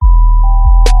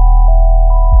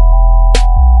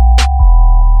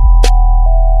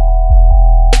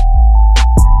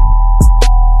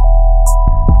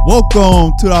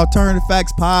Welcome to the Alternative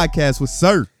Facts Podcast with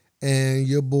Sir. And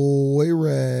your boy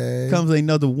Ray. Comes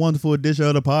another wonderful edition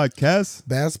of the podcast.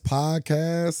 Best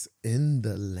podcast in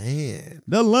the land.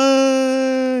 The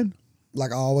Line.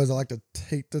 Like always, I like to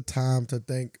take the time to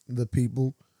thank the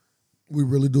people. We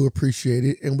really do appreciate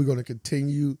it. And we're going to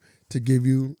continue to give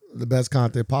you the best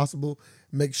content possible.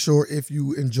 Make sure if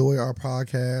you enjoy our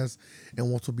podcast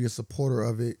and want to be a supporter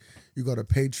of it, you go to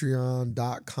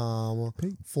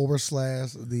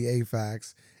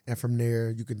patreon.com/theafacts. And from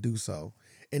there, you can do so.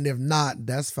 And if not,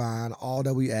 that's fine. All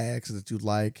that we ask is that you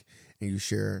like and you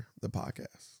share the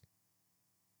podcast.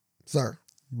 Sir,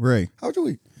 Ray. how was your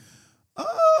week?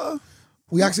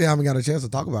 We actually haven't got a chance to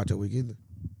talk about your week either.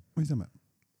 What are you talking about?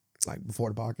 Like before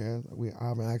the podcast,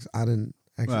 I didn't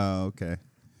actually. Oh, okay.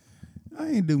 I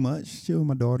ain't do much. Chill with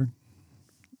my daughter.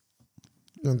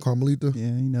 Young Carmelita.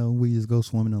 Yeah, you know, we just go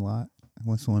swimming a lot. I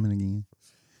went swimming again.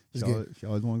 She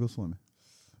always want to go swimming.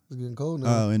 It's getting cold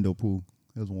now. Oh, indoor pool.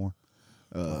 It was warm.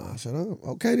 Shut up.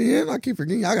 Okay, then I keep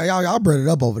forgetting. Y'all bred it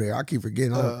up over there. I keep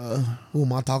forgetting. Who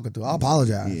am I talking to? I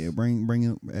apologize. Yeah, bring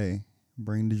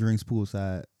the drinks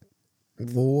poolside.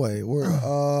 Boy,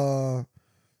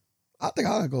 I think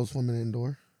I gotta go swimming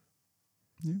indoor.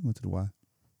 Yeah, went to the Y.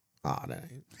 Oh, that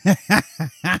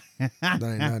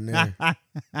ain't nothing there.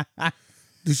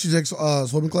 Did she take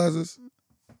swimming classes?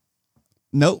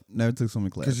 Nope, never took swimming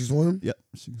class. Can she swim? Yep,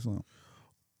 she can swim.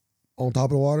 On top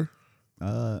of the water?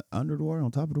 Under the water,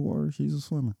 on top of the water, she's a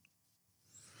swimmer.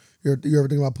 You ever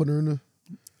think about putting her in the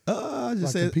I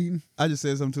just said competing? I just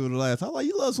said something to her the last. I was like,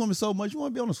 you love swimming so much, you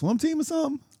want to be on a swim team or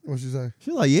something? What'd she say?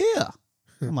 She's like, yeah.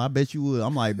 I'm like, I bet you would.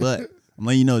 I'm like, but I'm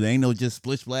letting you know there ain't no just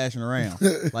splish splashing around.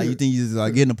 Like you think you just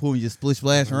like get in the pool and just splish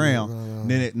splashing around. No.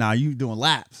 Then you doing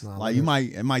laps. Like it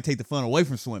might take the fun away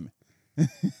from swimming.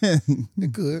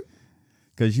 It could.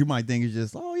 Cause you might think it's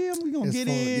just, oh yeah, we gonna get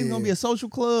fun, in, it's gonna be a social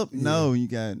club. Yeah. No, you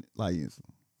got like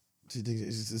she thinks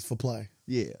it's just for play.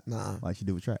 Yeah. Nah. Like she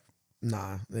do with track.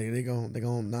 Nah. They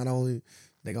gonna not only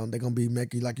they gonna be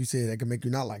make you, like you said, they can make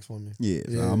you not like swimming. Yeah.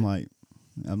 So I'm like,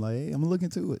 hey, I'm gonna look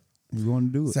into it. You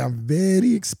want to do it? Sound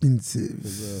very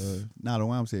expensive. Now the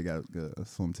YMCA got a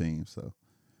swim team, so.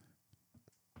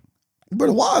 But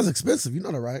the Y is expensive. You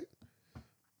know that, right?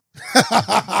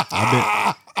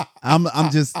 I'm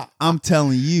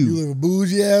telling you. You live a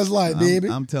bougie ass life, baby.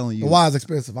 I'm telling you. The Y is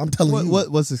expensive. I'm telling you.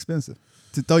 What's expensive?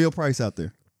 To throw your price out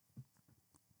there.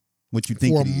 What you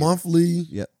think for it is. For a monthly.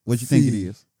 Yeah. What you think it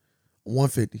is?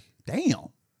 $150. Damn.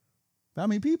 How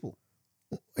many people?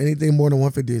 Anything more than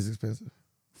 $150 is expensive.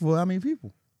 For how many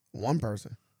people? One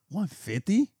person.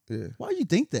 $150? Yeah. Why do you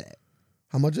think that?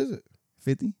 How much is it?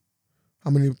 50.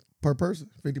 How many per person?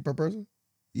 50 per person?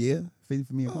 Yeah, 50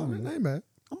 for me and Palmer. That ain't bad.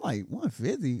 I'm like,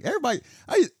 150. Everybody,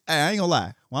 I ain't gonna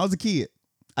lie. When I was a kid,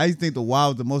 I used to think the Y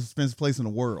was the most expensive place in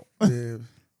the world. Yeah.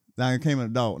 Then I became an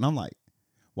adult, and I'm like,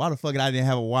 why the fuck I didn't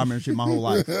have a Y membership my whole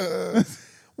life?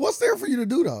 What's there for you to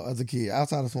do though as a kid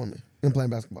outside of swimming and playing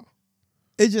basketball?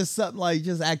 It's just something like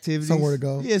just activities. Somewhere to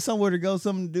go. Yeah, somewhere to go,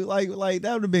 something to do. Like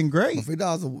that would have been great.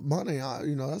 $50 of money,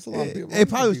 that's a lot of people. It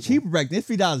probably was cheaper back then.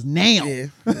 $50 now. Yeah,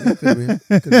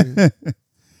 could be.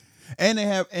 And they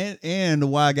have and the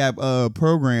Y got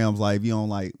programs like if you don't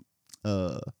like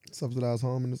subsidized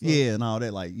home and stuff. Yeah, and all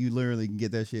that. Like you literally can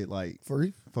get that shit like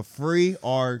free for free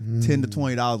or $10 to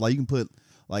 $20. Like you can put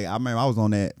like I remember I was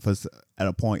on that at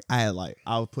a point. I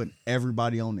was putting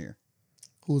everybody on there.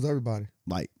 Who's everybody?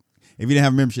 Like if you didn't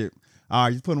have a membership, all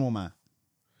right, just put them on mine.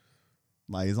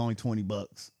 Like it's only $20.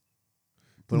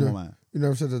 Put them on mine. You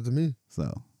never said that to me.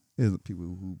 So there's people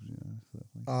who hoop. Stuff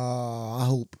like I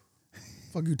hope.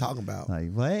 Fuck you talking about? Like,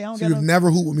 well, hey, I don't so you've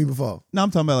never hooped with me before? No,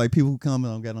 I'm talking about like people who come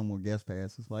and don't got no more guest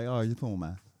passes. Like, all right, just put them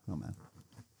on mine.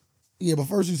 Yeah, but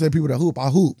first you say people that hoop. I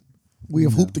hoop. We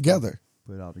have hooped together.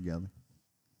 Put it all together.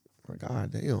 Like, God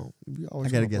damn. You I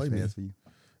got a guest pass for you.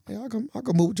 Hey, I'll come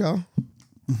hoop with y'all.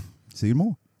 See you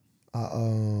tomorrow.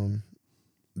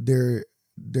 There's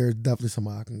definitely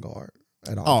somebody I can guard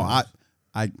at all. Oh, times.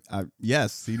 I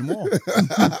yes, see you tomorrow.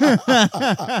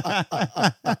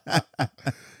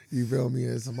 You feel me?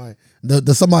 As somebody,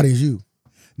 the somebody is you.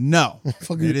 No,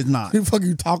 it is not. What the fuck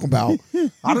you talking about?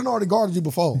 I done already guarded you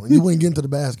before, and you wouldn't get into the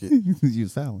basket. You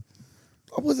was fouling.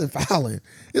 I wasn't fouling.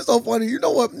 It's so funny. You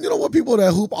know what people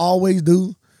that hoop always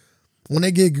do? When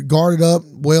they get guarded up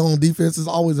well on defense, it's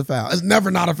always a foul. It's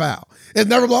never not a foul. It's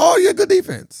never like, oh, yeah, good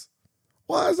defense.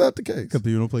 Why is that the case? Because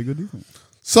people don't play good defense.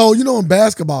 So, in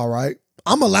basketball, right?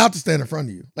 I'm allowed to stand in front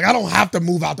of you. Like, I don't have to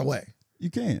move out the way. You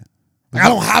can. Like, I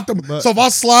don't have to. So if I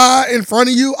slide in front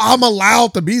of you, I'm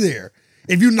allowed to be there.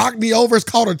 If you knock me over, it's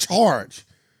called a charge.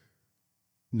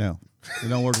 No, it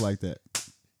don't work like that.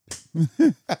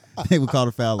 they would call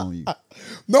the foul on you.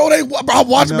 No, I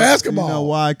watch basketball. You know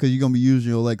why? Because you're gonna be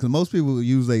using your leg. Because most people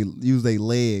use their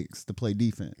legs to play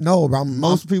defense. No, but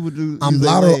most people do. I'm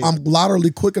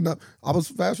laterally quick enough. I was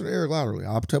faster than Eric laterally.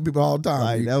 I tell people all the time.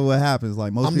 Like that's what happens.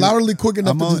 Like most. I'm people, laterally quick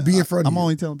enough to just be in front of you. I'm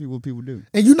only telling people what people do.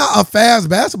 And you're not a fast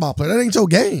basketball player. That ain't your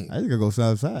game. I just gotta go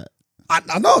side to side.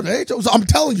 I know that ain't your. So I'm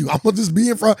telling you, I'm gonna just be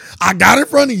in front. I got in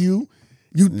front of you.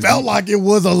 You felt like it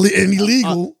was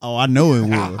illegal. I know it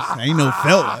was. Ain't no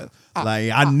felt. Like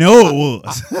I know it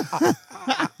was.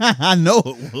 I know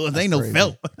it was. Ain't no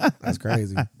felt. That's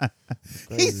crazy.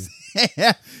 It's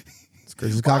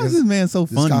crazy. Why is this man so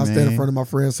funny, this guy man? stand in front of my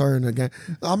friend, sir, in the game.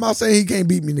 I'm not saying he can't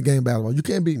beat me in the game of basketball. You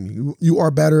can't beat me. You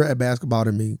are better at basketball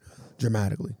than me,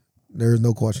 dramatically. There is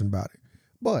no question about it.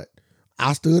 But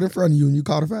I stood in front of you and you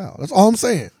caught a foul. That's all I'm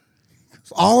saying.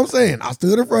 That's all I'm saying. I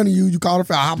stood in front of you. You caught a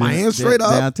foul. I have my hands straight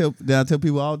up. Then I tell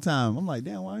people all the time. I'm like,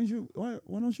 damn, why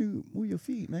don't you move your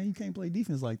feet, man? You can't play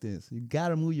defense like this. You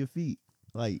gotta move your feet.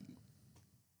 Like,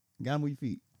 you gotta move your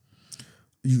feet.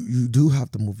 You do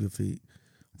have to move your feet.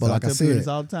 But so like I tell said, people this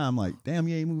all the time. Like, damn,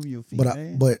 you ain't moving your feet,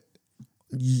 man. But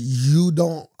you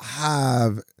don't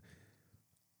have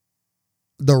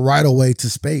the right of way to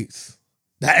space.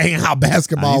 That ain't how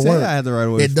basketball works. I had the right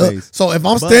of way to space. So if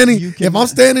I'm standing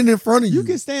in front of you, you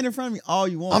can stand in front of me all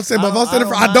you want. I'm saying, but if I'm standing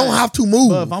in front, I don't have to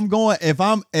move. But if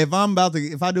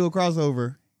I do a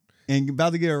crossover and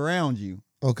about to get around you,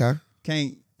 okay,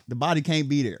 the body can't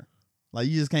be there. Like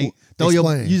you just can't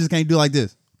Explain. You just can't do like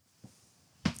this.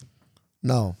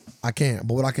 No, I can't.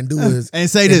 But what I can do is and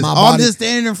say this. I'm just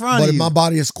standing in front of you. But if my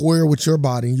body is square with your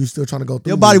body and you still trying to go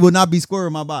through, your body will not be square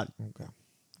with my body. Okay,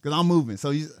 because I'm moving.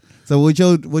 So what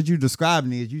you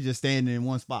describing is you just standing in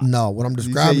one spot. No, what I'm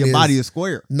describing your body is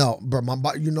square. No, but my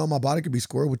body, my body could be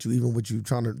square with you, even with you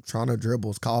trying to dribble.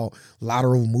 It's called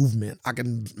lateral movement. I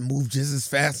can move just as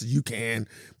fast as you can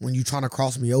when you're trying to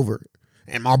cross me over,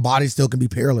 and my body still can be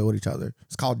parallel with each other.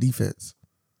 It's called defense.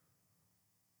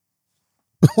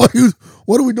 What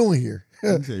are we doing here?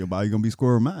 You say your body gonna be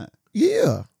square with mine.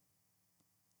 Yeah,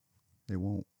 it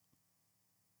won't.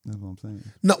 That's what I'm saying.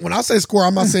 No, when I say square,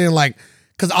 I'm not saying like.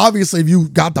 Because obviously, if you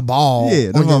got the ball on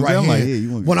your right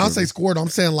hand, when I say scored, I'm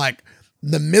saying like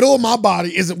the middle of my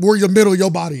body isn't where your middle of your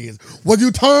body is. When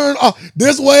you turn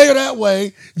this way or that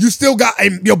way, you still got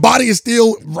your body is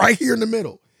still right here in the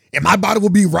middle, and my body will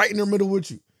be right in the middle with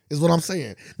you. Is what I'm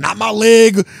saying. Not my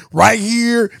leg right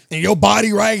here and your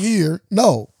body right here.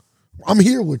 No, I'm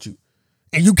here with you,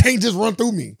 and you can't just run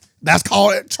through me. That's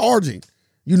called charging.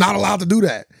 You're not allowed to do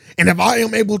that. And if I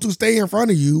am able to stay in front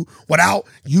of you without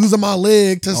using my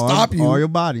leg to stop you, or your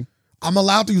body, I'm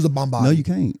allowed to use my body. No, you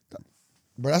can't.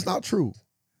 But that's not true.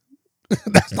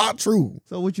 That's not true.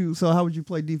 So how would you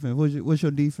play defense? What's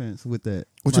your defense with that?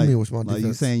 What you mean? What's my defense? Like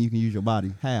you saying you can use your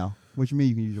body? How? What you mean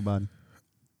you can use your body?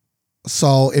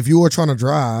 So if you were trying to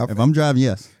drive, if I'm driving,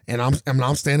 yes, and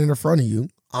I'm standing in front of you,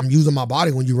 I'm using my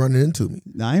body when you're running into me.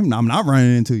 I'm not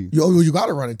running into you. You got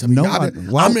to run into me. No,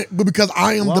 because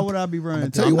I am. Why would I be running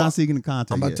into you? I'm not seeking the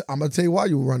contact. I'm going to tell you why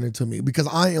you run into me. Because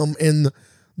I am in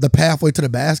the pathway to the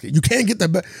basket. You can't get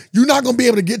you're not going to be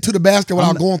able to get to the basket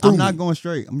without going through. I'm not going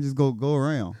straight. I'm just go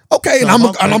around. Okay, so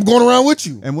and I'm going around with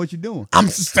you. And what you doing? I'm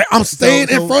staying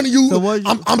in front of you.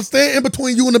 I'm staying in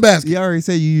between you and the basket. You already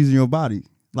said you're using your body.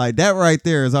 Like that right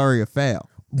there is already a foul.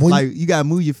 You got to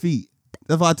move your feet.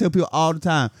 That's why I tell people all the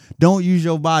time, don't use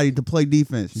your body to play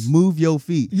defense. Move your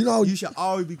feet. You should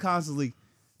always be constantly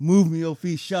moving your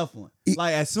feet, shuffling.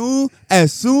 Like as soon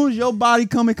as your body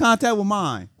come in contact with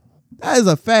mine, that is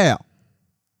a foul.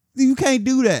 You can't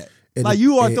do that.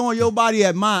 You are throwing your body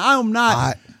at mine. I am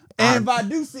not. If I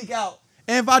do seek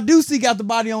out the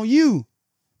body on you,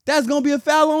 that's gonna be a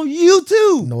foul on you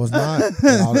too. No, it's not.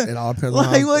 It all depends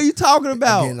on what are you talking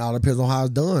about? Again, it all depends on how it's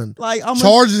done. Like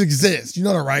charges exist. You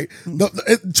know that, right?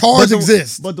 Charge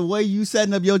exists. But the way you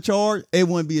setting up your charge, it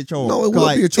wouldn't be a charge. No, it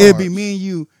wouldn't be a charge. It'd be me and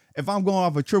you. If I'm going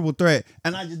off a triple threat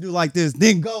and I just do like this,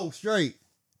 then go straight,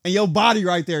 and your body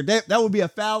right there, that would be a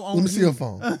foul on you. Let me see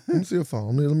your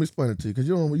phone. Let me explain it to you because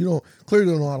you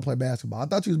clearly don't know how to play basketball. I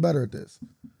thought you was better at this.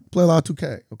 Play a lot of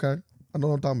 2K, okay? I know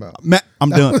what I'm talking about. Matt, I'm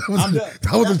done. That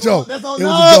was a joke. It was a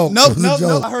joke.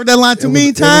 Nope. I heard that line too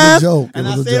many times. And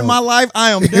I said in my life,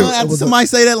 I am done after somebody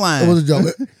say that line. It was a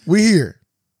joke. We here.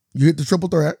 You hit the triple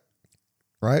threat,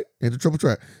 right? Hit the triple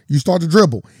threat. You start to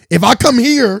dribble. If I come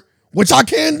here, which I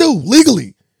can do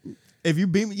legally. If you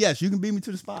beat me, yes, you can beat me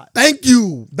to the spot. Thank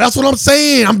you. That's what I'm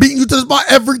saying. I'm beating you to the spot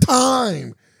every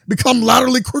time. become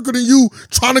laterally quicker than you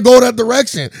trying to go that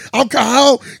direction. I don't care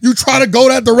how you try to go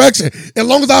that direction. As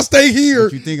long as I stay here.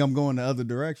 But you think I'm going the other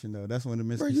direction, though. That's when the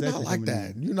misperception. You're not like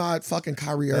that. You're not fucking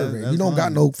Kyrie Irving. You don't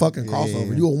got no fucking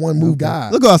crossover. You a one-move guy.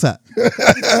 Look outside.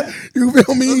 You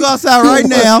feel me? Look outside right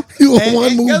now. You a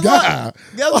one-move guy.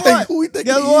 Guess what? Who we think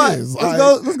Guess he what? is?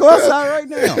 Let's go outside right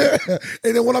now.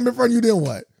 And then when I'm in front of you, then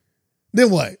what? Then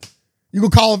what? You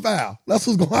gonna call a foul. That's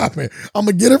what's gonna happen. I'm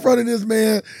gonna get in front of this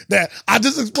man that I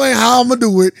just explained how I'm gonna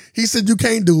do it. He said you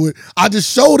can't do it. I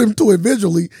just showed him to it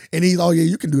visually, and he's, oh yeah,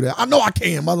 you can do that. I know I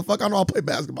can, motherfucker. I know I play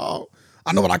basketball.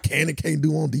 I know what I can and can't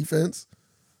do on defense.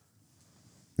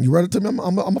 You read it to me, I'm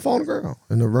gonna fall on the ground,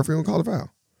 and the referee gonna call a foul.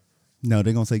 No,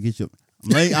 they're gonna say get you.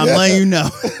 I'm letting you know.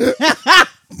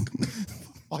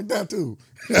 Like that too.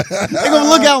 They're gonna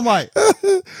look out like.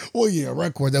 Well, yeah,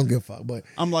 record, they don't give a fuck. But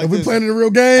I'm like, if we playing in a real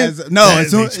game, as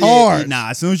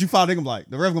soon as you foul, they gonna be like,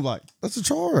 the ref gonna be like, that's a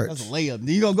charge. That's a layup.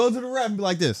 Then you gonna go to the ref and be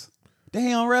like this.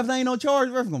 Damn, ref, there ain't no charge.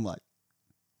 The ref gonna be like,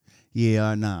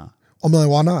 yeah, nah. I'm like,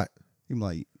 why not? He be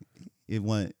like, it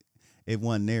wasn't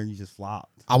there. You just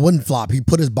flopped. I wouldn't flop. He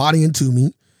put his body into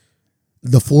me.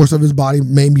 The force of his body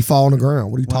made me fall on the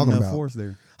ground. What are you talking about? Force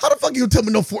there. How the fuck you tell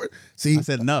me no force? See, I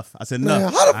said enough. I said man,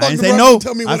 enough. how the fuck I you say no?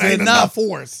 Tell me when I said ain't enough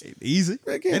force. Easy.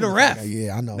 They the ref.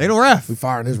 Yeah, I know. They the ref. We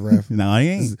firing this ref. No, he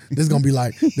ain't. This gonna be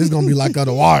like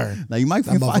The Wire. Now you might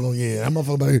that be motherfucker. Yeah, that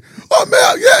motherfucker. Like, oh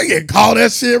man, yeah, call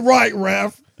that shit right,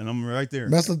 ref. And I'm right there.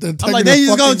 Mess up the. I'm like, then you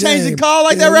just gonna change the call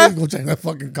like that, ref? Gonna change that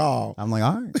fucking call. I'm like,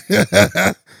 all right.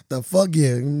 The fuck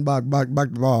yeah, back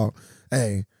the ball.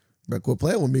 Hey. Better quit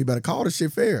playing with me. Better call this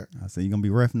shit fair. I said you're gonna be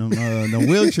reffing them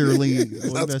wheelchair league. Well,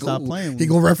 you better stop playing. He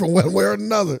gonna ref from one way or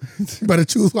another. You better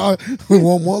choose one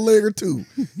leg or two.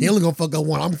 He only gonna fuck up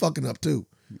one. I'm fucking up two.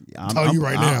 I'm telling you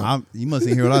right now. You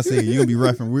mustn't hear what I said. You're gonna be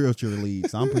reffing wheelchair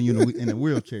leagues. So I'm putting you in a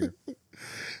wheelchair.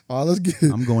 All right, let's get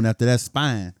it. I'm going after that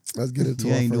spine. Let's get into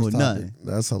you our ain't first doing topic. nothing.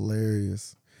 That's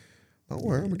hilarious. Don't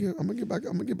worry, I'm gonna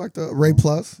get back to Ray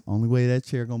Plus. Only way that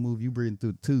chair gonna move, you breathing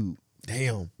through the tube.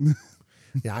 Damn.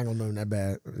 Yeah, I ain't gonna know him that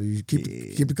bad. You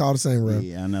keep the call the same, ref.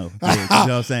 Yeah, I know. Yeah, you know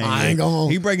what I'm saying? I ain't gonna.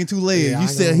 He breaking two legs. Yeah, you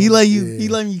said he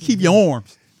letting you keep your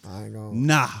arms. I ain't gonna.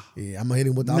 Nah. Yeah, I'm gonna hit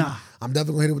him with that. I'm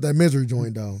definitely gonna hit him with that misery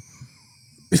joint though.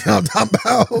 You know what I'm talking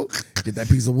about? Get that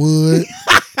piece of wood.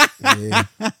 Yeah.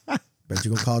 Bet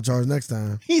you gonna call charge next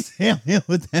time. He's him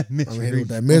with that misery. I'm gonna hit him with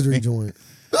that misery joint.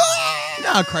 You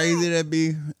know how crazy that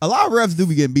be? A lot of refs do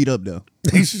be getting beat up though.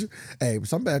 Hey,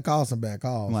 some bad calls.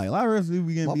 Like a lot of refs do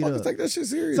be getting beat up. Take that shit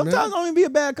serious. Sometimes it don't even be a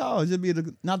bad call. It just be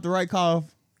not the right call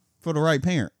for the right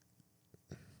parent.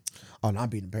 Oh,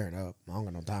 not beating the parent up. I don't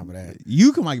got no time for that.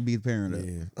 You might beat the parent up.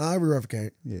 Yeah, every ref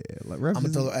can't. Yeah, like refs. I'm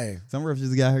gonna tell her, hey, some refs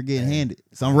just got her getting handed.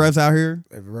 Some refs out here.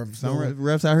 Some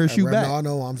refs out here shoot back. No, I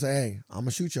know. I'm saying, hey, I'm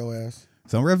gonna shoot your ass.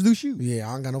 Some refs do shoot. Yeah,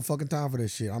 I ain't got no fucking time for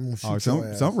this shit. I'm gonna shoot your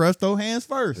ass. Some refs throw hands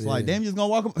first. Yeah. Like, damn, you just gonna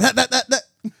walk up. That.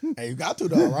 Hey, you got to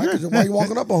though, right? Because why you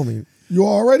walking up on me? You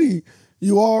already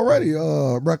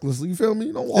reckless. You feel me?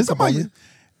 You don't walk up on me.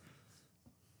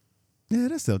 Yeah,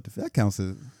 that's self-defense. That counts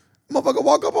as motherfucker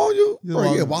walk up on you.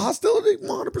 Bro, yeah, well, hostility,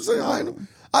 100%.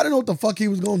 I didn't know what the fuck he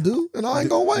was gonna do, and I ain't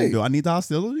gonna wait. Do I need the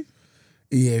hostility?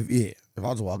 Yeah. If I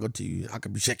was to walk up to you, I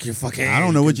could be shaking your fucking hand. I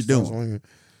don't know what you're doing.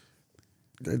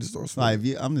 They just start like,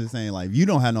 I'm just saying, like, if you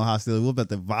don't have no hostility, what about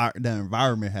the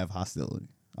environment have hostility?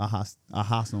 A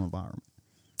hostile environment.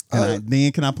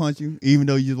 Can I punch you, even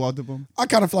though you just walked up on me? I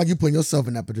kind of feel like you're putting yourself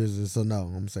in that position, so no.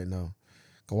 I'm going to say no.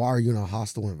 Because why are you in a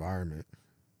hostile environment?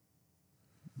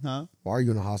 Huh? Why are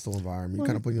you in a hostile environment? You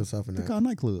kind of putting yourself in that. They call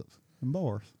nightclubs and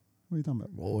bars. What are you talking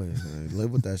about? Boys, man,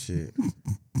 live with that shit.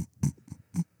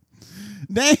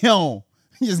 Damn.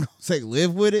 You just going to say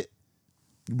live with it?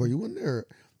 Bro, you in there.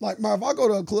 Like, man, if I go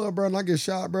to a club, bro, and I get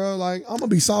shot, bro, like, I'm going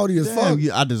to be salty as fuck.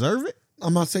 I deserve it?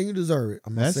 I'm not saying you deserve it.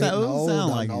 I'm not saying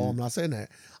I'm not saying that.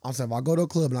 I'm saying if I go to a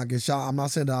club and I get shot, I'm not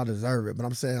saying that I deserve it, but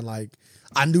I'm saying, like,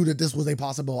 I knew that this was a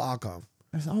possible outcome.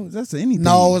 That's anything.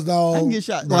 No, it's no. I can get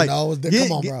shot. Bro, like, no,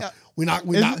 come on, bro. We're not.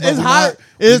 It's high.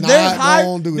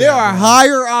 There are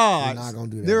higher odds. We're not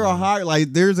gonna do that. There are higher.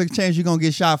 Like, there's a chance you're gonna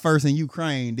get shot first in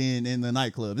Ukraine than in the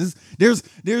nightclub. There's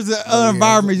an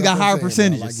environment you got higher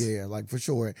percentages. Like for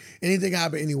sure. Anything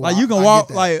happen anywhere. Like you can walk.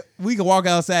 Like we can walk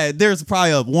outside. There's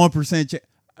probably a 1%.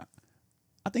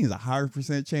 I think it's a higher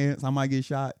percent chance I might get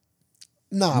shot.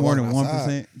 Nah, more than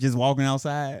 1%. Just walking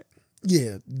outside.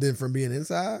 Yeah, then from being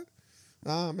inside.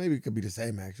 Maybe it could be the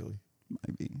same actually.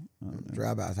 Might be.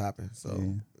 Drive-bys happen.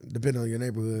 So depending on your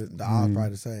neighborhood, the odds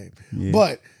probably the same. Yeah.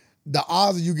 But the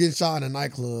odds of you getting shot in a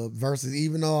nightclub versus,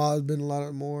 even though I've been a lot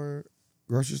of more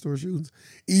grocery store shootings,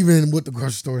 even with the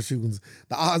grocery store shootings,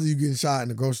 the odds of you getting shot in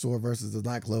the grocery store versus the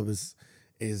nightclub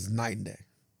is night and day.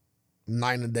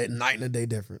 night and a day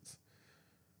difference.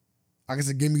 Like I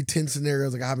said, give me 10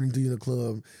 scenarios like happening to you in the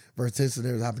club versus 10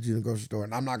 scenarios happening to you in the grocery store,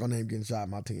 and I'm not gonna name getting shot in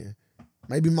my 10.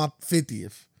 Maybe my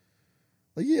 50th.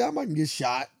 Like, yeah, I might get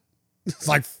shot. It's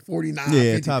like 49.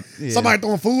 Yeah, 50. top. Yeah. Somebody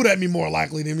throwing food at me more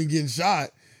likely than me getting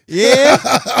shot. Yeah.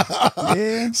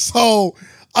 Yeah. So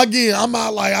again, I'm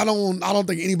not like I don't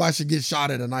think anybody should get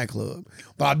shot at a nightclub,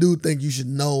 but I do think you should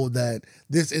know that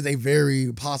this is a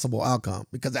very possible outcome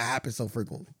because it happens so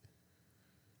frequently.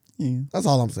 Yeah. That's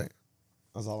all I'm saying.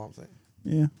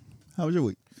 Yeah. How was your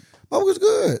week? My week was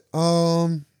good.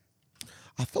 I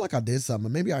feel like I did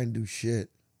something. Maybe I didn't do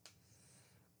shit.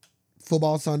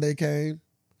 Football Sunday came.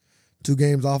 2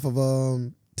 games off of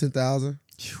 10,000.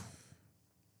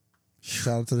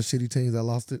 Shout out to the shitty teams that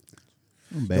lost it.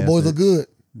 The boys look good.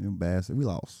 You bastard. We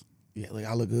lost. Yeah, like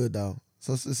I look good though.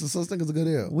 So it's such thing as a good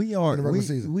deal. We are. In the regular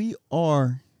season. We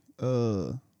are.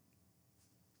 You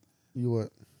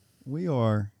what? We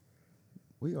are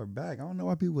back. I don't know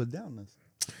why people are doubting us.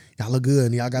 Y'all look good,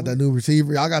 and y'all got that new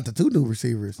receiver. Y'all got the 2 new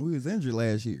receivers. We was injured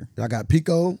last year. Y'all got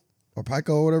Pico or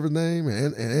whatever his name,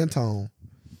 and Antone.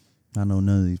 I know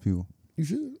none of these people. You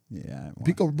should. Yeah,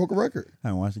 Pico broke a record. I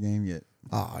haven't watched the game yet.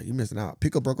 You missing out.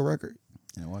 Pico broke a record.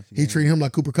 He treated him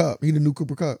like Cooper Kupp. He the new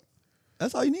Cooper Kupp.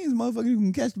 That's all you need is a motherfucker who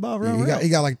can catch the ball around. He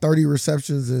got like 30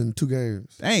 receptions in 2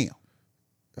 games. Damn.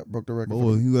 That broke the record.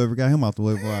 Boy, whoever got him off the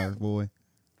waiver wire, boy.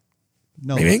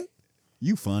 No. Bing.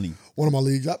 You funny. One of my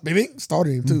leagues. Bing.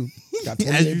 Started him too. Got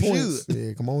 28 points. Should.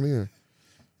 Yeah, come on in.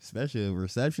 Especially a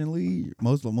reception league.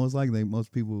 Most likely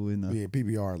most people in the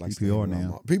PPR like PPR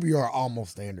now. PPR almost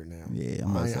standard now. Yeah,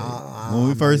 I'm about to say. When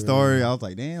we first started, I was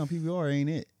like, damn, PPR ain't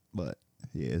it. But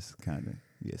yeah, it's kind of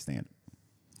standard.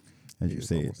 As you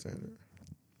said. Standard.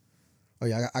 Oh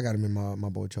yeah, I got him in my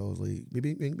boy Cho's league.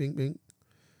 Bing, bing, bing, bing.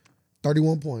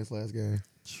 31 points last game.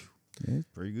 Yeah, it's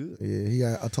pretty good. Yeah, he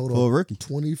got a total of rookie.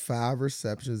 25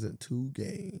 receptions in 2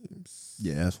 games.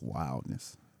 Yeah, that's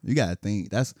wildness. You gotta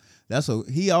think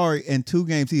he already in 2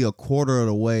 games he a quarter of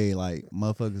the way. Like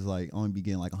motherfuckers like only be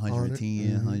getting like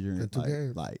 110, 100 in 2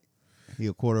 games. Like he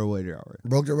a quarter of the way there already.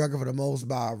 Broke the record for the most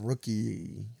by a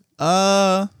rookie.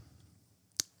 I'm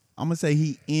gonna say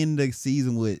he ended the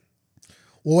season with.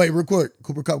 Well, wait, real quick.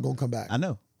 Cooper Kupp gonna come back. I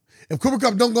know. If Cooper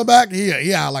Kupp don't go back, he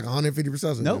had like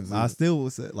 150%. Nope. I still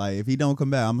would say, like, if he don't come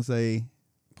back, I'm gonna say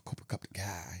Cooper Kupp the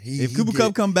guy. If Cooper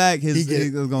Kupp come back, it's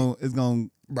still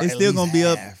gonna be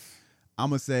up.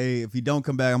 I'm gonna say if he don't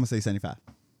come back, I'm gonna say 75.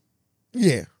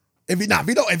 Yeah. If he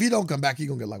don't come back, he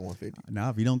gonna get like 150.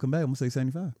 Nah, if he don't come back, I'm gonna say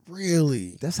 75.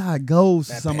 Really? That's how it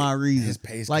goes for some odd reason. His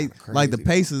pace like the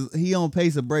pace is he on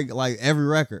pace to break like every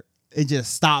record. It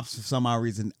just stops for some odd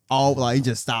reason. It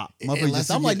just stopped.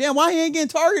 I'm like, damn, why he ain't getting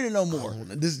targeted no more?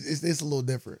 It's a little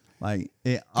different. Like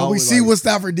we see what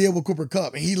Stafford did with Cooper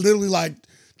Kupp, and he literally like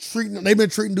they've been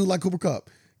treating dude like Cooper Kupp.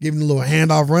 Giving a little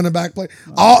handoff running back play.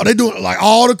 They doing like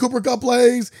all the Cooper Kupp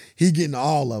plays. He getting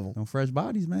all of them. On fresh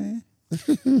bodies, man.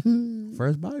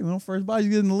 Fresh body. When fresh bodies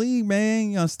get in the league,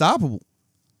 man, you're unstoppable.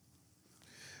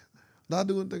 Not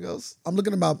doing anything else. I'm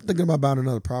thinking about buying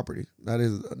another property. That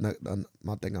is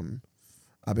my thing.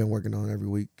 I've been working on every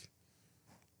week.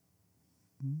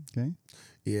 Okay.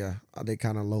 Yeah, they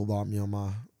kind of lowball me on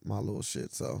my little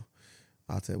shit. So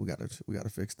I'll tell you, we gotta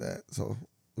fix that. So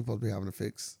we're supposed to be having a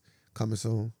fix coming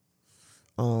soon.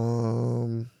 I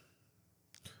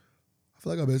feel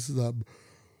like I messed this up.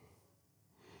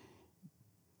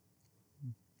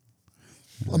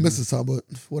 I'm missing something,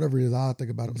 but whatever it is, I'll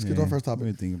think about it. Let's get to our first topic.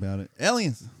 We're think about it.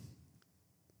 Aliens.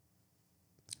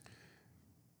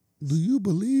 Do you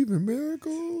believe in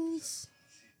miracles?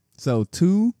 So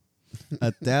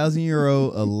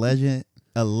 1,000-year-old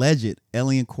alleged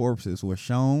alien corpses were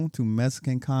shown to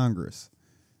Mexican Congress,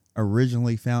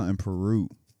 originally found in Peru.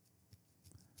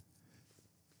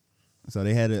 So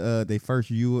they had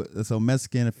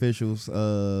Mexican officials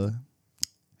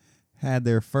had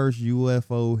their first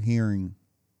UFO hearing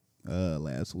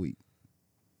last week,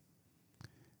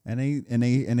 and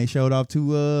they showed off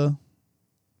 2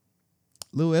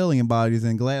 little alien bodies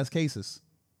in glass cases.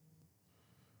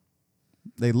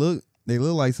 They look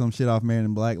like some shit off Man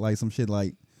in Black, like some shit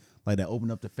like that open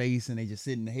up the face and they just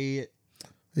sit in the head.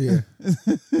 Yeah,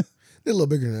 they're a little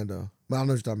bigger than that though. But I know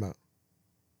what you're talking about.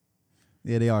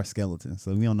 Yeah, they are skeletons,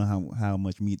 so we don't know how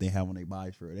much meat they have on their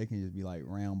bodies for it. They can just be like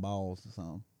round balls or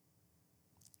something.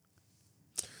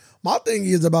 My thing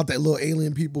is about that little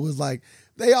alien people is like,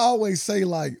 they always say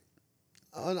like,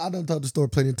 I done told the story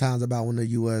plenty of times about when the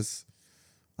U.S.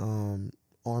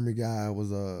 Army guy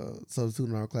was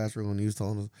substituting in our classroom and he was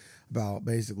telling us about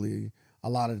basically a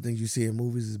lot of the things you see in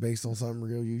movies is based on something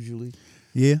real usually.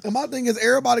 Yeah. And my thing is,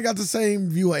 everybody got the same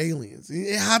view of aliens.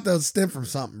 It had to stem from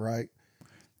something, right?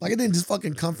 Like, it didn't just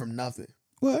fucking come from nothing.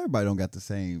 Well, everybody don't got the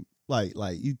same. Like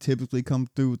you typically come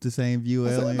through with the same view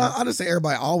of aliens. I just say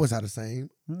everybody always had the same.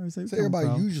 Say everybody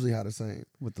usually had the same.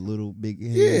 With the little big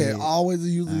head. Yeah, always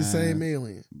usually the same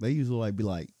alien. They usually be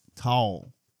like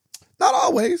tall. Not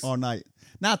always. All night.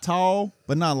 Not tall,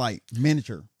 but not like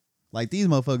miniature. Like these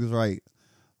motherfuckers, right?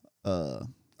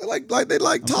 They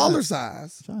like taller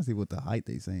size. I'm trying to see what the height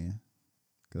they saying.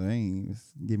 Cause they ain't even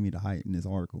giving me the height in this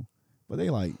article. But they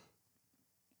like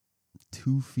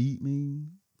 2 feet, maybe.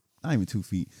 Not even 2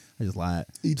 feet. I just lied.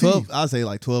 12. I'd say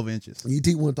like 12 inches.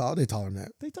 ET went tall. They taller than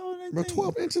that. They taller than that. Bro,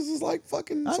 12 inches is like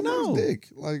fucking somebody's dick.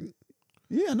 Like,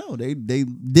 yeah, I know. They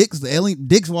dicks. The alien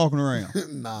dicks walking around.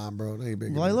 Nah, bro, they ain't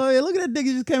big. Like, look at that dick.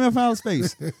 He just came out of outer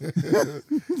space.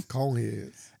 Cone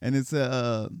heads. And it's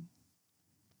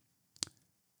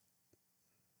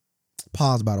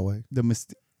pause. By the way,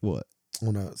 what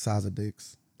on the size of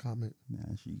dicks comment.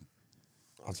 Nah,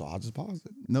 So I just paused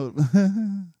it. No.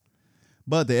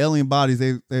 But the alien bodies,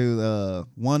 they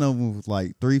one of them was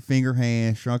like 3-finger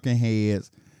hands, shrunken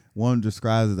heads. One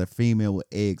describes as a female with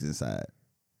eggs inside.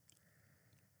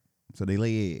 So they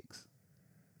lay eggs.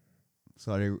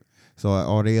 So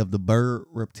are they of the bird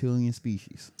reptilian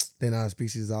species? They're not a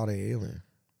species, are they alien?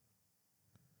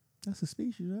 That's a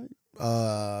species,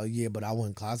 right? Yeah, but I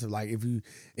wouldn't classify, like, if you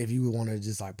would want to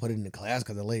just like put it in the class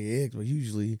because they lay eggs, but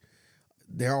usually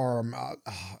there are I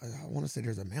want to say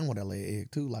there's a mammal that lay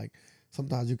egg too. Like,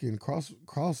 sometimes you can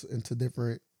cross into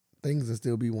different things and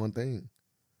still be one thing.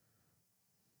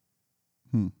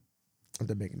 If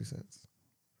that make any sense.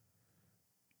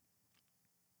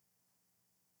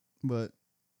 But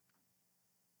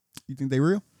you think they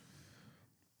real?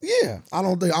 Yeah, I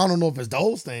don't know if it's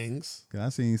those things. Cause I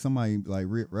seen somebody like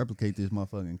replicate this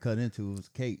motherfucker and cut into his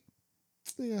cake.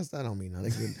 Yes, that don't mean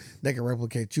nothing. They can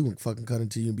replicate you and fucking cut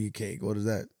into you and be a cake. What is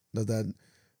that? Does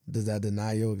that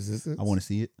deny your existence? I want to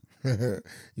see it.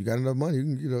 You got enough money, you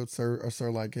can get a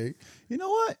sirloin cake. You know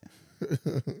what?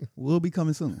 We'll be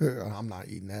coming soon. I'm not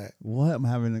eating that. What? I'm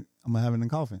having a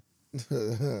coffin.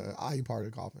 I eat part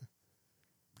of the coffin.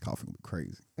 Coffin will be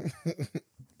crazy.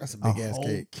 That's a big ass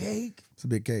cake. Cake. It's a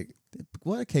big cake.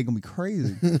 What? That cake gonna be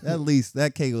crazy.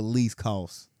 That cake will at least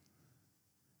cost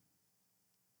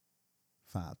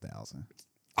 $5,000.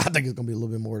 I think it's gonna be a little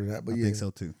bit more than that, but I think so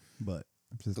too. But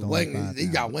just you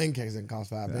got wing cakes that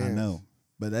cost $5,000. I know,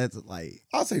 but that's like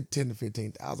I'll say $10,000 to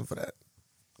 $15,000 for that.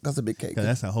 That's a big cake. Cause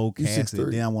that's a whole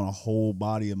casket. Then I want a whole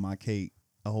body of my cake,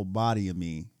 a whole body of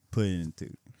me put it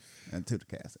into the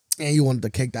casket. And you want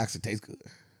the cake to actually taste good.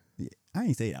 Yeah, I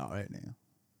ain't say that all right now.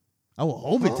 I will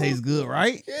hope it tastes good,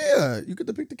 right? Yeah, you get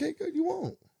to pick the cake you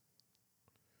want.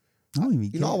 I don't even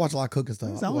eat cake. I watch a lot of cooking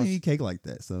stuff. I don't eat cake like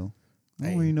that, so I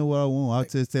don't even know what I want. I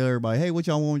just tell everybody, hey, what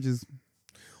y'all want? Just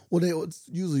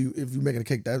usually if you're making a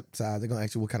cake that size, they're gonna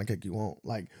ask you what kind of cake you want.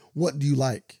 Like, what do you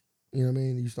like? You know what I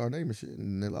mean? You start naming shit,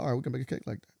 and they're like, all right, we can make a cake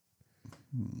like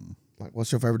that. Like,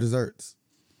 what's your favorite desserts?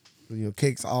 You know,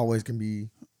 cakes always can be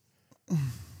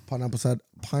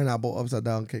pineapple upside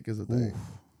down cake is a thing. Ooh.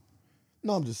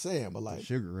 No, I'm just saying, but like the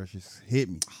sugar rush just hit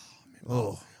me.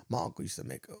 Oh, man, my uncle used to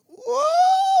make a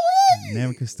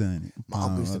never could stand it. My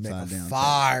uncle used to make a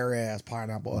fire ass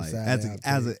pineapple upside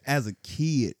down. As a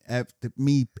kid, at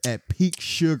peak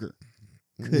sugar,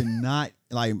 could not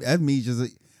like that's me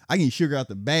just I can eat sugar out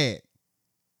the bag.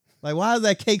 Like, why is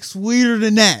that cake sweeter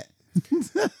than that?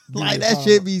 Like, that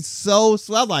shit be so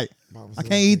sweet. I'm like, I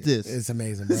can't eat this. It's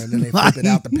amazing, bro. And then they flip it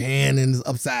out the pan and it's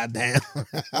upside down.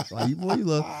 Like, boy, you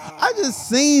look. I just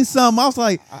seen something. I was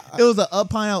like, it was a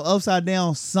pineapple upside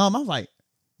down something. I was like,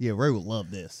 yeah, Ray would love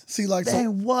this. See, like,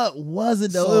 man, what was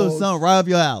it though? It was something right up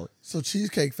your alley. So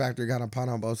Cheesecake Factory got a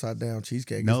pineapple upside down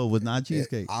cheesecake. No, it was not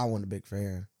cheesecake. I wasn't a big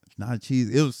fan. It's not a cheese.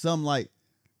 It was something like,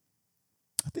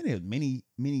 I think they had mini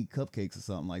cupcakes or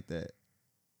something like that.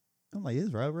 I'm like, it's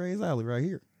right Ray's alley right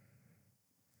here.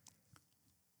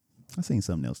 I seen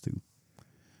something else too.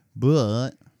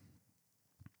 But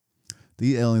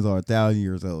these aliens are 1,000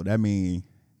 years old. That means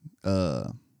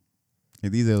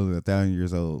if these aliens are 1,000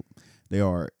 years old, they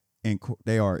are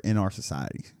in our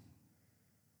society.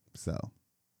 So,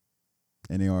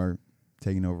 and they are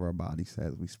taking over our bodies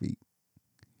as we speak.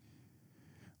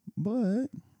 But,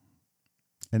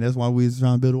 and that's why we was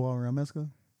trying to build a wall around Mexico.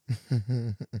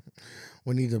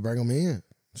 We need to bring them in.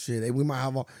 Shit, we might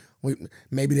have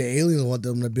maybe the aliens want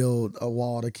them to build a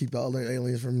wall to keep the other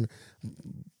aliens from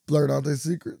blurt out their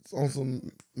secrets on some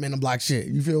Men in Black shit.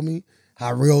 You feel me?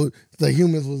 How real the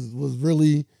humans was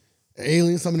really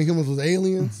aliens. Some of the humans was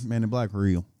aliens. Men in Black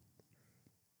real.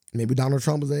 Maybe Donald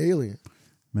Trump was an alien.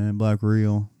 Men in Black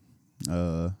real.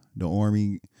 The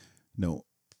Army, no.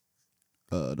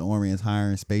 The Army is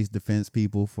hiring space defense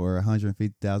people for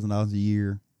 $150,000 a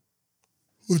year.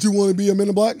 Would you want to be a Man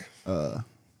in Black?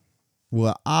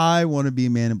 Well, I want to be a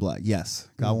Man in Black. Yes,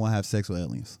 I want to have sex with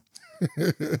aliens.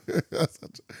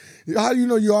 How do you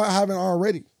know you haven't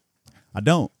already? I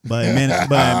don't, but in Man in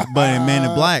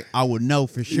Black, I would know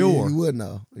for sure. Yeah,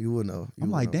 you would know.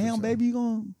 I'm like, damn, baby,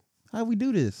 how we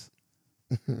do this?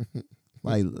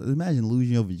 Like, imagine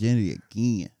losing your virginity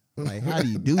again. Like, how do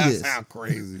you do this? That sounds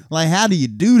crazy. Like, how do you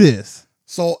do this?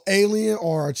 So, alien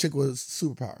or a chick with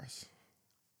superpowers?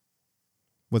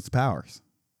 What's the powers?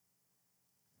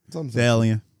 The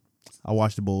alien. I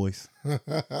watch The Boys. Real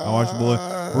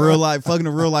life, fucking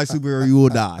a real life superhero, you will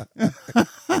die.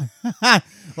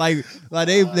 like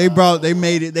they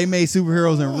made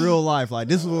superheroes in real life. Like,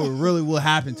 this is what really will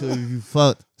happen to you if you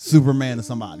fuck Superman or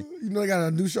somebody. You know they got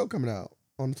a new show coming out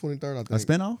on the 23rd, I think. A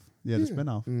spinoff? Yeah, the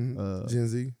spinoff. Mm-hmm. Gen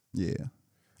Z. Yeah.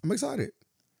 I'm excited.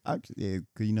 Because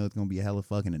you know it's gonna be a hella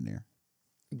fucking in there.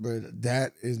 But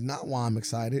that is not why I'm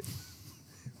excited.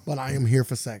 But I am here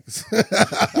for sex. Name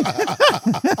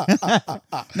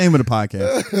of the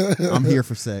podcast. I'm here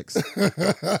for sex.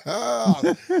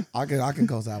 I can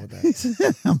go out with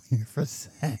that. I'm here for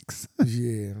sex.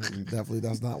 Yeah, definitely.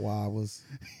 That's not why I was.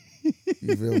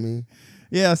 You feel me?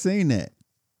 Yeah, I seen that.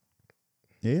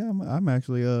 Yeah, I'm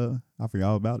actually I forgot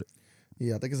all about it.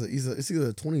 Yeah, I think it's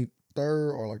either the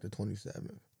 23rd or like the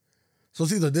 27th. So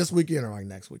it's either this weekend or like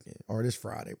next weekend or this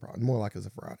Friday, probably more like it's a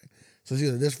Friday. So it's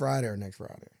either this Friday or next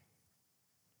Friday.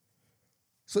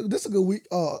 So this is a good week.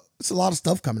 It's a lot of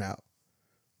stuff coming out.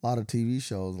 A lot of TV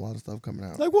shows, a lot of stuff coming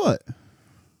out. Like what?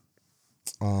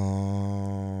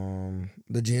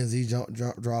 The Gen Z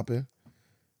dropping.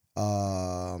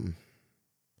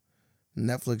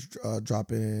 Netflix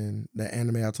dropping the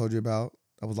anime I told you about.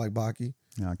 That was like Baki.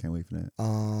 Yeah, I can't wait for that.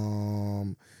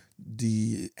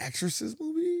 The Exorcist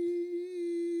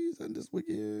movies and this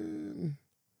weekend.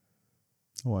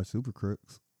 I watched Super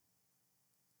Crooks.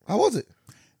 How was it?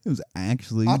 It was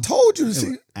actually. I told you to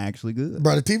see. Actually good,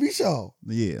 bro. The TV show.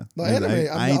 Yeah, the anime.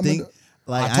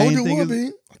 I told you it would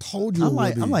be. I told you. I'm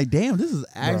like, damn, this is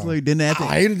actually. Bro,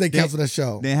 I hated they canceled that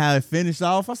show. Then how it finished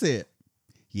off, I said,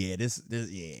 yeah, this,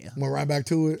 yeah. Went right back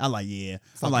to it. I'm like, yeah.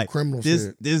 It's like criminal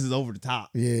shit. This is over the top.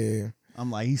 Yeah.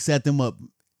 I'm like, he set them up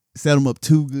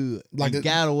too good. Like, he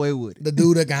got away with it. The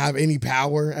dude that can have any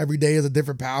power every day is a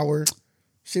different power.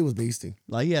 Shit was beastie.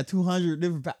 Like, he had 200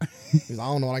 different powers. I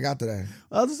don't know what I got today.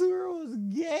 Other superheroes was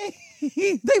gay.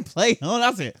 They played on.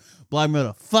 I said, blackmail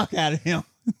the fuck out of him.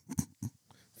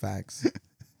 Facts.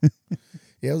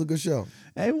 Yeah, it was a good show.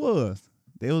 It was.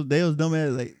 They was dumb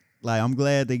as like I'm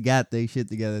glad they got their shit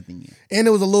together at the end. And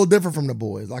it was a little different from The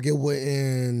Boys. Like it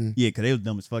went yeah, because they was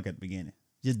dumb as fuck at the beginning.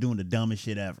 Just doing the dumbest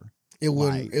shit ever. It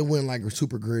went like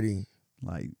super gritty.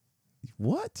 Like,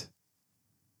 what?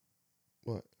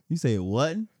 What? You say it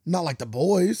wasn't? Not like The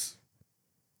Boys.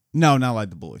 No, not like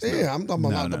The Boys. Yeah, no. I'm talking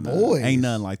about The Boys. Ain't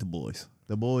nothing like The Boys.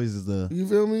 The Boys is the. You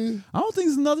feel me? I don't think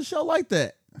there's another show like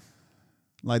that.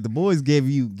 Like The Boys give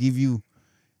you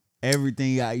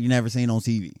everything you never seen on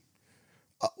TV.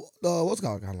 What's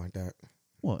called kind of like that?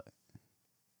 What?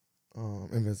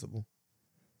 Invincible.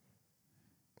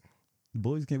 The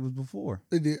Boys came was before.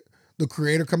 They did. The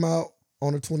Creator come out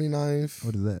on the 29th.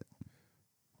 What is that?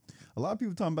 A lot of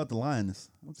people talking about The Lioness.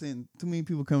 I'm saying too many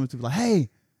people coming to be like, hey.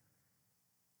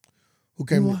 Who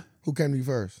came to you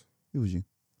first? It was you.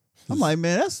 I'm like,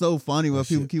 man, that's so funny when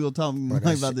people keep talking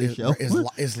about this show.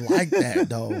 It's like that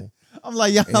though. I'm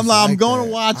like, yeah, I'm going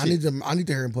to watch it. I need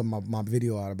to hear him put my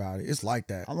video out about it. It's like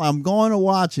that. I'm going to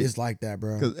watch it. It's like that,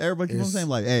 bro. Because everybody keeps on saying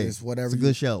like, hey, it's whatever. It's a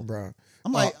good show, bro.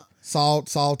 I'm like, Saw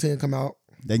 10 come out.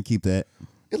 They can keep that.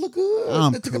 It look good.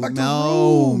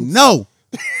 No.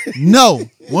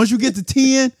 Once you get to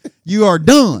 10, you are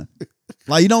done.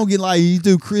 Like you don't get like you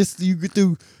do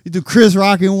Chris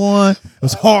Rock in one. It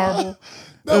was horrible.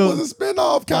 That was a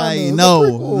spinoff kind of.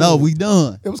 No, we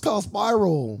done. It was called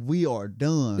Spiral. We are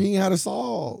done. He ain't had a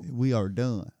Saw. We are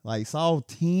done. Like Saw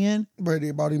 10. But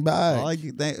they brought him back.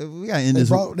 We gotta end this.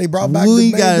 They brought back the main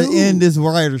dude. We gotta end this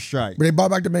writer strike. But they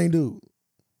brought back the main dude.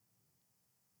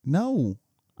 No.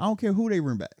 I don't care who they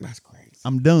bring back. That's crazy.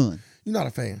 I'm done. You're not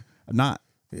a fan. I'm not.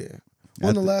 Yeah.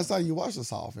 When the last time you watched a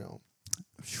Saw film?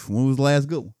 When was the last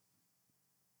good one?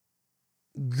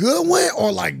 Good one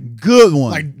or like good one?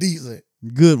 Like decent.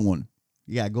 Good one.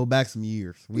 You gotta go back some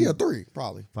years. 3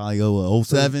 probably. Probably go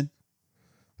 07.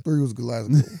 3 was the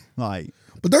last good one. Like,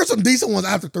 but there's some decent ones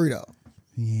after 3 though.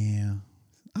 Yeah.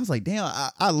 I was like, damn,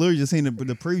 I literally just seen the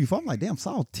preview. I'm like, damn,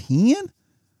 Saw 10?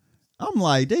 I'm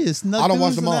like, they just snuck. I don't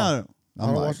watch them all. I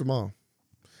don't watch them all.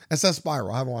 Except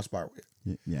Spiral. I haven't watched Spiral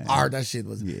yet. Yeah. I heard that shit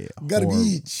was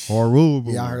garbage.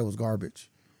 Horrible. Yeah, I heard it was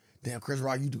garbage. Damn, Chris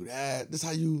Rock, you do that. This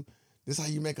how you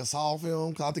make a Saw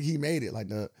film? Cause I think he made it. Like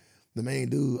the main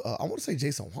dude. I want to say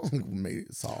Jason Wong made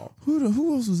it Saw.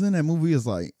 Who else was in that movie?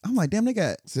 I'm like, damn, they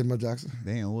got Samuel Jackson.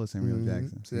 Damn, it was Samuel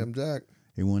Jackson. Sam Jack.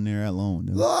 He wasn't there that long.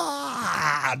 Dude.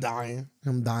 Dying.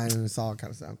 Him dying in Saw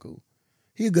kind of sound cool.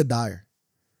 He a good dyer.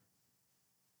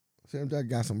 Sam Jack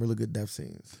got some really good death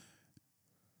scenes.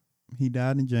 He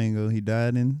died in Django. He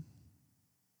died in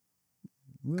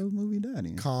what movie he died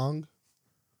in? Kong.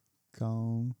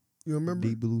 You remember?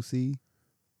 Deep Blue Sea.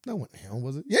 That wasn't him,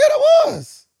 was it? Yeah, that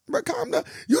was. Bro, calm down.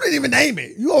 You didn't even name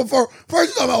it. You on first you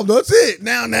talking about that's it.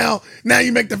 Now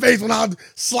you make the face when I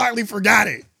slightly forgot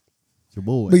it. It's your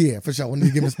boy. But yeah, for sure. When he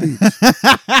give a speech.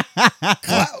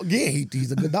 Again,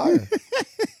 he's a good dyer.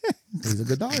 He's a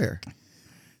good dyer.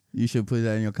 You should put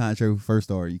that in your contract with First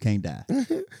Star. You can't die.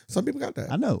 Some people got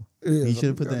that. I know. Yeah, he should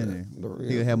have put that in there.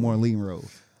 He would have more leading roles.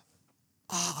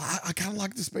 I kind of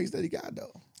like the space that he got,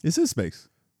 though. It's his space.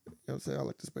 You know what I'm saying? I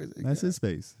like the space that he That's got. his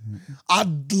space. I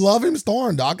love him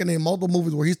starring, though. I can name multiple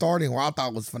movies where he starred in where I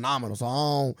thought was phenomenal. So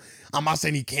I'm not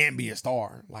saying he can't be a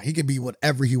star. Like, he could be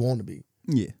whatever he wanted to be.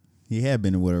 Yeah. He had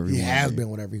been in whatever he wanted. He has been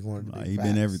whatever he wanted to be. Like, he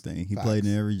been everything. He played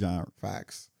in every genre.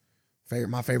 Facts.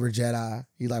 My favorite Jedi.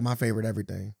 He's like my favorite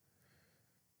everything.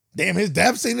 Damn, his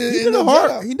death scene in the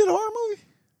horror. He did a horror movie.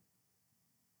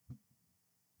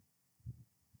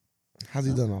 How's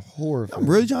he done a horror film? I'm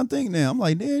really trying to think now. I'm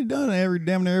like, he done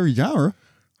damn near every genre.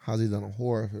 How's he done a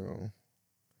horror film?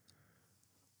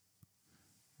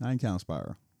 I ain't count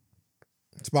Spiral.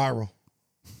 Spiral.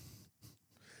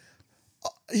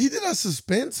 He did a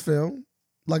suspense film,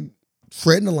 like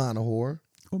treading the line of horror.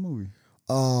 What movie?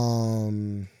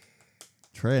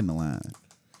 Treading the line.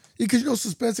 Because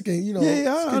suspense can,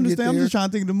 Yeah, I understand. I'm just trying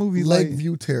to think of the movie.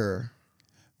 Lakeview Terror.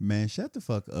 Man, shut the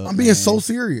fuck up. I'm being so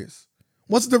serious.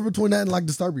 What's the difference between that and like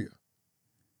Disturbia?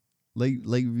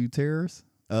 Lakeview Terrors?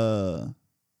 You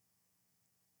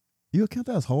count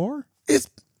that as horror? It's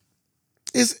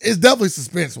definitely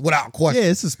suspense without question. Yeah,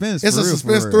 it's suspense. It's a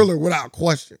suspense thriller without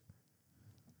question.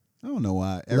 I don't know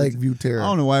why. Lakeview Terror. I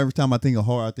don't know why every time I think of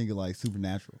horror, I think of like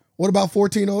Supernatural. What about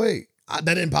 1408?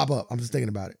 That didn't pop up. I'm just thinking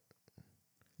about it.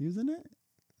 He was in it?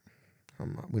 We're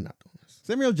not doing this.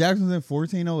 Samuel Jackson's in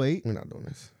 1408. We're not doing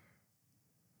this.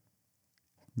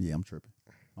 Yeah, I'm tripping.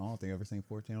 I don't think I've ever seen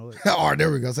 1408. All right,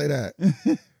 there we go. Say that.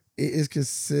 It is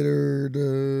considered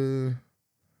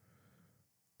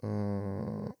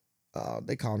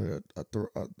they call it a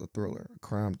thriller, a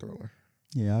crime thriller.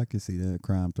 Yeah, I can see that.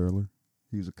 Crime thriller.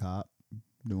 He was a cop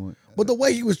doing. But the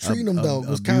way he was treating him though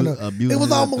was kind of. It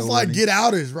was almost like Get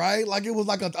Outers, right? Like it was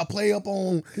like a play up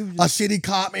on a shitty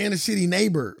cop and a shitty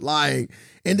neighbor, like,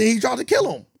 and then he tried to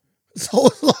kill him. So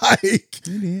it's like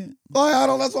he did. Like I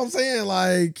don't. That's what I'm saying.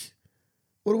 Like,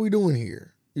 what are we doing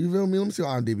here? You feel me? Let me see what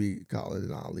IMDb call it,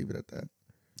 and I'll leave it at that.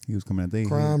 He was coming at their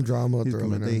crime drama he was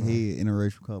thriller. Coming at their head,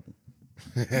 interracial couple.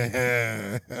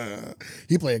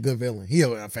 He played a good villain. He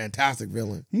a fantastic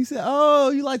villain. He said,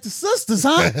 "Oh, you like the sisters,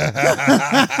 huh?"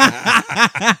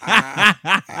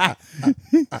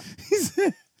 He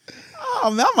said, "Oh,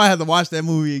 man, I might have to watch that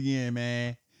movie again,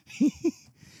 man."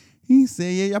 He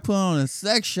said, "Yeah, y'all put on a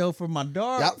sex show for my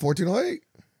daughter." Yeah, 1408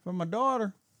 for my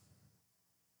daughter.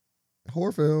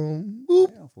 Horror film.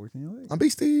 Boop. Yeah, 1408. I'm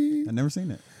Beastie. I never seen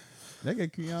that. That got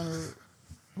Keanu.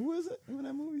 Who is it in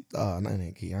that movie? That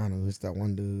ain't Keanu. It's that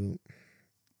one dude.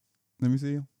 Let me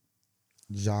see him.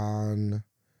 John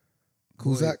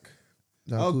Cusack.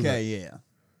 Okay, yeah.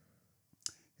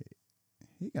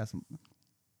 He got some.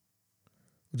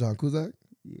 John Cusack?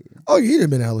 Yeah. Oh, he done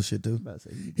been hella shit too.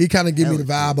 He kind of give me the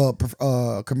vibe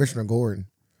of Commissioner Gordon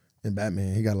in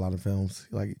Batman. He got a lot of films.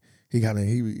 Like he kind of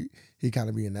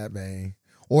be in that vein.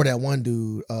 Or that one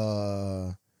dude,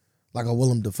 like a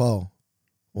Willem Dafoe.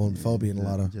 Willem Dafoe be in a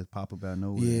lot of just pop up out of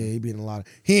nowhere. Yeah, he be in a lot of.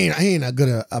 He ain't as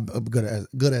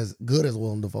good as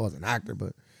Willem Dafoe as an actor,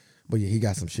 but yeah, he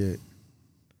got some shit.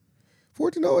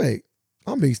 1408.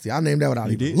 I'm Beastie. I named that without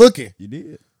even looking. You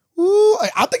did. Ooh,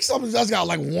 I think something just got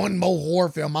like one more horror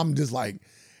film. I'm just like,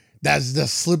 that's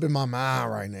just slipping my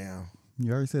mind right now.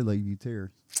 You already said Lakeview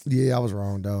Terror. Yeah, I was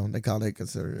wrong though. They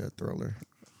consider it a thriller,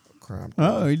 crime.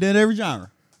 Oh, he did every genre.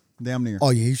 Damn near. Oh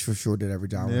yeah, he for sure did every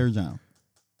genre. Every genre.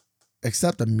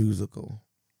 Except a musical.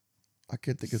 I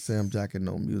can't think of Sam Jack in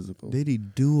no musical. Did he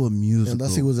do a musical?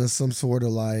 Unless he was in some sort of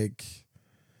like,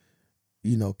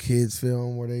 kids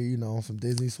film where they, on some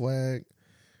Disney swag.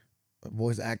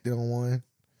 Voice acted on one.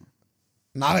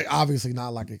 Not obviously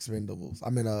not like Expendables. I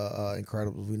mean,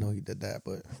 Incredibles. We know he did that,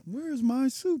 but where's my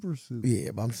super suit?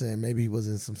 Yeah, but I'm saying maybe he was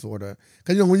in some sort of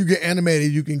because when you get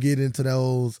animated, you can get into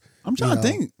those. I'm trying to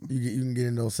think. You can get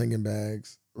in those singing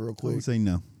bags real quick. I would say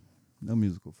no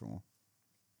musical film.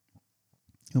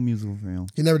 No musical film.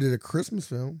 He never did a Christmas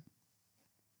film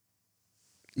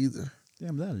either.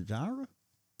 Damn, is that a genre?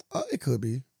 It could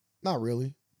be. Not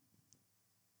really.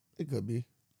 It could be.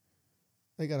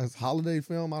 They got a holiday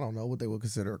film. I don't know what they would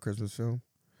consider a Christmas film.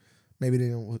 Maybe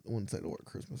they wouldn't say the word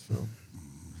Christmas film.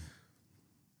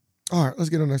 All right, let's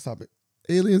get on the next topic.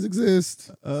 Aliens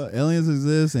exist. Aliens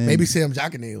exist. And maybe Sam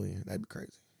Jack an alien. That'd be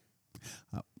crazy.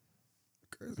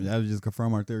 Crazy. That would just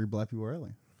confirm our theory black people are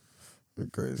aliens.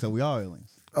 Crazy. So we are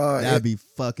aliens. That'd be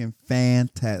fucking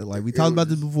fantastic. Like we talked about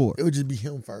this before. It would just be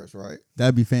him first, right?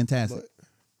 That'd be fantastic.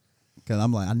 Because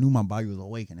I'm like, I knew my body was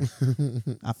awakening.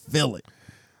 I feel it.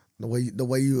 The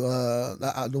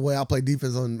way I play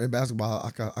defense in basketball,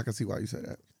 I can see why you say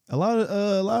that. A lot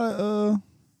of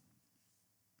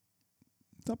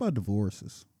talk about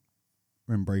divorces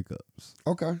and breakups.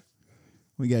 Okay.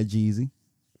 We got Jeezy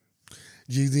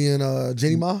and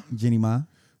Jenny Ma. Jenny Ma.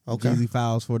 Okay. Jeezy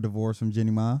files for divorce from Jenny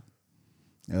Ma.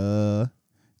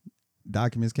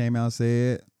 Documents came out,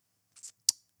 said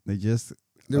they just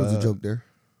there was a joke there.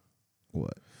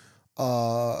 What?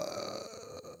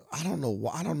 I don't know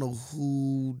why. I don't know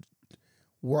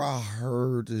where I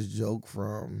heard this joke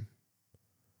from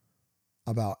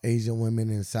about Asian women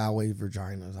and sideways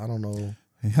vaginas. I don't know.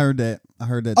 I heard that.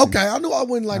 Okay, I knew I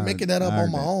wouldn't like making that up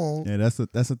on my own. Yeah, that's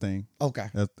a thing. Okay,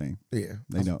 that's a thing. Yeah,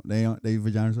 they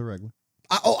vaginas are regular.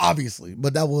 Obviously,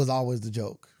 but that was always the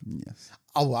joke. Yes.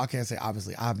 Oh, well, I can't say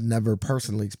obviously. I've never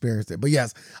personally experienced it, but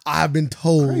yes, I've been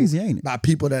told crazy, ain't it? By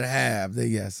people that have. That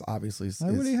yes, obviously.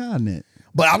 Why were they hiding it?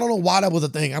 But I don't know why that was a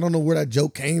thing. I don't know where that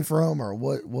joke came from or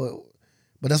what.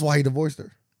 But that's why he divorced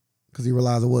her, because he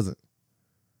realized it wasn't.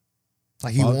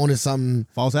 Like he wanted something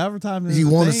false advertising. He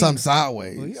wanted something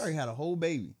sideways. Well, he already had a whole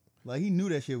baby. Like he knew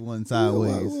that shit wasn't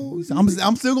sideways.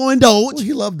 I'm still going to indulge. Well,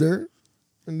 he loved her,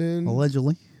 and then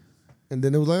allegedly. And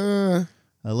then it was like,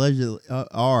 allegedly,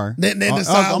 then the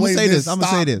sideways. I'm gonna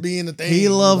say this. Being the thing. He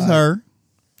loved her.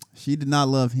 She did not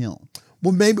love him.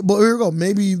 Well, maybe. But here we go.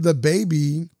 Maybe the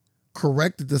baby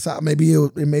corrected the side. Maybe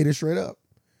it made it straight up.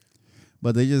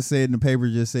 But they just said in the paper,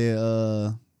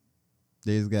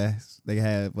 these guys they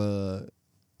have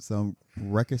some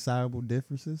reconcilable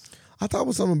differences. I thought it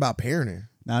was something about parenting.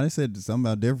 Now they said something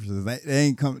about differences.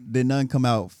 They did nothing come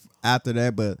out after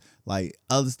that, but like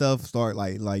other stuff start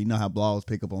like you know how blogs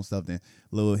pick up on stuff, then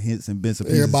little hints and bits and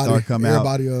pieces start coming out.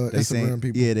 They Instagram saying,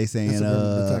 people. Yeah, they saying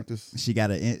she got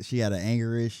an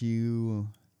anger issue,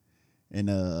 and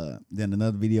then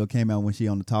another video came out when she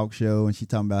on the talk show and she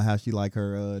talking about how she like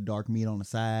her dark meat on the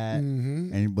side,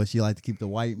 but she like to keep the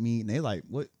white meat, and they like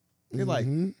what they like,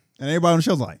 and everybody on the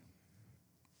show's like,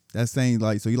 that's saying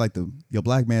like, so you like your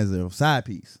black man's a side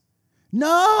piece.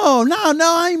 No,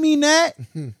 I ain't mean that.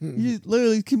 You just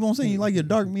literally keep on saying you like your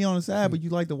dark meat on the side, but you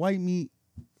like the white meat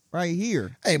right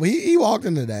here. Hey, but he walked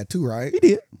into that too, right? He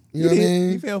did. You know what I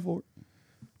mean? He fell for it.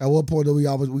 At what point do we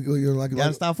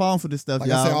gotta stop falling for this stuff, like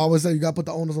y'all. I always say, you gotta put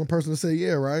the onus on the person to say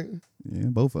yeah, right? Yeah,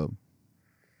 both of them.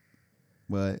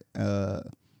 But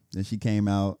then she came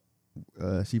out.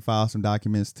 She filed some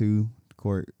documents too. The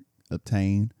court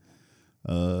obtained.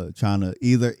 Trying to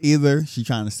either she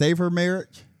trying to save her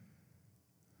marriage,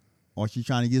 or she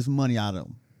trying to get some money out of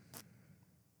him.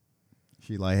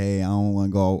 She like, hey, I don't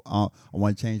want to go. I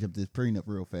want to change up this prenup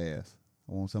real fast.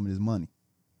 I want some of this money.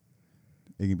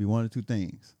 It can be one of two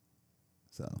things.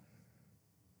 So,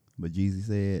 but Jeezy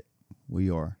said,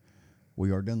 we are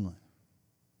done.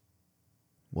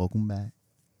 Welcome back.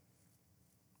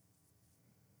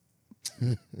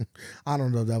 I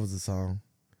don't know if that was a song.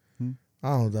 I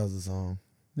don't know if that was a song.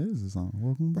 It is a song.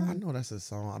 Welcome back. Bro, I know that's a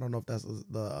song. I don't know if that's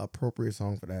the appropriate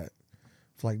song for that.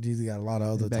 It's like Jeezy got a lot of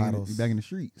other titles. Back in the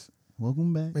streets.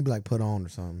 Welcome back. Maybe like Put On or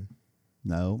something.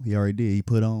 No, he already did. He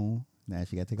put on. Now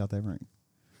she got to take out that ring.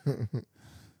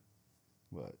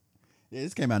 But yeah,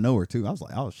 this came out of nowhere too. I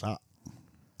was shocked.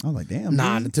 I was like, damn.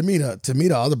 Nah, dude. to me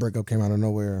the other breakup came out of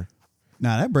nowhere.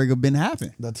 Nah, that breakup been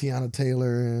happening. The Tiana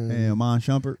Taylor and Iman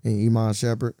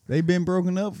Shumpert. They've been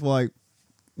broken up for like.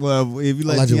 Well, if you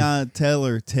let allegedly. Tiana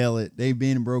Taylor tell it, they've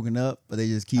been broken up, but they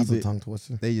just keep That's it. A tongue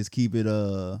twister. They just keep it.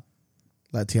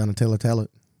 Let Tiana Taylor tell it.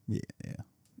 Yeah.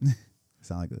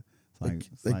 Sound like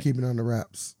they keep it on the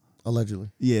wraps. Allegedly.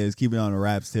 Yeah, it's keeping it on the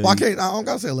wraps till. Well, I don't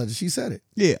gotta say allegedly. She said it.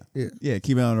 Yeah.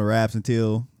 Keep it on the wraps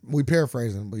until we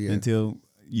paraphrasing, but yeah. Until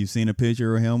you've seen a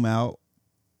picture of him out,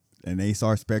 and they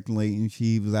start speculating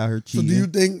she was out here cheating. So do you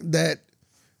think that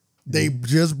they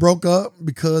just broke up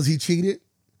because he cheated?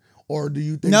 Or do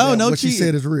you think what she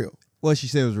said is real? What she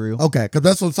said was real. Okay, because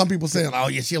that's what some people saying. Oh,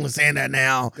 yeah, she only saying that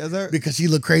now because she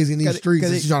look crazy in these streets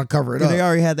and she's trying to cover it up. They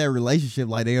already had that relationship.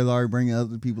 Like, they was already bringing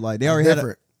other people. Like, they already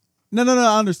had No,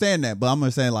 I understand that. But I'm going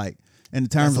to say, like, in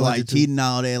terms of, like, cheating and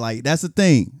all that, like, that's the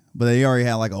thing. But they already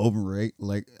had, like, an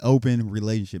open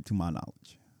relationship, to my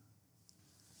knowledge.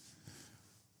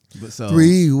 But so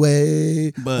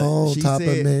 3-way but on she top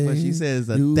said, of me. But she says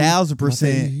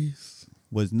 1,000%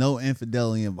 was no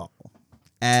infidelity involved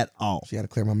at all. She had to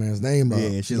clear my man's name up.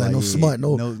 Yeah, she's like, no smut,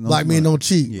 no black men don't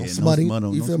cheat. Yeah, no smutting.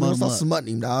 You feel me? Stop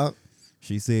smutting him, dog.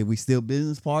 She said we still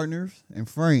business partners and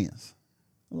friends.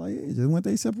 I'm like, yeah, just went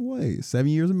their separate ways. 7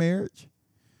 years of marriage,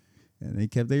 and they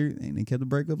kept the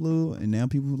breakup little, and now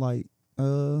people like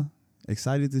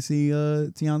excited to see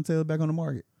Teyana Taylor back on the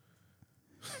market.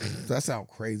 That sounds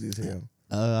crazy as hell.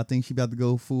 I think she about to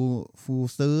go full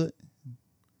stud,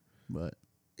 but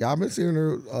yeah, I've been seeing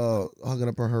her hugging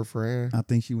up on her friend. I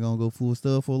think she's gonna go full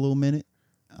stud for a little minute.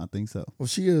 I think so. Well,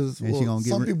 she is. Well, she gonna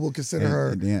some people consider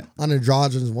her an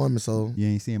androgynous woman. So you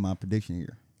ain't seeing my prediction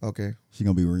here. Okay, she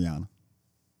gonna be Rihanna.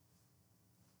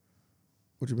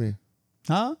 What you mean?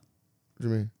 Huh? What you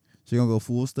mean? She gonna go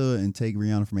full stud and take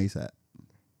Rihanna from ASAP.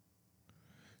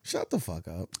 Shut the fuck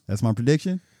up. That's my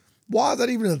prediction. Why is that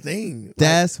even a thing?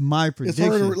 That's my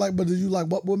prediction. It's her, but did you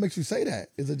what makes you say that?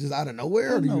 Is it just out of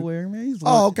nowhere? Out of nowhere, man.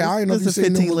 Okay. I didn't know if you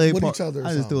seen them with each other.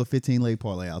 I just do a 15-leg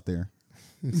parlay out there.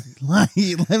 let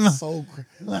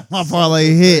my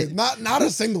parlay hit. Not a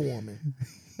single woman.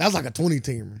 That's like a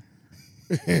 20-teamer.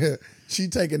 She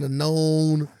taking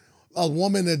a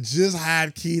woman that just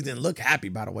had kids and look happy,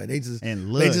 by the way. They just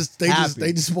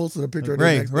posted a picture of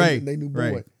their new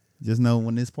boy. Right. Just know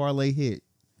when this parlay hit,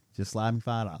 just slide me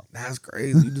 $5. That's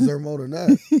crazy. You deserve more than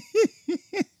that.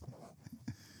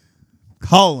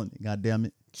 Calling it, goddamn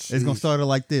it. Jeez. It's gonna start it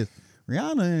like this.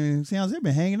 Rihanna and Beyonce have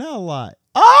been hanging out a lot.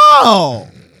 Oh,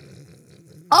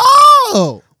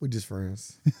 we just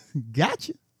friends.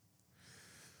 Gotcha.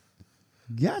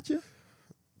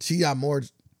 She got more.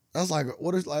 That's like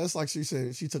what is like. It's like she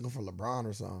said she took him for LeBron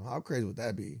or something. How crazy would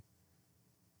that be?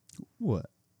 What?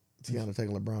 Tiana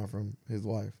taking LeBron from his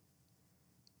wife.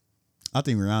 I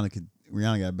think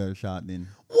Rihanna got a better shot than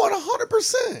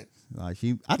 100%. Like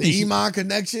the Iman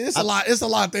connection. It's a lot. It's a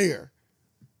lot there.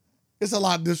 It's a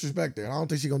lot of disrespect there. I don't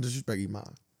think she's gonna disrespect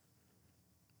Iman.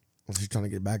 She's trying to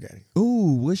get back at him.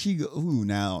 Ooh, where she go? Ooh,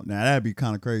 now that'd be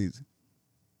kind of crazy.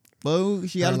 Well,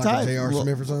 she got a type. J.R.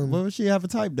 Smith or something. What would she have a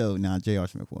type though? Nah, J.R.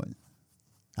 Smith wasn't.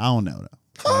 I don't know though.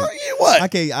 What? I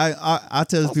can't. I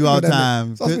tell people all the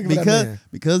time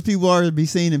because people already be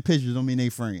seen in pictures don't mean they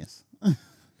friends.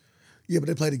 Yeah, but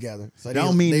they play together. So that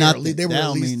don't mean nothing. That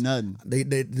don't mean nothing.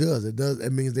 It does.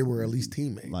 It means they were at least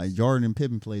teammates. Like Jordan and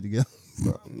Pippen played together.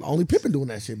 Only Pippen doing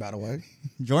that shit, by the way.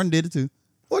 Jordan did it too.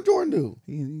 What Jordan do?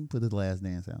 He put his Last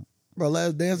Dance out. Bro,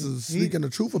 Last Dance is speaking the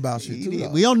truth about shit too.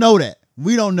 We don't know that.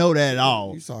 We don't know that at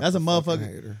all. That's a motherfucker.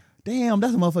 Hater. Damn,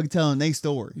 that's a motherfucker telling their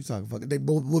story. You talking fucking? They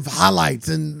both with highlights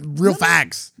and real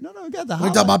facts. No, we got the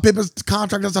highlights. We talking about Pippen's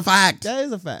contract. That's a fact. That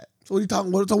is a fact. So what are you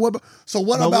talking about? So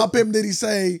what about Pippen did he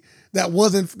say that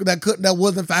wasn't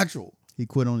factual? He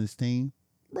quit on his team.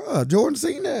 Bro, Jordan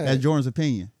seen that. That's Jordan's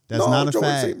opinion. That's not a Jordan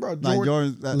fact. Seen, bro. Like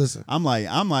Jordan, listen. I'm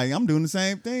doing the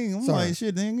same thing. I'm like,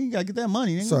 shit, then you gotta get that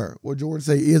money. Sir, what Jordan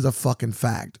say is a fucking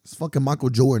fact. It's fucking Michael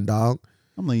Jordan, dog.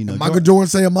 I'm letting you know. Michael Jordan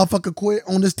say a motherfucker quit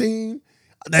on this team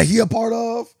that he a part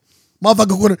of.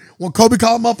 Motherfucker quit when Kobe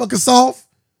called motherfucker soft.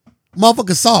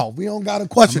 Motherfucker soft. We don't gotta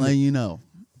question I'm letting you know.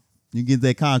 You get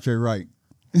that contract right.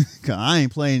 Cause I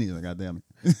ain't playing either, goddamn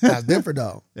it. That's different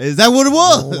though. Is that what it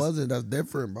was? No, it wasn't. That's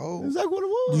different, bro. Is that what it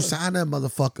was? You signed that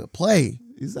motherfucker. Play.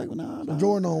 Exactly. No.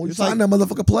 Jordan on. You signed that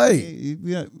motherfucker. Play.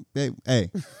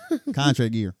 Hey,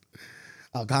 contract year.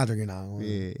 Oh, contract year now.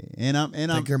 Yeah, and I'm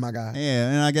take care of my guy. Yeah,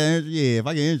 and I got injured. Yeah, if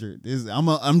I get injured,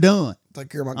 I'm done. Take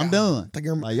care of my guy. I'm done. Take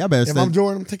care of my. Like, y'all better. If I'm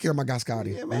Jordan, take care of my guy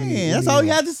Scotty. Yeah, man. That's all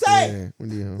you had to say.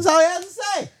 Yeah, that's all you had to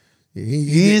say. Yeah, he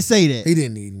didn't say that. He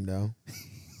didn't need him though.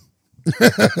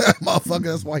 Motherfucker,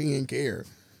 that's why he didn't care.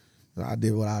 I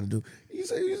did what I had to do. You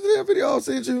see that video I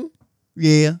sent you?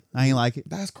 Yeah, I ain't like it.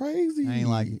 That's crazy. I ain't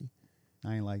like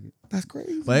it. That's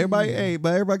crazy. But everybody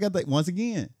got that. Once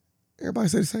again, everybody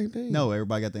say the same thing. No,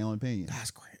 everybody got their own opinion.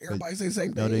 That's crazy. Everybody say the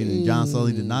same thing. No, John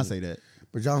Sully did not say that.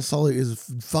 But John Sully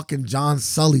is fucking John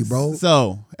Sully, bro.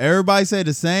 So everybody say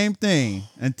the same thing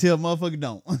until motherfucker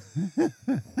don't.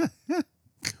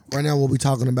 Right now, what we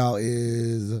talking about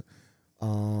is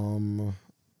not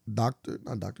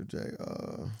Dr. J.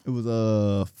 It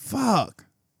was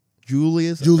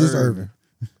Julius Erving.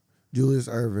 Julius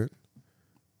Erving.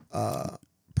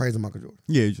 praising Michael Jordan.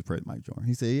 Yeah, he just praised Michael Jordan.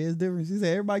 He said, yeah, it's different. He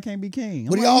said, everybody can't be king.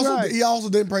 But he also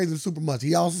didn't praise him super much.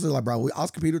 He also said, like, bro, I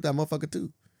was competing with that motherfucker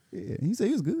too. Yeah, he said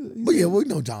he was good. But yeah, we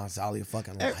know John Sally a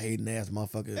fucking hating ass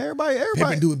motherfucker. Everybody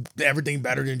Pippen do everything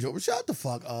better than Jordan. Shut the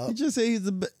fuck up. He just said he's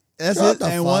the best. That's Shut the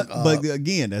fuck up. But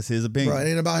again, that's his opinion. Bro, it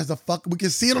ain't about his fuck. We can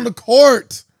see it on the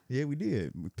court. Yeah, we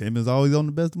did. Pippen's always on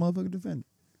the best motherfucker defender.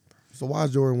 So why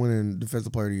is Jordan winning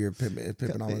Defensive Player of the Year?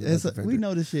 Pippen always the best defender. We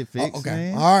know this shit fixed. Okay,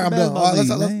 man. All right, I'm done. All right,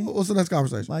 let's, what's the next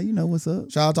conversation? Like, you know what's up.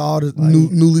 Shout out to all the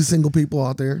newly single people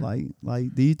out there.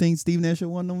 Like, do you think Steve Nash should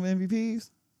won them MVPs?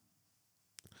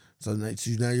 So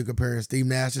now you're comparing Steve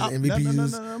Nash's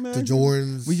MVPs to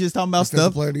Jordan's. We just talking about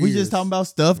stuff. We just talking about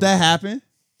stuff that happened.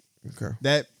 Okay.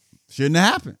 That shouldn't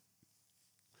have happened.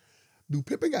 Do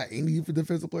Pippen got any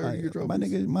Defensive Player of the Year trophies?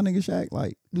 My nigga Shaq,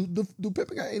 like. Do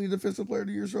Pippen got any Defensive Player of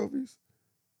the Year trophies?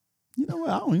 You know what?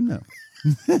 I don't even know.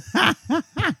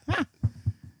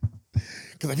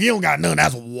 Because if he don't got none,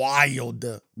 that's wild.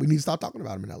 We need to stop talking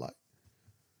about him in that light.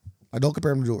 Like, don't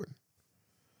compare him to Jordan.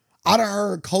 I done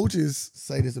heard coaches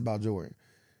say this about Jordan.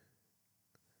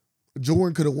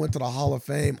 Jordan could have went to the Hall of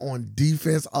Fame on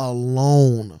defense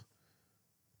alone.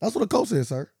 That's what a coach said,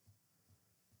 sir.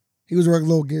 He was a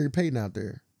regular old Gary Payton out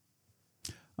there.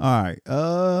 All right.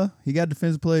 He got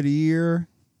Defensive Player of the Year.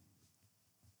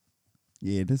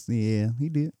 Yeah, he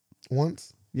did.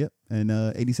 Once? Yep. And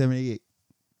 87, 88.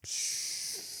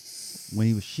 When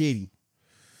he was shitty.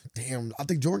 Damn, I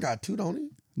think Jordan got 2, don't he?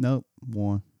 Nope,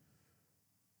 1.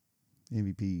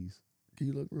 MVPs. Can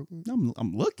you look real quick?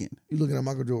 I'm looking. You looking at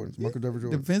Michael Jordan's? Yeah. Michael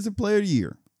Jordan. Defensive Player of the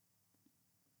Year.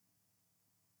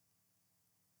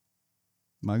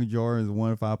 Michael Jordan is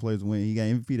one of 5 players to win. He got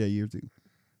MVP that year too.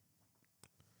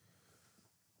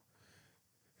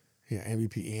 Yeah,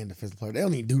 MVP and Defensive Player. They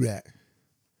don't even do that.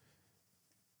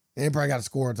 They probably got a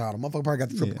score title. Motherfucker probably got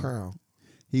the triple crown.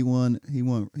 He won.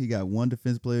 He got 1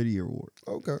 Defensive Player of the Year award.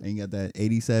 Okay. And he got that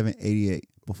 87, 88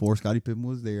 before Scottie Pippen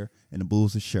was there, and the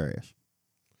Bulls was trash.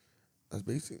 That's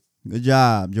basic. Good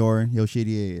job, Jordan. Your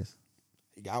shitty ass.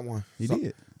 He got one. He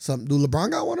did. Do LeBron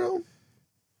got one of them?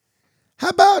 How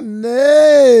about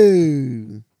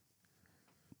no?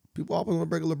 People always want to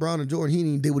break LeBron and Jordan. He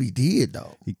didn't did what he did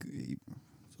though. So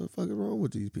what the fuck is wrong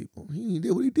with these people? He didn't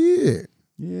did what he did.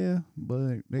 Yeah,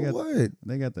 but they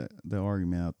got the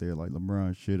argument out there like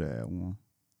LeBron should have had one,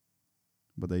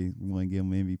 but they want to give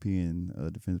him MVP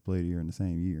and Defensive Player of the Year in the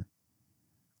same year.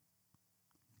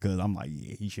 Cause I'm like,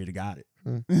 yeah, he should have got it.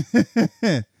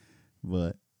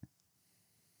 But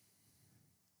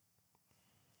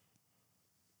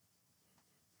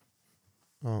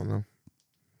I don't know.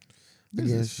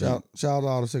 Again, shout out to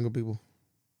all the single people.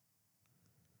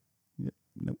 Yep.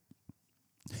 Nope.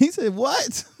 He said,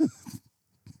 what?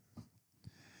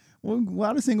 Well,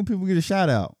 why do single people get a shout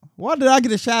out? Why did I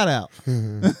get a shout out?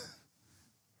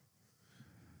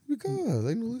 Because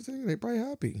they know they probably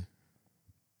happy.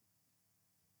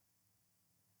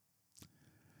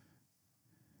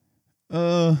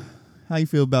 How you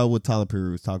feel about what Tyler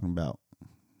Perry was talking about?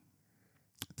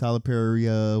 Tyler Perry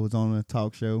was on a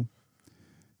talk show,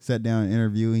 sat down and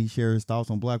interviewed, and he shared his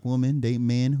thoughts on black women dating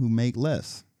men who make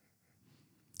less.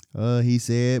 He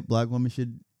said black women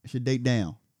should date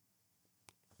down.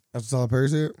 That's what Tyler Perry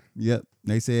said? Yep.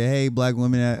 They said, hey, black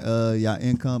women,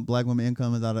 black women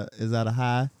income is at a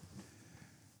high.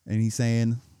 And he's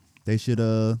saying they should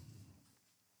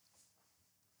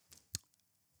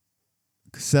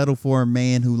settle for a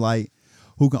man who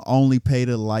can only pay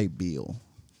the light bill.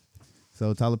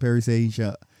 So Tyler Perry said you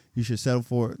should settle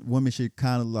for, women should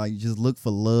kind of like just look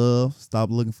for love,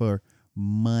 stop looking for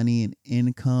money and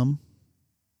income.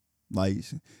 Like,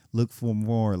 look for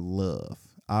more love.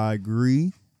 I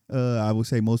agree. I would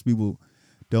say most people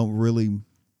don't really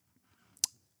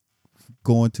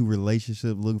go into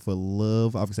relationships looking for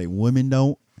love. I would say women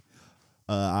don't.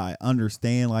 I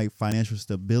understand like financial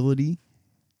stability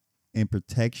and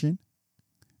protection.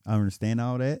 I understand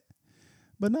all that,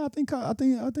 but no, I think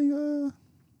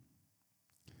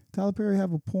Tyler Perry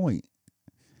have a point.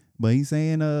 But he's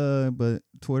saying, but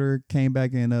Twitter came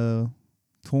back and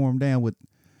tore him down with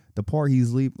the part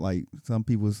he's leaving. Like some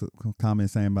people comment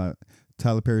saying about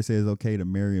Tyler Perry says it's okay to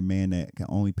marry a man that can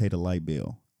only pay the light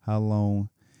bill. How long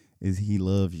is he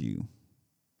loves you?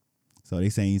 So they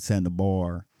saying he's setting the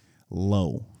bar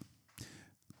low.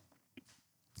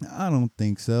 I don't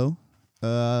think so.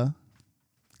 I'm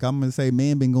gonna say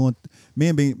men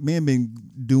been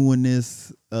doing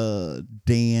this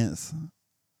dance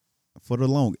for the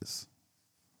longest.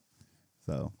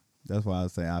 So that's why I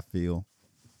say I feel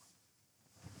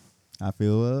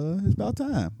it's about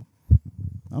time.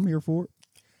 I'm here for it.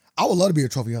 I would love to be a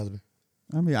trophy husband.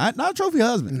 I mean, not a trophy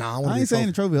husband. Nah, I ain't saying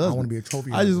a trophy husband. I want to be a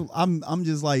trophy husband. I'm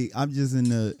just in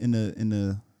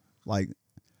the like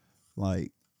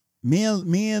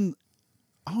men.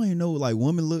 I don't even know. Like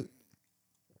women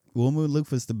look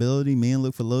for stability. Men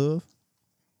look for love.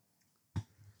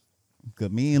 Cause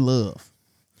men love.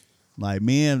 Like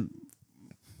men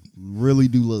really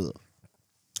do love.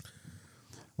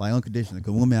 Like unconditional.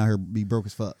 Cause women out here be broke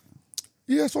as fuck.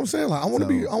 Yeah, that's what I'm saying. Like I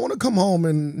want to come home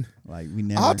and like we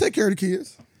never. I'll take care of the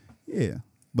kids. Yeah,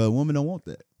 but women don't want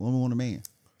that. Women want a man.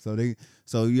 So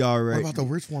you already. What about the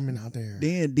rich woman out there?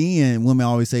 Then women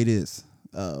always say this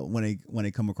when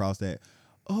they come across that.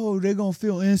 Oh, they're gonna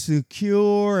feel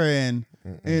insecure and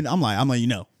I'm like you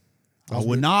know, I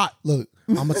would not. Look,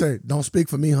 I'm gonna say, don't speak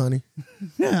for me, honey.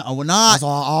 Yeah, I would not. That's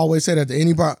all I always say that to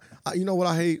anybody. You know what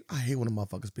I hate? I hate when a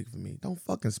motherfucker speak for me. Don't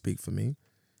fucking speak for me.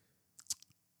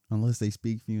 Unless they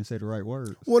speak for you and say the right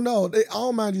words. Well, no, I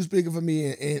don't mind you speaking for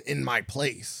me in my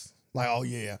place. Like, oh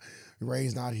yeah,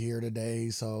 Ray's not here today,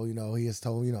 so you know he has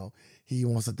told he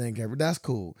wants to thank everybody. That's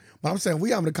cool. But I'm saying we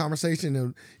having a conversation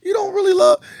and you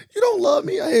don't love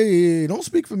me. Hey, don't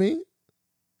speak for me.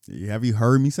 Have you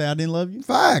heard me say I didn't love you?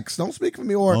 Facts. Don't speak for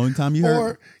me. Or only time you heard.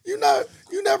 Or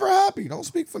you never happy. Don't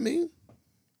speak for me.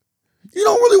 You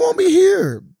don't really want me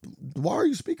here. Why are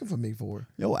you speaking for me for?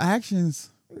 Your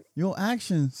actions.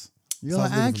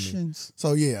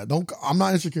 So yeah, I'm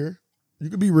not insecure. You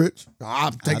could be rich.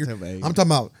 I'm talking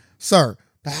about, sir,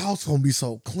 the house gonna be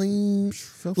so clean.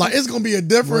 Like it's gonna be a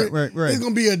different right. It's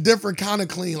gonna be a different kind of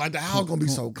clean. Like the house gonna be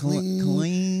so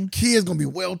clean. Kids gonna be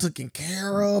well taken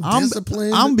care of,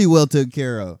 disciplined. I'm gonna be well taken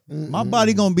care of. My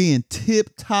body gonna be in tip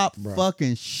top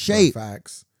fucking shape.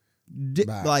 Facts. Dick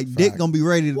gonna be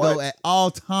ready to go at all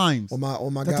times. Oh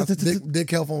my God,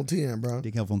 Dick Health on 10, bro.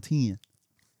 Dick Health on 10.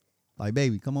 Like,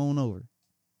 baby, come on over.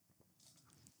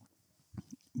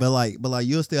 But like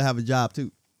you'll still have a job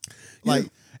too. Like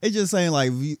it's just saying like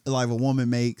a woman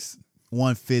makes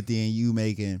 150 and you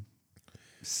making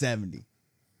 70.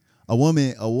 A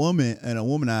woman and a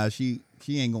womanizer,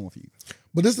 she ain't going for you.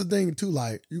 But this is the thing too,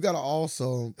 like you gotta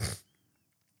also,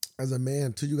 as a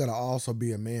man too, you gotta also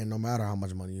be a man no matter how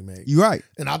much money you make. You're right.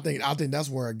 And I think that's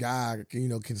where a guy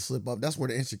can slip up. That's where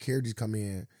the insecurities come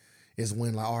in. Is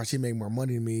when like, oh, she make more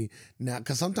money than me now,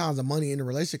 because sometimes the money in the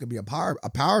relationship could be a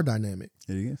power dynamic.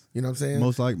 It is. You know what I'm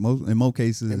saying? In most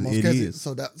cases, it is.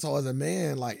 So as a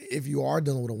man, like if you are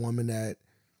dealing with a woman that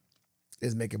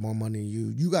is making more money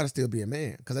than you got to still be a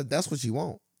man, because that's what you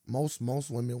want. Most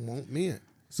women want men.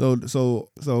 So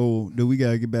do we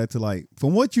gotta get back to like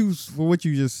from what you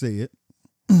just said?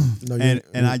 No,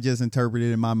 and I just interpreted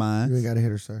it in my mind. You ain't got to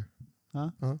hit her, sir. Huh?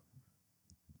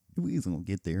 We ain't gonna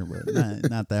get there, but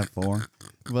not that far.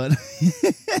 But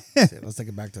shit, let's take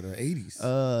it back to the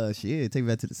 80s. Shit, take it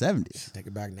back to the 70s. Take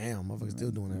it back now. Motherfuckers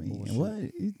still doing that bullshit.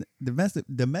 What?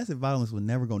 Domestic violence will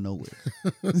never go nowhere.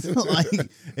 So,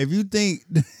 like, if you think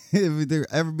if there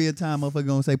ever be a time motherfucker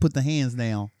gonna say put the hands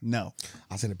down, no.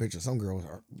 I seen a picture of some girls.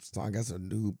 I guess a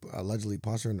dude allegedly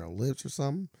punched her in her lips or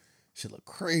something. Shit look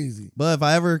crazy. But if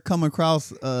I ever come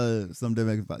across some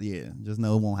domestic violence, just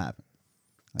know it won't happen.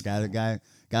 I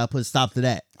gotta put a stop to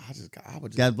that. I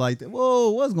would just gotta be like,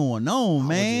 whoa, what's going on,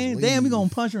 man? Damn, we gonna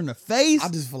punch her in the face. I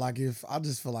just feel like if I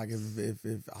was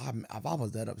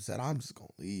that upset, I'm just gonna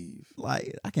leave.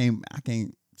 Like I can't.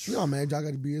 You know, man, y'all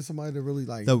gotta be in somebody to really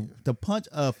like to punch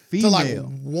a female. To like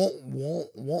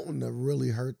wanting to really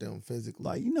hurt them physically.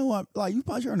 Like, you know what? Like you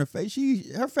punch her in the face,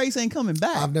 her face ain't coming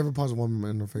back. I've never punched a woman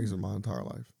in the face in my entire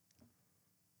life.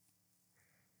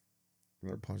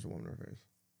 Never punched a woman in her face.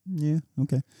 Yeah,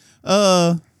 okay.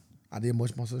 I did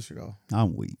mush my sister though.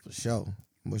 I'm weak. For sure.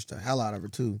 Mushed the hell out of her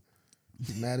too.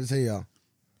 She's mad as hell.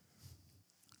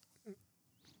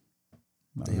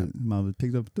 Mama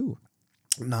picked up too.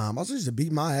 Nah, my sister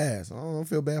beat my ass. I don't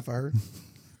feel bad for her.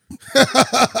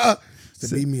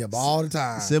 She beat me up all the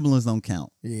time. Siblings don't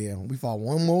count. Yeah, we fought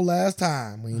one more last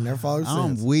time. We ain't never fought since.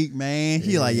 I'm weak, man.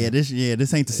 She like, this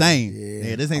ain't the same.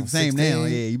 Yeah, this ain't the same 16. Now.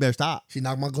 Yeah, you better stop. She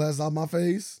knocked my glasses out my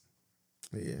face.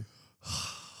 Yeah.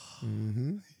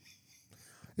 Mm-hmm.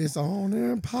 It's on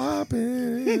and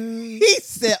popping. He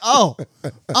said, oh.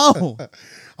 I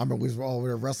remember we were over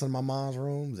there wrestling in my mom's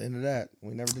rooms. Into that.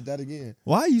 We never did that again.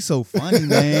 Why are you so funny,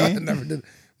 man? I never did.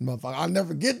 Motherfucker, I'll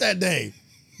never get that day.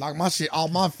 Knock my shit off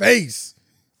my face.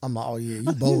 I'm like, oh yeah,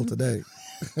 you bold today.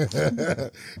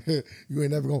 You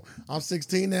ain't never going. I'm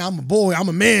 16 now. I'm a boy. I'm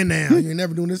a man now. You ain't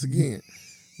never doing this again.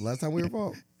 Last time we were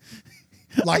fought.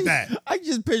 Like that. I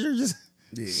just picture just.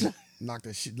 Yeah. Knock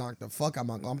the fuck out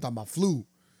my. I'm talking about flu.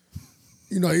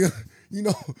 You know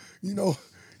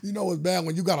You know it's bad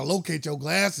when you gotta locate your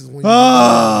glasses when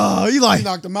you like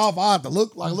knocked them off. I had to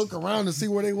look around to see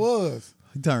where they was.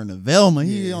 He turned to Velma.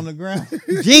 He on the ground.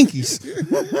 Jinkies.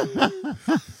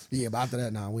 Yeah, but after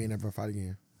that, we ain't never fight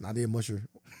again. I did musher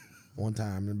one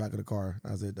time in the back of the car.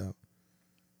 That was it though.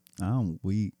 I'm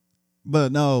weak.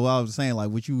 But no, I was saying, like,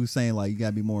 what you was saying, like, you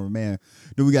gotta be more of a man.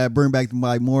 Do we gotta bring back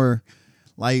like more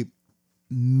like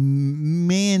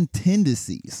man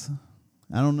tendencies?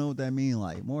 I don't know what that means.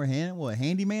 Like more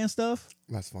handyman stuff?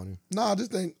 That's funny. No, I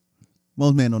just think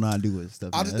most men don't know how to do with stuff.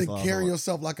 I just think carrying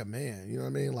yourself like a man. You know what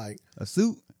I mean? Like a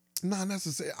suit? Not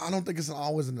necessarily. I don't think it's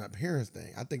always an appearance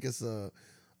thing. I think it's an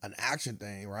action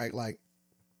thing, right? Like,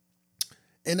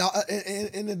 and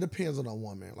it depends on a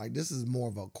woman. Like, this is more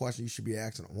of a question you should be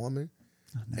asking a woman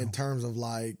in terms of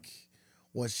like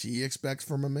what she expects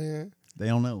from a man. They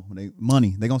don't know.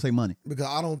 Money. They gonna say money. Because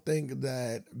I don't think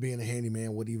that being a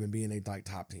handyman would even be in a like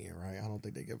top 10, right? I don't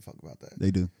think they give a fuck about that.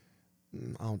 They do.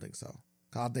 I don't think so.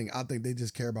 I think they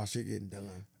just care about shit getting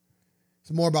done.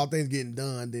 It's more about things getting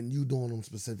done than you doing them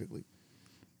specifically.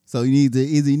 So you need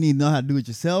to know how to do it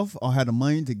yourself or have the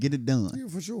money to get it done. Yeah,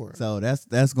 for sure. So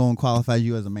that's going to qualify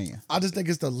you as a man. I just think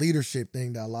it's the leadership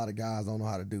thing that a lot of guys don't know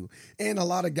how to do. And a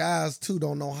lot of guys, too,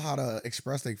 don't know how to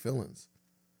express their feelings.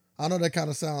 I know that kind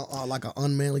of sound like an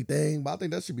unmanly thing, but I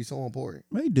think that should be so important.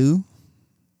 They do.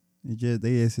 They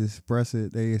just express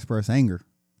it. They express anger.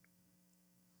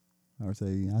 I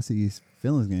see his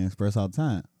feelings getting expressed all the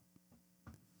time.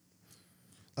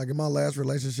 Like in my last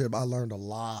relationship, I learned a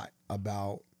lot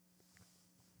about.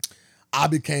 I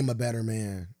became a better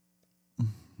man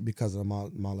because of my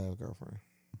last girlfriend.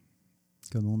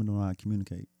 Because women don't know how to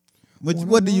communicate.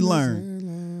 What do you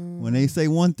learn? When they say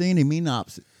one thing, they mean the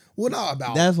opposite. Well, not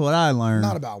about. That's what I learned.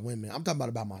 Not about women. I'm talking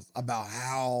about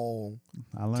how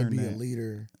I learned to be a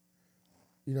leader.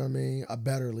 You know what I mean? A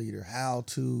better leader. How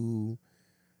to.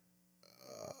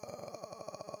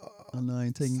 I know I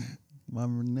ain't taking my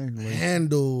next one.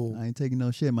 Handle. I ain't taking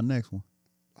no shit. My next one.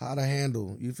 How to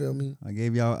handle. You feel me?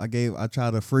 I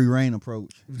tried a free reign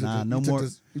approach. You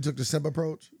took the simp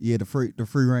approach? Yeah, the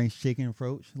free range chicken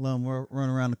approach. Let them run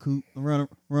around the coop. Run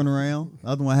around. The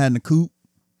other one I had in the coop.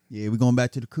 Yeah, we're going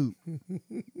back to the coop. I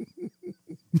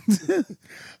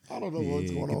don't know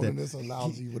what's going on in this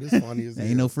analogy, but it's funny as hell.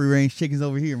 Ain't no free range chickens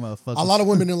over here, motherfucker. A lot of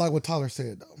women didn't like what Tyler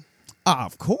said though.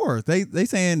 Of course. They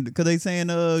saying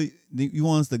you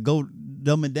want us to go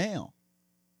dumb it down.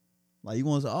 Like you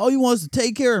want us to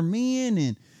take care of men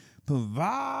and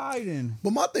provide and.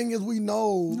 But my thing is, we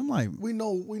know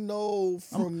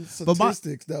from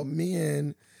statistics that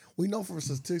men, we know from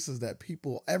statistics that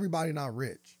everybody not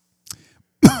rich.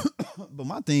 But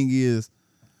my thing is,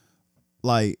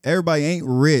 like everybody ain't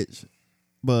rich,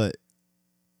 but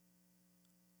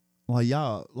like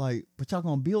y'all but y'all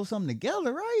gonna build something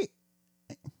together, right?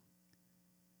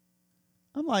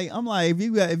 I'm like, if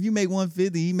you make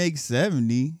 150, he makes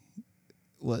 70.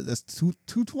 What? That's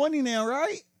 220 now,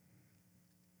 right?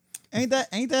 Ain't that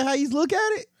how you look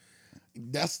at it?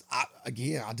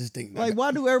 I just think like,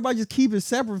 why do everybody just keep it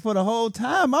separate for the whole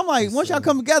time? I'm like, once y'all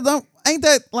come together, ain't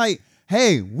that like,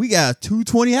 hey, we got a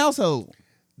 220 household?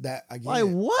 That again, like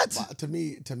what? To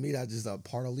me, that's just a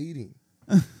part of leading.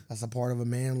 That's a part of a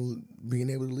man being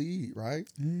able to lead, right?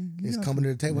 It's coming to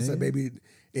the table and say, baby,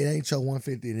 it ain't your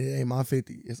 150 and it ain't my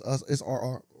 50. It's us. It's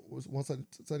our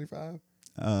 175.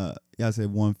 Yeah, I said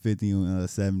 150 and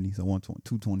 70, so 120,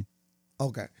 220.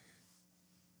 Okay.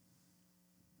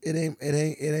 It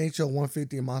ain't your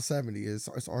 150 and my 70. It's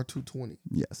our 220.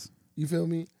 Yes. You feel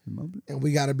me? And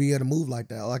we got to be able to move like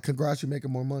that. Like, congrats, you're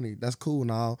making more money. That's cool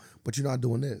now, but you're not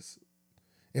doing this.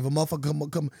 If a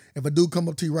motherfucker if a dude come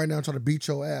up to you right now and try to beat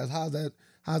your ass, how's that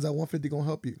 150 gonna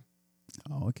help you?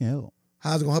 Oh, it can't help.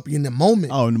 How's it gonna help you in the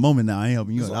moment? Oh, in the moment now, I ain't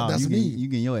helping you. That's me. You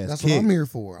getting your ass That's kicked. what I'm here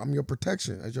for. I'm your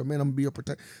protection. As your man, I'm gonna be your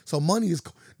protection. So money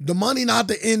not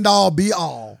the end all be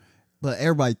all. But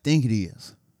everybody think it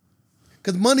is.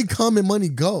 Cause money come and money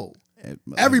go.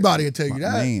 Everybody will tell you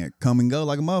that. Man, come and go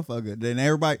like a motherfucker. Then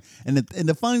everybody, and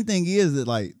the funny thing is that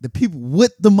like the people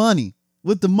with the money,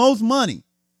 with the most money,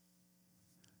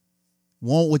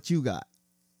 want what you got.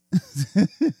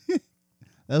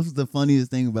 That's the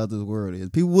funniest thing about this world is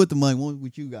people with the money want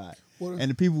what you got,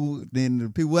 and the people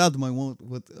without the money want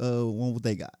what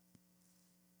they got.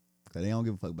 Cause they don't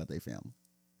give a fuck about their family.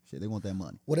 Shit, they want that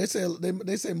money. Well, they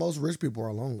say most rich people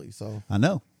are lonely. So I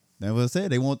know. That's what I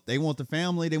said. They want the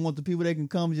family. They want the people that can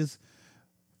come.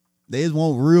 They just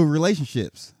want real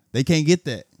relationships. They can't get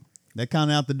that. That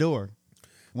kind of out the door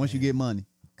once you get money.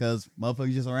 Cause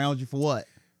motherfuckers just around you for what?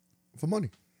 For money.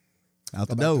 Out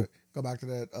the door. Go back to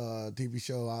that TV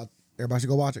show. Everybody should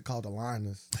go watch it called The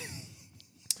Lioness.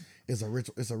 it's a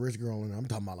rich girl in there. I'm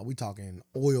talking about like we talking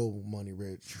oil money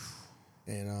rich.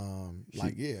 And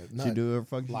she do her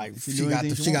fucking like she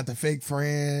got the fake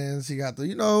friends. She got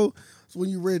the so when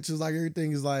you rich, it's like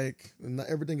everything is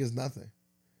nothing.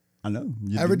 I know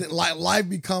everything like life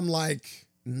become like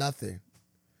nothing.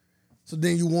 So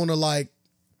then you want to like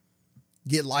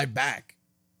get life back.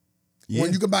 Yeah.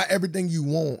 When you can buy everything you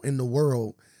want in the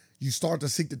world, you start to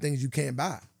seek the things you can't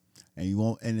buy. And you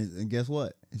won't. And guess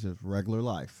what? It's just regular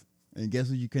life. And guess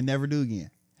what? You can never do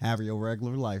again. Have your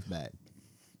regular life back.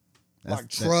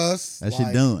 Trust. That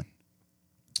shit done.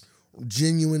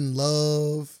 Genuine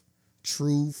love,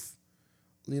 truth,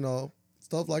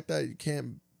 stuff like that. You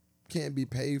can't be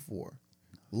paid for.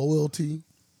 Loyalty.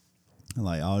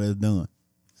 Like all that's done.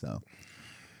 So,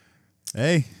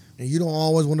 hey. And you don't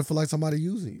always want to feel like somebody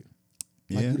using you.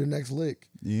 Like you the next lick.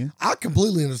 Yeah. I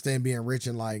completely understand being rich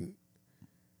and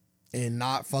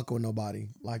not fucking with nobody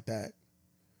like that.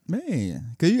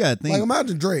 Man, cause you gotta think. Like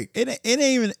imagine Drake. It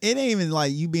ain't even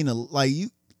like you being you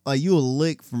a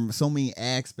lick from so many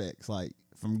aspects. Like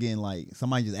from getting like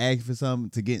somebody just asking for something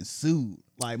to getting sued.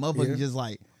 Like motherfuckers just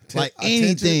like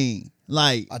anything.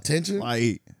 Like attention.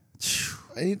 Like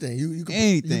anything. You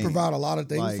provide a lot of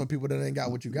things for people that ain't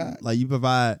got what you got. Like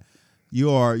you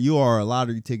are a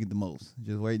lottery ticket the most.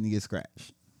 Just waiting to get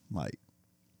scratched. Like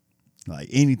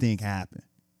anything can happen.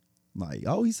 Like,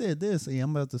 oh, he said this, so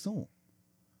I'm about to sue him.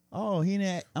 Oh, he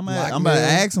didn't. I'm about to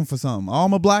ask him for something. Oh,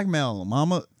 I'm a blackmail him.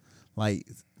 Like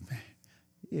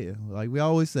we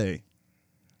always say,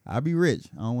 I'll be rich.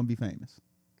 I don't want to be famous.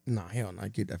 Nah, hell no.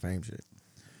 Keep that fame shit.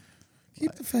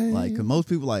 Keep the fame. Like, cause most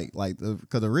people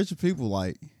cause the richest people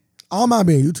I don't mind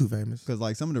being YouTube famous. Cause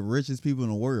like some of the richest people in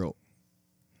the world,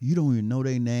 you don't even know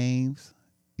their names.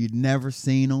 You've never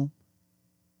seen them.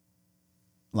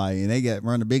 Like, and they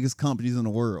run the biggest companies in the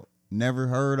world. Never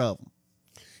heard of them.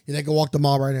 Yeah, they can walk the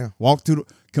mall right now.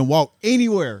 Can walk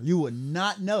anywhere. You would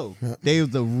not know they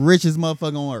was the richest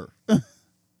motherfucker on earth.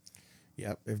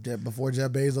 Yep. Before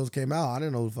Jeff Bezos came out, I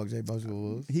didn't know who the fuck Jeff Bezos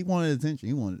was. He wanted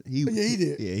attention. He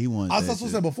did. Yeah, he wanted. I was supposed to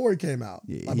say before he came out.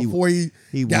 Yeah, before he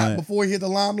hit the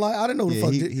limelight. I didn't know who the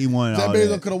fuck he wanted. Jeff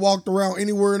Bezos could have walked around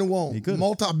anywhere in the world. He could.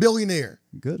 Multi-billionaire.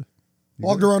 He could.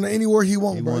 Walked around anywhere he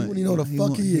wanted, bro. When you know the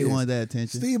fuck he is. He wanted that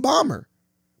attention. Steve Ballmer.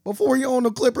 Before he owned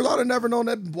the Clippers, I'd have never known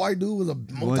that white dude was a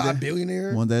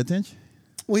multi-billionaire. Want that attention?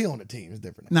 Well, he owned the team. It's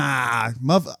different. Nah,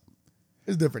 mother.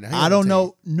 It's different. I don't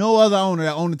know no other owner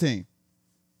that owned the team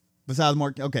besides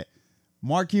Mark. Okay,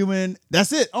 Mark Cuban.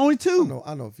 That's it. Only two.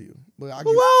 I know a few. But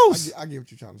who else? I get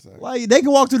what you're trying to say. Like they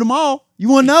can walk through the mall. You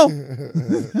want to know?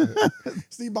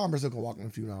 Steve Ballmer still can walk in a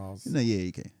few miles. No, yeah,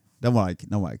 he can. Nobody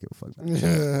give a fuck about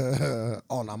that.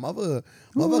 Oh, no, motherfucker,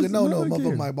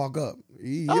 motherfucker might walk up.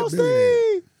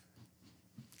 Steve.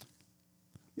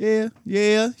 Yeah,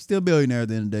 he's still a billionaire at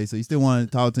the end of the day, so you still want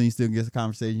to talk to him, you still get some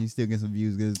conversation, you still get some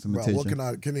views, get some attention.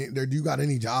 Do you got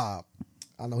any job?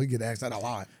 I know he get asked that a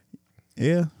lot.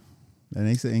 Yeah.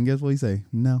 And guess what he say?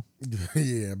 No.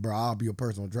 Yeah, bro, I'll be a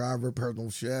personal driver,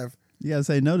 personal chef. You gotta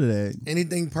say no to that.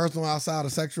 Anything personal outside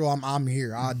of sexual, I'm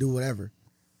here. I'll do whatever.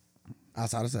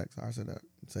 Outside of sex. I said that.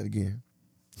 Say it again.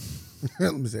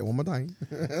 Let me say it one more time.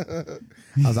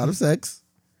 Outside of sex.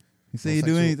 You say you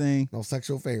do anything. No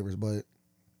sexual favors, but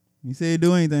you say you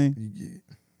do anything.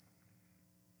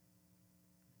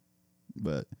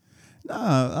 But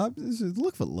nah, just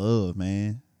look for love,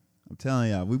 man. I'm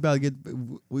telling y'all, we about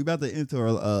to enter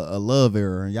a love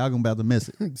era, and y'all gonna about to miss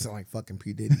it. Sound like fucking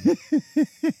P Diddy.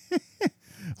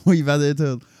 We about to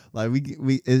enter like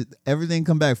everything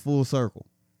come back full circle.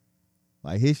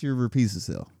 Like history repeats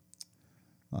itself.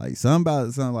 Like some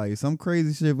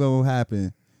crazy shit gonna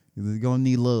happen. You're gonna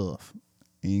need love,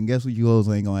 and guess what? You hoes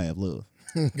ain't gonna have love.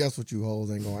 Guess what? You hoes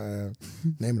ain't gonna have.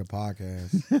 Name of the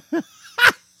podcast.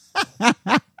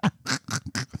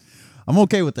 I'm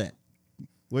okay with that.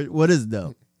 What is it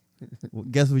though?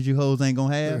 Guess what? You hoes ain't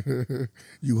gonna have.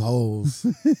 You hoes.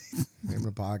 Name of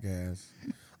the podcast.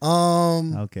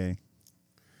 Okay.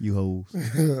 You hoes.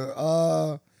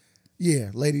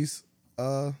 Yeah, ladies.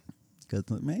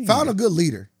 Man, found a good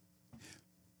leader.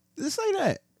 Just say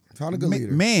that. Found a good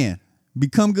leader. Man,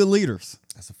 become good leaders.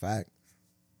 That's a fact.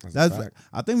 That's a fact.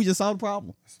 I think we just solved the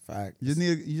problem. That's a fact. You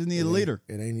just need a leader.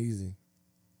 It ain't easy.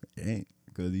 It ain't,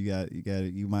 because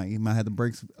you might have to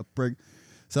break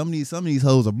some of these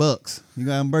hoes are bucks. You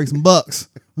gotta break some bucks.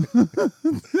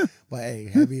 But hey,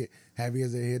 heavy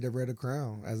as a head that wear the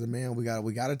crown. As a man, we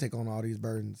gotta take on all these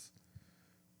burdens.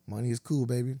 Money is cool,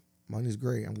 baby. Money is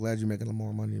great. I'm glad you're making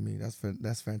more money than me.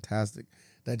 That's fantastic.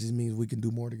 That just means we can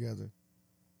do more together.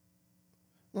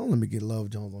 Don't let me get Love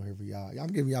Jones on here for y'all. I'm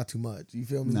giving y'all too much. You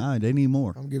feel me? Nah, they need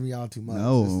more. I'm giving y'all too much.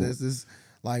 No. This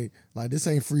Like this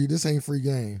ain't free. This ain't free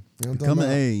game. You know become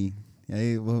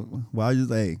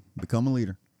become a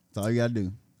leader. That's all you gotta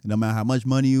do. No matter how much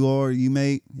money you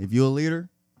make, if you're a leader,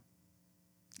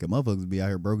 cause motherfuckers be out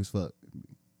here broke as fuck. Be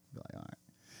like, all right,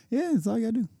 yeah, that's all you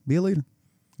gotta do. Be a leader.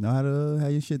 Know how to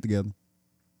have your shit together.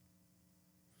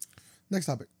 Next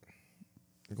topic.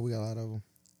 We got a lot of them.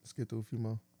 Let's get through a few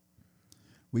more.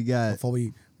 We got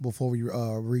before we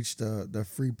reach the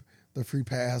free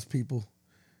pass people.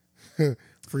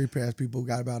 Free pass people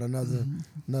got about another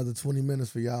 20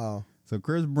 minutes for y'all. So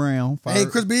Chris Brown.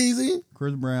 Chris Beasley.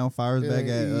 Chris Brown fires back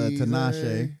at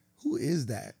Tinashe. Who is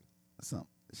that?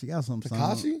 She got some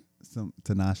Tekashi? Some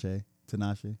Tinashe.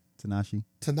 Tinashe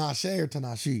or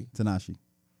Tanashi? Tinashe.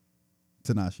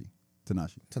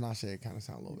 Tinashe kind of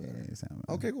sound a little better. Yeah, sound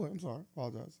better. Okay, go ahead. I'm sorry.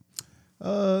 Apologize.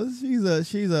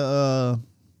 She's a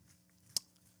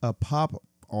pop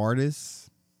artist.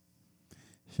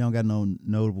 She don't got no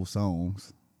notable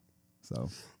songs. So.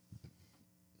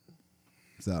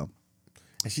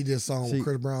 And she did a song with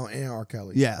Chris Brown and R.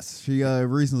 Kelly. Yes. She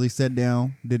recently sat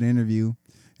down, did an interview,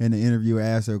 and the interviewer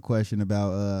asked her a question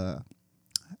about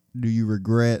do you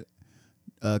regret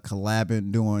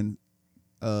collabing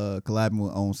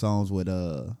on songs with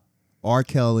R.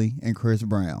 Kelly and Chris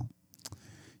Brown.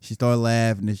 She started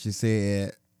laughing and she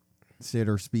said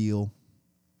her spiel,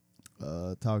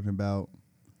 talking about,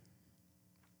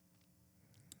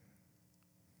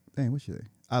 dang, what she say?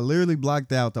 I literally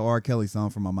blocked out the R. Kelly song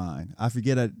from my mind. I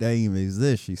forget that even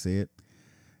exists, she said.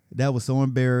 That was so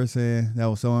embarrassing. That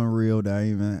was so unreal that I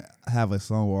even have a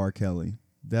song with R. Kelly.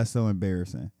 That's so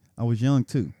embarrassing. I was young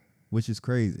too, which is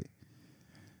crazy.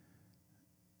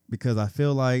 Because I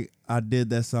feel like I did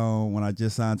that song when I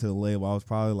just signed to the label. I was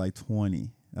probably like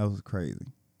 20. That was crazy.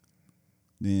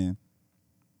 Then,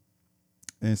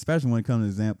 and especially when it comes to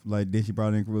example, like then she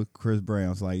brought in Chris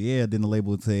Brown. It's like, yeah, then the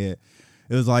label said,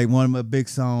 it was like one of my big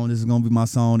songs. This is going to be my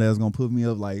song that's going to put me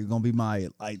up. Like, it's going to be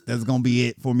that's going to be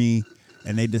it for me.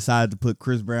 And they decided to put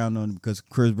Chris Brown on because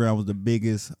Chris Brown was the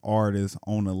biggest artist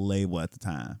on the label at the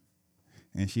time.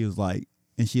 And she was like,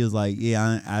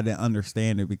 yeah, I didn't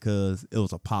understand it because it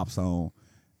was a pop song.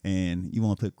 And you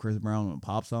want to put Chris Brown on a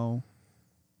pop song?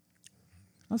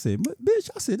 I said, but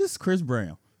bitch, this is Chris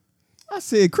Brown. I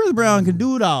said, Chris Brown can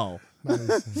do it all.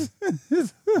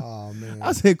 Oh, man.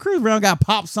 I said, Chris Brown got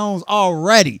pop songs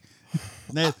already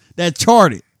that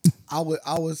charted. I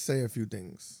would say a few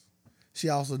things. She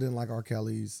also didn't like R.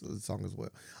 Kelly's song as well.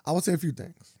 I would say a few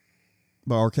things.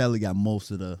 But R. Kelly got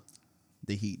most of the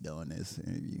heat though in this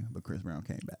interview, but Chris Brown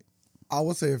came back. I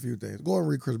would say a few things. Go and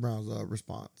read Chris Brown's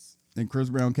response. And Chris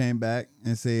Brown came back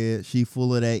and said, she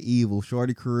full of that evil.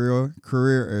 Shorty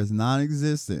career is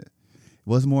non-existent.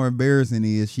 What's more embarrassing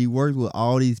is she worked with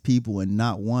all these people and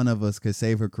not one of us could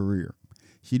save her career.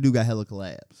 She do got hella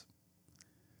collabs.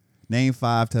 Name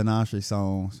 5 Tinashe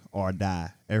songs or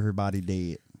die. Everybody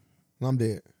dead. I'm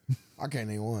dead. I can't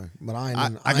name one, but I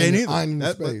can't either. I ain't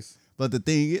in space. But the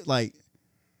thing is, like,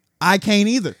 I can't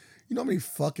either. You know how many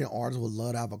fucking artists would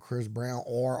love to have a Chris Brown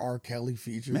or R. Kelly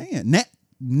feature? Man,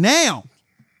 now.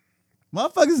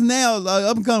 Motherfuckers now,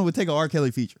 up and coming would take an R. Kelly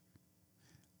feature.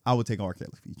 I would take an R.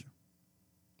 Kelly feature.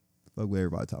 Fuck what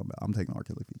everybody talking about. I'm taking an R.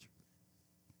 Kelly feature.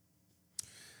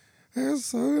 There's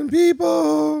some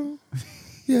people.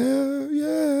 Yeah.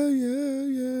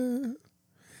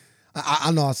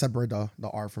 I know I separate the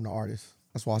art from the artist.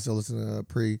 That's why I still listen to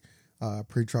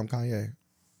pre-Trump Kanye.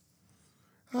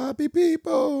 Happy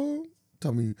people.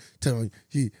 Tell me,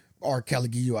 R. Kelly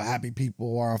give you a happy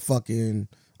people or a fucking,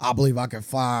 I believe I can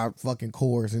fire fucking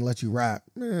chorus and let you rap.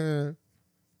 Man,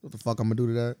 what the fuck I'm gonna do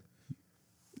to that?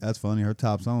 That's funny. Her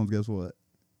top songs, guess what?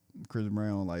 Chris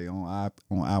Brown, like on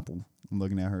Apple. I'm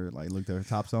looking at her, looked at her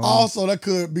top songs. Also, that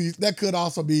could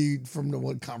also be from the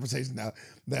one conversation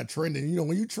that trending. You know,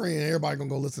 when you trend, everybody gonna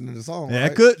go listen to the song. Yeah,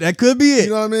 right? that could be it. You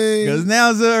know what I mean? Because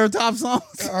now it's her top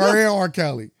songs. Her and R.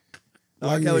 Kelly.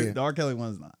 The R. Kelly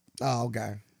one's not. Oh,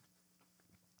 okay.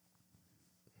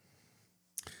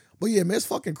 But yeah, man, it's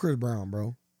fucking Chris Brown,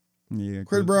 bro. Yeah,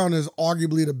 Chris Brown is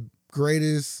arguably the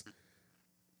greatest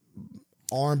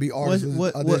R&B artist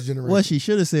of this generation. What she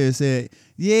should have said,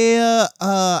 yeah,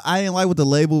 I didn't like what the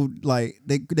label, like,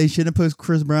 they shouldn't put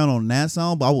Chris Brown on that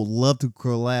song, but I would love to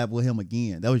collab with him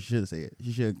again. That's what she should have said.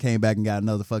 She should have came back and got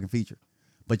another fucking feature.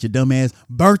 But your dumb ass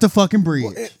burnt the fucking bridge.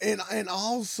 Well, and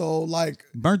also, like...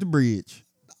 Burnt the bridge.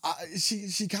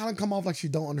 She kind of come off like she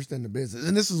don't understand the business.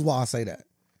 And this is why I say that.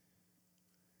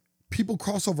 People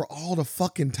cross over all the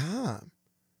fucking time.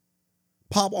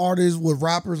 Pop artists with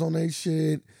rappers on their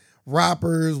shit.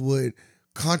 Rappers with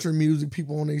country music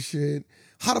people on their shit.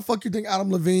 How the fuck you think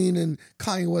Adam Levine and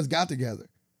Kanye West got together?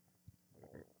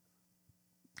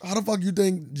 How the fuck you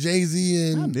think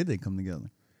Jay-Z and... How did they come together?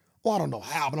 Well, I don't know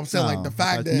how, but I'm saying like the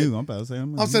fact that... I'm about to say,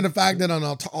 I'm saying the fact that an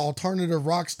alternative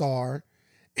rock star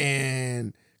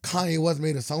and Kanye West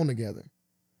made a song together.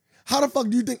 How the fuck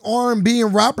do you think R&B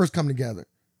and rappers come together?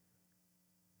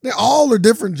 They all are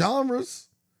different genres.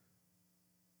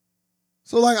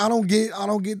 So like I don't get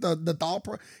the thought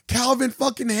process. Calvin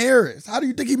fucking Harris. How do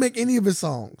you think he make any of his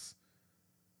songs?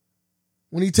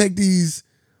 When he take these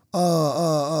is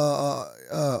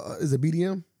it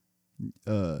BDM?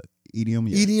 EDM,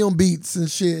 yeah. EDM beats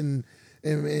and shit and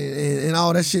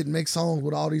all that shit and make songs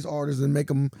with all these artists and make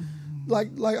them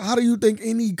like how do you think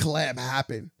any collab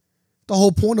happen? The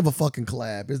whole point of a fucking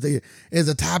collab is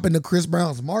a tap into Chris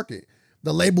Brown's market.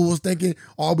 The label was thinking,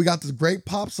 oh, we got this great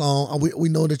pop song, and we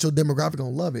know that your demographic gonna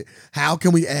love it. How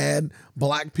can we add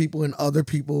black people and other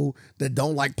people that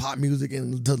don't like pop music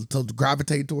and to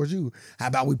gravitate towards you? How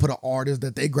about we put an artist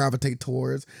that they gravitate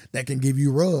towards that can give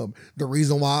you rub? The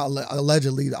reason why,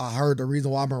 allegedly, I heard the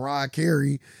reason why Mariah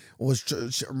Carey wanted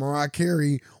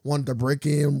to break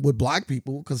in with black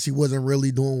people because she wasn't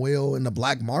really doing well in the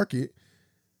black market.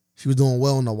 She was doing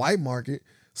well in the white market.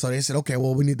 So they said, okay,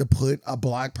 well, we need to put a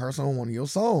black person on one of your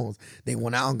songs. They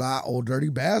went out and got Old Dirty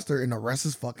Bastard, and the rest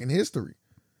is fucking history.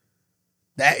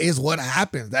 That is what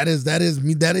happens. That is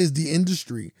the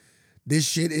industry. This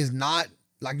shit is not,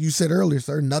 like you said earlier,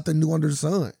 sir, nothing new under the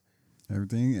sun.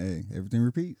 Everything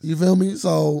repeats. You feel me?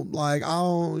 So like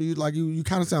you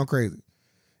kind of sound crazy.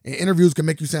 And interviews can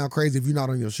make you sound crazy if you're not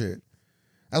on your shit.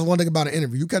 That's one thing about an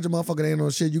interview. You catch a motherfucker that ain't on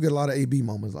shit, you get a lot of AB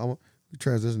moments.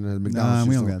 Transition to McDonald's. Nah,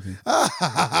 we don't got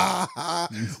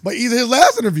to. But either his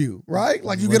last interview, right?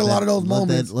 Like you get a lot of those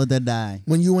moments. Let that die.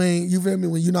 When you ain't, you feel me?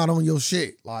 When you're not on your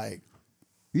shit, like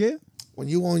yeah. When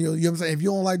you on your, you know what I'm saying? If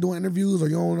you don't like doing interviews or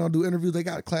you don't want to do interviews, they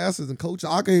got classes and coaches.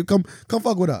 Okay, come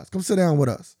fuck with us. Come sit down with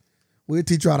us. We'll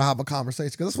teach you how to have a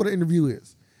conversation because that's what an interview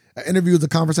is. An interview is a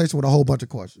conversation with a whole bunch of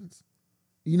questions.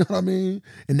 You know what I mean?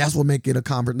 And that's what make it a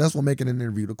conversation. That's what make it an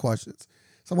interview. The questions.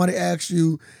 Somebody asks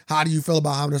you, how do you feel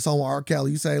about having a song with R. Kelly?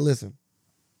 You say, listen,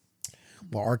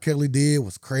 what R. Kelly did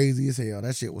was crazy as hell.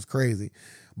 That shit was crazy.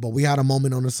 But we had a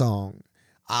moment on the song.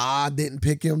 I didn't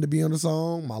pick him to be on the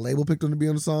song. My label picked him to be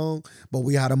on the song. But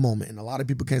we had a moment. And a lot of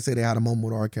people can't say they had a moment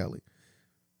with R. Kelly.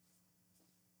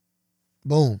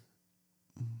 Boom.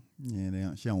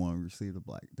 Yeah, she don't want to receive the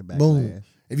backlash. Boom.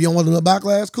 If you don't want the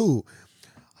backlash, cool.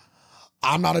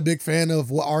 I'm not a big fan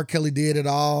of what R. Kelly did at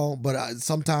all, but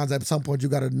sometimes at some point you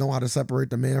got to know how to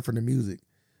separate the man from the music.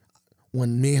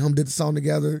 When me and him did the song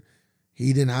together,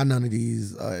 he didn't have none of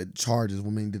these charges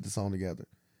when me and did the song together.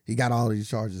 He got all of these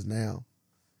charges now.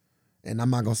 And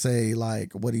I'm not going to say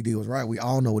like what he did was right. We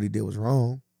all know what he did was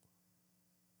wrong.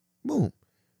 Boom.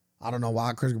 I don't know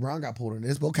why Chris Brown got pulled in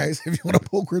this, but okay, so if you want to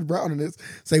pull Chris Brown in this,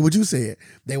 say what you said.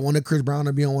 They wanted Chris Brown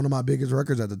to be on one of my biggest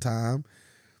records at the time.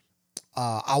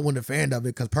 I wasn't a fan of it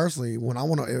because personally, when I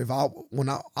want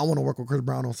to work with Chris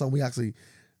Brown on something we actually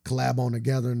collab on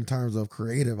together in terms of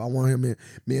creative, I want me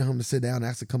and him to sit down and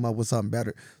actually come up with something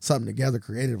better, something together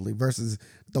creatively versus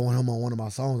throwing him on one of my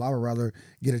songs. I would rather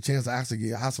get a chance to actually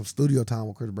have some studio time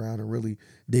with Chris Brown and really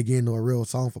dig into a real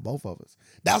song for both of us.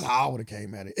 That's how I would have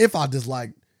came at it if I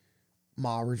disliked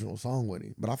my original song with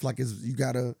him. But I feel like you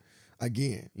gotta,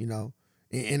 again, you know,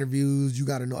 in interviews you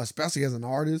gotta know, especially as an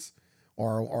artist.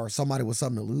 Or somebody with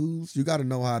something to lose, you got to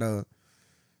know how to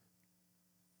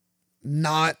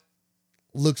not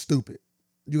look stupid.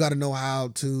 You got to know how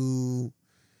to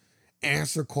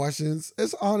answer questions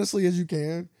as honestly as you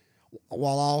can,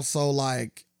 while also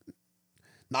like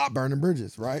not burning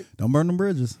bridges, right? Don't burn them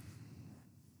bridges.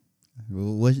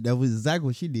 That was exactly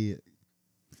what she did.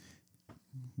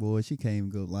 Boy, she can't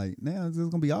even go like, now it's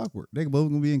gonna be awkward. They both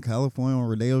gonna be in California on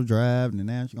Rodeo Drive, and then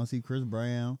now she's gonna see Chris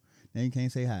Brown. Then you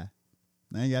can't say hi.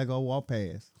 Now you gotta go walk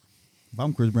past. If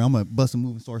I'm Chris Brown, I'm gonna bust a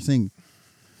move and start singing.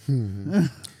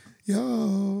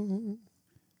 Yo,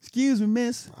 excuse me,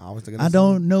 miss. I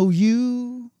don't know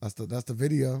you. That's the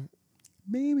video.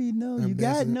 Baby, no, you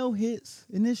got no hits,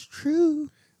 and it's true.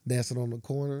 Dancing on the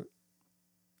corner.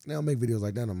 They don't make videos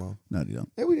like that no more. No, they don't.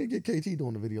 Hey, we didn't get KT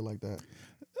doing a video like that.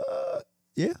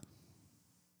 Yeah.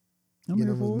 Get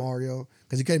him as Mario,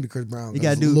 because he can't be Chris Brown. You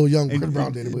got to do a little young Chris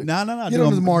Brown did it. No. Get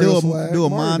him as Mario swag. Do a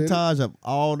montage of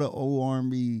all the old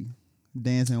R&B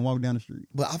dancing and walk down the street.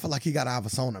 But I feel like he got to have a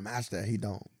song to match that. He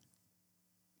don't.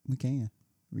 We can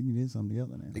do something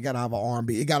together now. It got to have an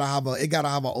R&B. It got to have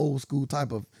an old school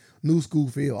type of new school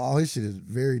feel. All his shit is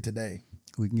very today.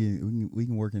 We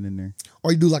can work it in there.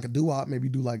 Or you do like a doo-wop. Maybe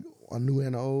do like a new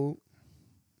and an old.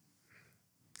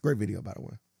 Great video, by the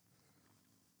way.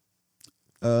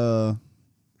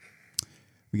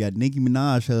 We got Nicki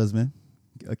Minaj's husband,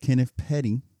 Kenneth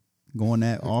Petty. Going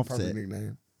at Offset. Perfect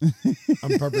nickname.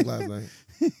 I'm perfect last name.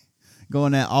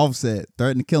 Going at Offset.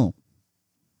 Threatened to kill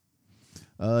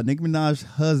him. Nicki Minaj's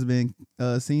husband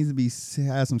seems to be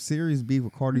has some serious beef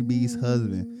with Cardi B's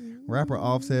husband, rapper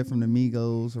Offset from the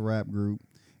Migos rap group.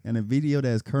 In a video that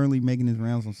is currently making its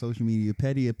rounds on social media,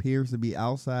 Petty appears to be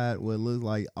outside what looks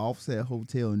like Offset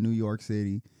Hotel in New York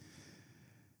City.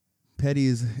 Petty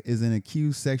is an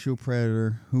accused sexual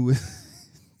predator who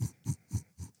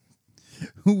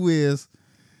is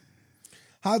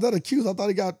How's that accused? I thought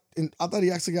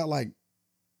he actually got like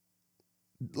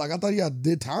I thought he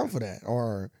did time for that,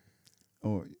 or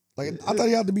like I thought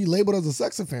he had to be labeled as a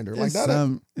sex offender like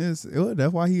that.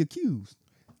 That's why he accused.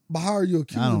 But how are you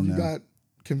accused if you got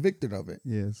convicted of it?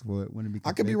 Yes, when it be convicted,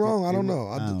 I could be wrong. I don't know.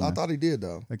 I thought he did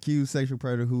though. Accused sexual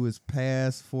predator who is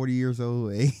past 40 years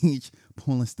old age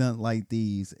pulling stunts like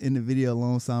these. In the video,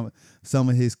 alongside some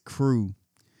of his crew,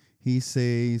 he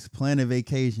says, "Plan a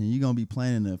vacation. You're gonna be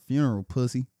planning a funeral,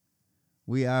 pussy.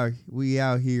 We out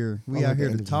here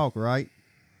to talk, right?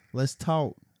 Let's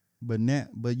talk. But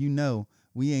you know,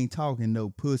 we ain't talking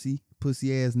no pussy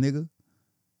ass nigga.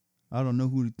 I don't know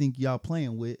who to think y'all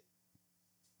playing with."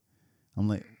 I'm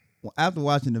like, after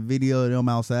watching the video of them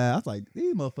outside, I was like,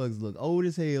 these motherfuckers look old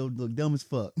as hell, look dumb as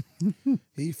fuck.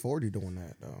 He 40 doing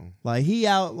that though. Like he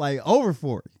out like over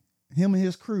 40. Him and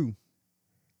his crew.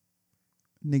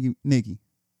 Nikki,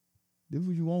 this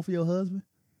what you want for your husband?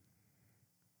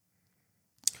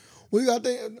 Well, you got to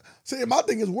think. See, my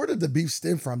thing is, where did the beef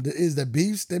stem from? Is the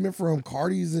beef stemming from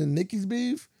Cardi's and Nicki's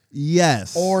beef?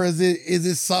 Yes. Or is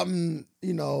it something,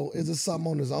 is it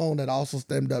something on his own that also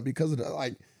stemmed up because of the,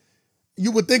 like,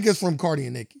 you would think it's from Cardi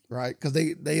and Nicki, right? Because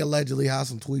they allegedly have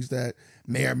some tweets that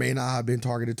may or may not have been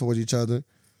targeted towards each other.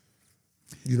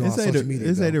 On social media.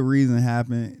 They say the reason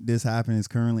this happened is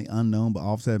currently unknown, but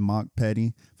Offset mocked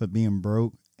Petty for being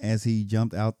broke as he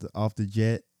jumped off the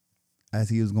jet as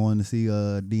he was going to see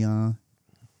Deion,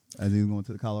 as he was going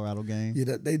to the Colorado game.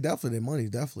 Yeah, their money's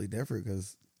definitely different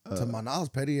because to my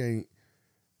knowledge, Petty ain't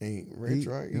rich,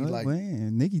 right?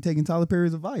 Man, Nicki taking Tyler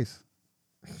Perry's advice.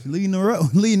 Leading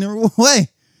the way.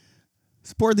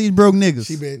 Support these broke niggas.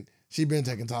 She been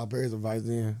taking Tyler Perry's advice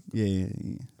then. Yeah.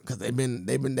 Because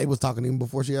they was talking even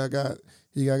before he got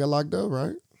locked up,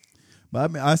 right?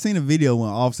 But I seen a video when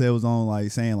Offset was on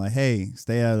like saying like, hey,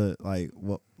 stay out of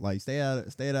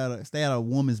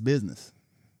woman's business.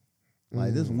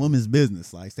 Like this woman's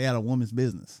business. Like stay out of woman's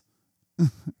business.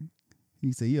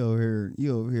 He said, you over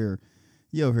here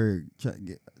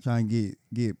trying to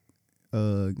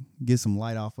get some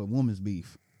light off of woman's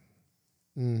beef.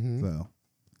 Mm-hmm. So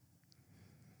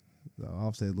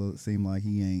Offset seemed like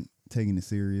he ain't taking it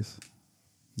serious.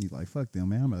 He's like, fuck them,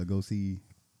 man. I'm gonna go see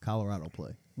Colorado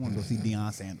play. I want to go see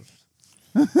Deion Sanders.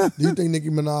 Do you think Nicki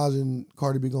Minaj and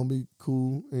Cardi B gonna be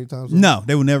cool anytime soon? No,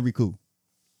 they will never be cool.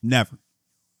 Never.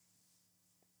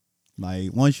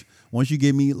 Like once you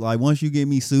get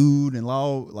me sued and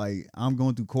law, like I'm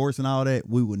going through courts and all that,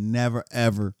 we will never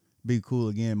ever be cool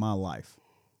again in my life.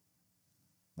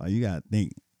 Like you gotta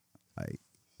think, like,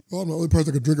 well, I'm the only person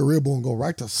that could drink a Red Bull and go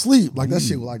right to sleep. Like that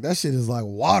shit is like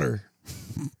water.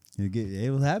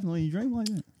 It will happen when you drink like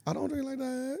that. I don't drink like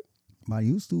that. I'm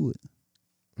used to it.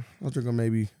 I'll drink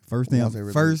maybe first thing I'm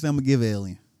gonna give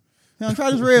Alien. Hey,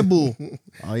 try this Red Bull.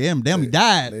 Oh yeah, damn, he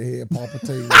died. Their head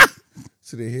palpitating.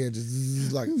 So their head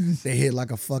just like their head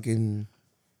like a fucking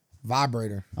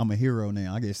vibrator. I'm a hero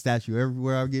now. I get a statue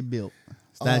everywhere I get built.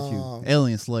 Statue,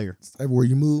 Alien Slayer. Everywhere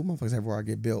you move, motherfuckers. Everywhere I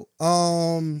get built.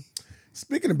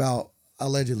 Speaking about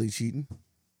allegedly cheating,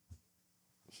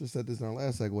 should have said this in our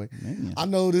last segue. Man. I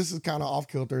know this is kind of off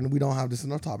kilter, and we don't have this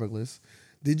in our topic list.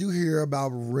 Did you hear about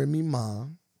Remy Ma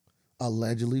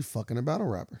allegedly fucking a battle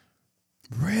rapper?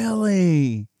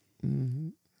 Really? Mm-hmm.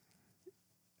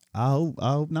 I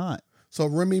hope not. So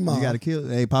Remy Ma, you gotta kill.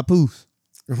 Hey, Papoose.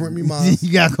 Remy Ma,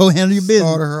 you gotta go handle your business.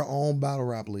 Started her own battle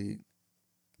rap league.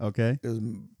 Okay. It was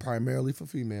primarily for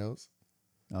females.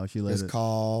 Oh, she let it. It's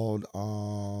called.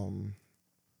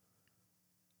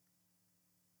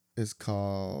 It's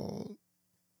called.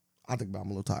 I think I'm a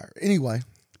little tired. Anyway,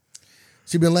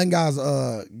 she been letting guys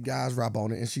rap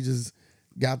on it, and she just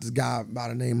got this guy by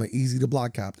the name of Easy the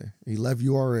Block Captain. He left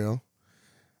URL,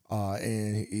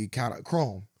 and he kind of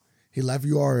Chrome. He left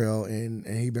URL, and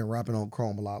he been rapping on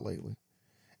Chrome a lot lately.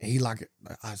 And he like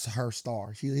her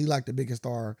star. He like the biggest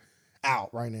star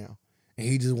out right now. And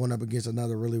he just went up against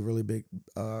another really, really big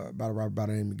battle rapper by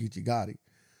the name of Geechee Gotti.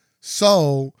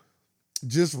 So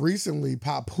just recently,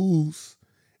 Papoose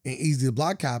and Easy the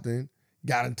Block Captain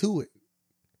got into it.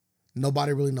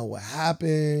 Nobody really know what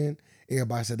happened.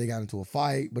 Everybody said they got into a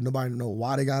fight, but nobody know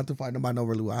why they got into a fight. Nobody know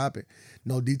really what happened.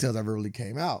 No details ever really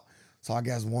came out. So I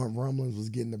guess Warren Rumblings was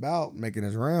getting about, making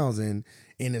his rounds, and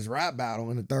in his rap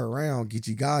battle in the third round,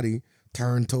 Geechee Gotti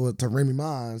turned to Remy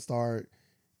Ma and started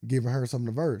giving her some of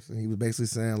the verse. And he was basically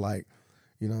saying, like,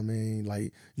 you know what I mean?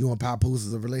 Like, you and Papoose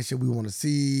is a relationship we want to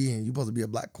see, and you supposed to be a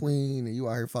black queen, and you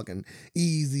out here fucking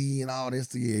easy and all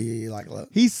this. Yeah. Like, look.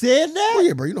 He said that? Oh,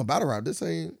 yeah, bro. You know, battle rap, this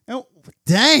ain't. Oh,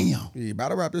 damn. Yeah,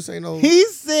 battle rap, this ain't no. He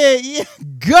said, yeah,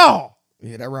 go.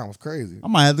 Yeah, that round was crazy. I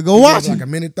might have to go watch it. Like a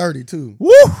minute 30, too.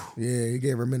 Woo! Yeah, he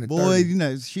gave her a minute 30. Boy, you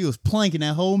know, she was planking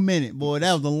that whole minute. Boy,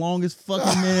 that was the longest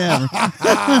fucking minute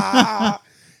ever.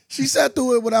 She sat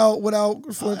through it without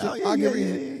flinching.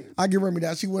 Yeah. I give Remy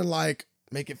that. She wouldn't like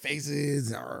making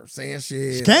faces or saying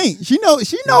shit. She can't. She know.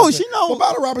 But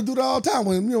battle rappers do that all the time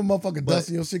when motherfucking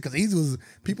dusting your shit. Because Easy was,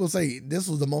 people say this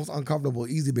was the most uncomfortable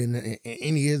Easy been in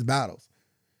any of his battles.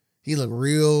 He looked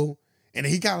real, and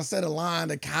he kind of said a line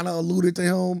that kind of alluded to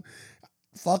him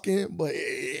fucking, but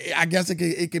I guess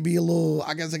it could be a little.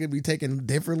 I guess it could be taken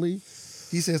differently.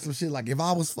 He said some shit like, if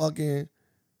I was fucking.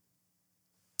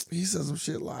 He said some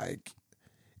shit like,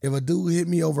 if a dude hit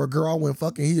me over a girl I went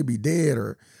fucking, he'd be dead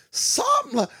or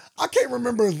something. Like, I can't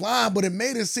remember his line, but it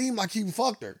made it seem like he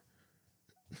fucked her.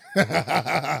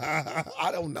 I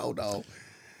don't know though.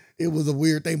 It was a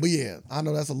weird thing, but yeah, I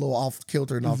know that's a little off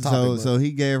kilter and off topic. So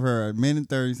he gave her a minute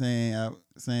 30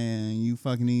 saying you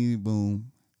fucking easy,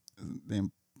 boom.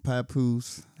 Then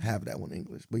Papoose. Have that one in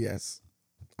English, but yes,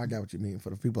 I got what you mean for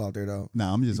the people out there though.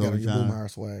 Nah, I'm just over trying. Boom Hire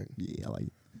swag. Yeah, I like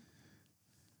it.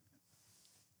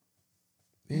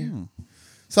 Yeah.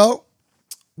 So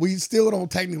we still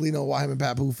don't technically know why him and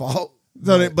Papoose fought.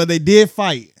 So, but they did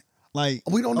fight. Like,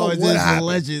 we don't know what happened.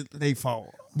 Alleged they fought.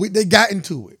 They got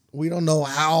into it. We don't know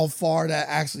how far that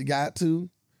actually got to,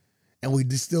 and we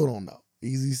just still don't know.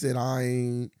 Easy said, "I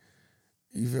ain't."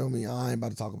 You feel me? I ain't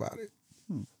about to talk about it.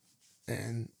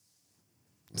 And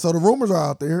so the rumors are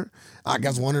out there. I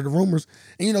guess one of the rumors,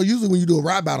 and usually when you do a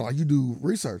rap battle, like you do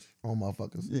research on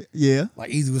motherfuckers. Yeah. Like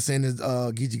Easy was saying,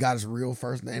 Geechee got his real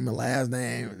first name and last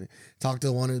name, and talked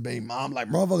to one of his baby mom. Like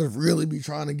motherfuckers really be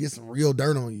trying to get some real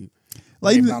dirt on you.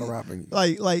 Like battle rapping.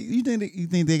 Like you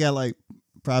think they got like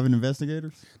private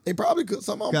investigators? They probably could.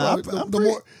 Some of them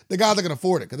probably. The guys that can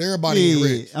afford it, because everybody ain't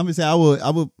rich. I'm gonna say I would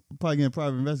probably get a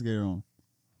private investigator on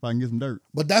if I can get some dirt.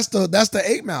 But that's the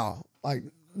 8 Mile. Like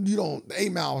the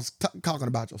 8 Mile is talking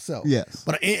about yourself. Yes.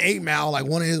 But in 8 Mile, like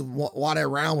why that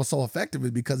round was so effective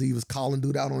is because he was calling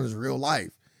dude out on his real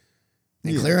life.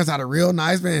 And Clarence had a real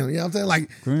nice man. You know what I'm saying? Like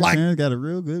Clarence got a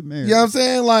real good marriage. You know what I'm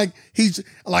saying? Like he's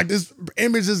like this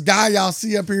image, this guy y'all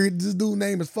see up here. This dude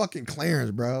name is fucking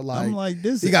Clarence, bro. Like I'm like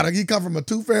this. He come from a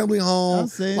 2-family home.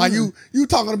 Like you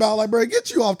talking about like, bro, get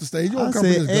you off the stage. You don't come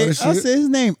from this shit. I said his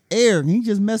name Eric. He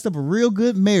just messed up a real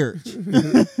good marriage.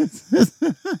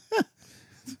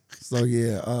 So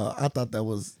yeah, I thought that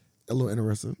was a little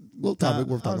interesting. Little topic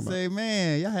worth talking about. I say,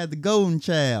 man, y'all had the golden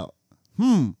child.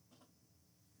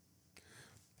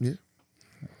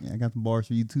 Yeah, I got some bars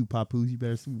for you too, Papoose. You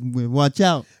better watch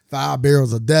out. 5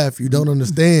 barrels of death. You don't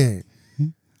understand.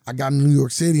 I got in New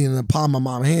York City in the palm of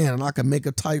my hand, and I can make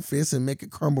a tight fist and make it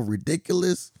crumble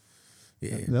ridiculous.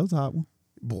 Yeah, that was a hot one.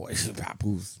 Boy,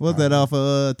 Papoose. What's that off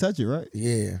of Touch It, right?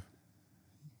 Yeah.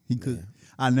 He could. Yeah.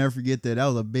 I never forget that. That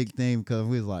was a big thing because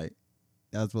we was like,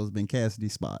 that was supposed to be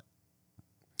Cassidy's spot.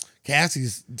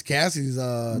 Cassie's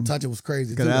Touch It was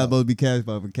crazy. Because that was supposed to be Cassidy's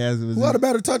spot, but Cassidy was. Who had a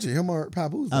better Touch It, him or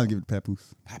Papoose? I'll give it to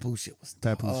Papoose. Papoose shit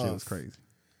was crazy.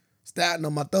 Statin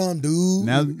on my thumb, dude.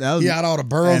 That was, he had all the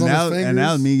burls on his fingers. And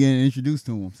that was me getting introduced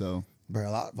to him. So, bro,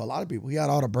 a lot of people. He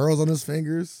had all the burls on his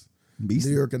fingers. Beast.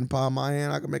 New York in the palm of my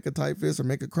hand. I can make a tight fist or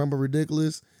make it crumble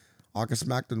ridiculous. I can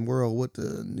smack the world with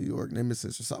the New York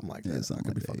Nemesis or something like that. Yeah,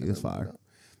 something like that. It was fire.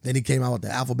 Then he came out with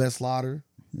the Alphabet Slaughter.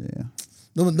 Yeah.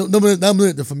 No,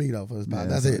 for me though. For his yeah,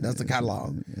 that's it. That's the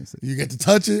catalog. You get to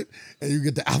Touch It and you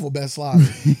get the Alphabet Slaughter.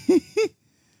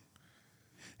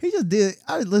 He just did.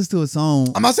 I listened to a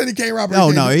song. I'm not saying he can't rap. No,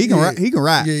 he can rap. He can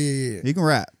rap. Yeah. He can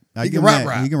rap. He can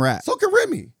rap. He can rap. So can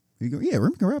Remy.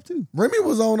 Remy can rap too. Remy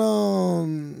was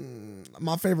on.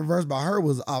 My favorite verse by her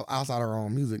was outside her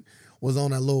own music. Was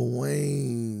on that Lil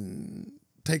Wayne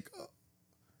I think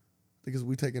it's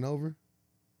We Taking Over.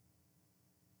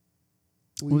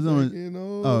 Who's on it?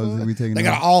 Oh, is it We Taking Over? They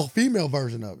got an all-female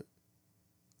version of it.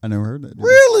 I never heard that.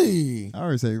 Really? I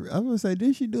was gonna say,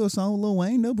 didn't she do a song with Lil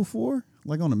Wayne though before?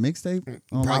 Like on a mixtape?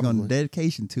 Like on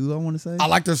Dedication 2, I want to say. I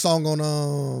like their song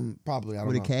on probably, I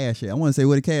don't know. With a Cash at. I want to say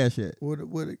With a Cash at. With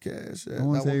a Cash at. I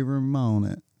want to say Remy Ma on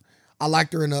that. I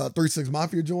liked her in a 3 6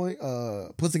 Mafia joint.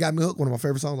 Pussy Got Me Hooked, one of my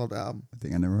favorite songs off the album. I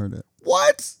think I never heard that.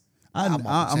 What? I'm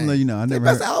letting you know. I never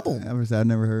best heard, album. I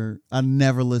never heard. I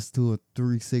never listened to a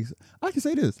 3 6. I can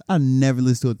say this. I never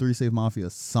listened to a 3 6 Mafia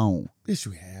song. Yes,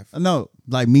 you have. No,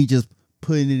 like me just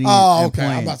putting it in. Oh, okay.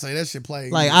 Playing. I'm about to say that shit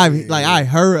playing. Like I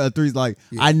heard a 3. Like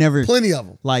I never plenty of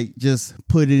them. Like just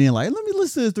put it in. Like let me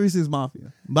listen to this 3 6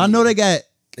 Mafia. But I know they got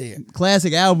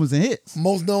classic albums and hits.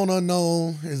 Most Known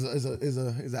Unknown is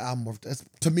an album.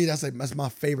 To me, that's my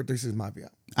favorite 3 6 Mafia.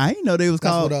 I didn't know they was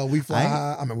called. What, We Fly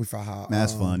High. I mean, We Fly High.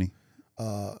 That's funny.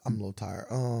 I'm a little tired.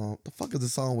 The fuck is the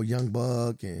song with Young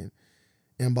Buck and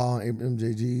M-Ball and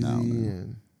MJG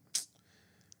and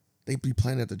they be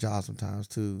playing at the job sometimes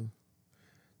too.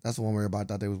 That's the one where everybody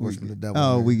thought they was worshiping the devil.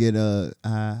 Oh, we get that's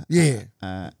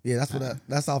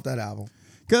off that album.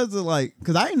 Cause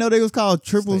I didn't know they was called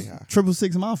triple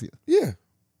six Mafia. Yeah,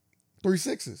 3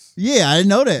 6s. Yeah, I didn't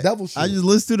know that. Devil shit. I just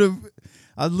listened to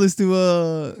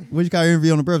what you call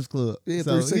interview on the Breakfast Club. Yeah,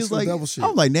 3 6 was devil shit. I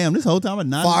was like, damn, this whole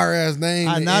time fire ass name.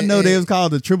 I not know they was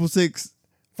called the 666.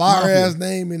 Fire ass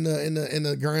name in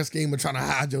the grand scheme of trying to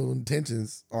hide your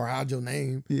intentions or hide your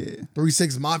name. Yeah, 3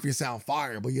 6 Mafia sound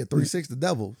fire, but 3 6 the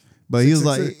devil. But he was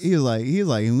like, we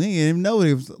didn't even know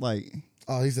it was like.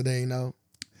 Oh, he said they ain't know.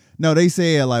 No, they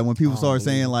said like when people started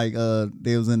saying like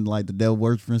they was in like the devil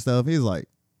worship and stuff. He's like,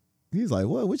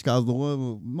 what? Which guy's the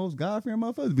one with most God fearing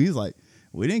motherfuckers? But he's like,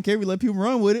 we didn't care. We let people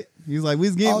run with it. He's like, we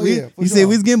was getting. He said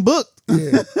we was getting booked.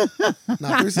 Yeah.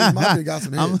 Now 3 6 Mafia got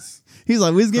some hits. He's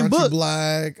like, we was getting booked.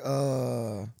 Black.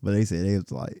 But they said it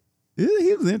was like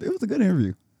it was a good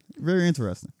interview. Very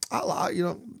interesting. I like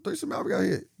 3 6 Mafia got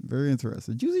hit. Very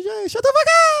interesting. Juicy J, shut the fuck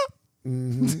up.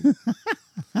 Mm-hmm.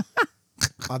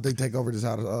 I think Takeover just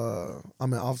had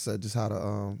Offset just had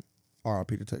a RIP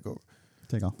to Takeover.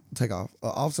 Take off.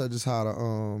 Offset just had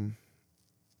a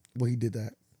he did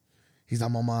that. He's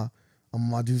I'm on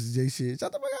my Juicy J shit.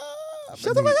 Shut the fuck up.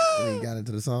 Shut the fuck up. And he got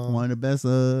into the song. One of the best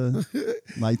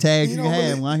like tags you can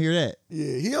have when I hear that.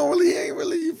 Yeah, he ain't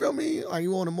really, you feel me? Like he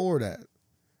wanted more of that.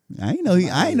 I ain't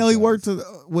know he worked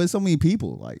with so many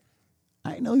people. Like I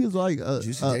didn't know he was like a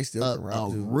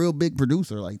real big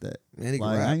producer like that. Man, he can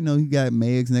rap. I didn't know he got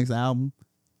Meg's next album.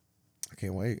 I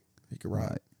can't wait. He can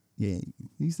rap. Yeah,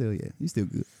 he's still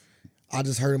good. I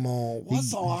just heard him on what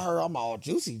song I heard. I'm all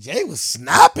Juicy J was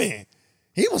snapping.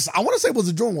 He was, I want to say it was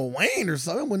a joint with Wayne or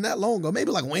something. It wasn't that long ago.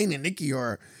 Maybe like Wayne and Nicki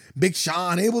or Big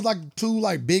Sean. It was like two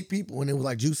like big people and it was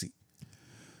like Juicy.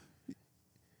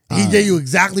 He gave you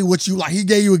exactly what you like. He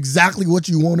gave you exactly what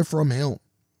you wanted from him.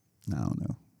 I don't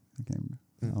know.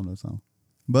 I don't know song.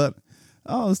 But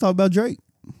let's talk about Drake.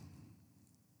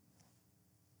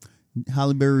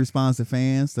 Halle Berry responds to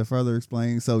fans to further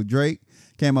explain. So Drake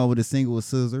came out with a single with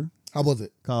SZA. How was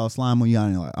it? Called Slime on You.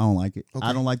 I don't like it. Okay.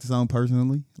 I don't like the song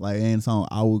personally. Like, and the song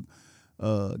I would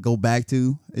go back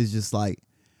to. It's just like,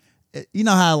 you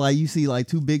know how like you see like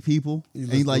two big people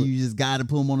and you just got to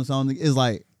put them on the song. It's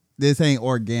like, this ain't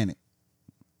organic.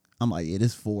 I'm like, yeah,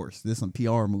 this forced. This some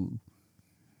PR move.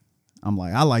 I'm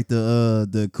like, I like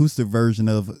the acoustic version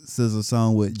of SZA's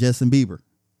song with Justin Bieber.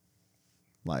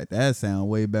 Like that sounds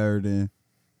way better than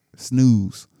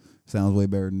Snooze. Sounds way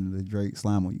better than the Drake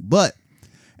Slime on You. But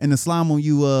in the Slime on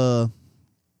You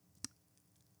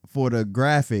for the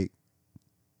graphic,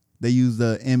 they used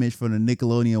the image for the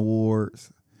Nickelodeon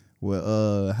Awards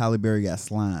where Halle Berry got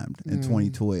slimed in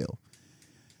 2012.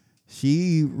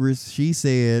 She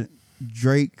said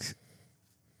Drake's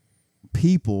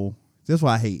people. That's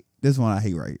what I hate. This one I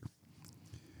hate right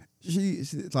here.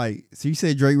 She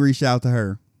said Drake reached out to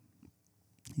her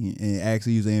and asked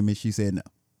to use the image. She said no.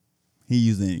 He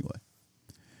used it anyway.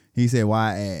 He said,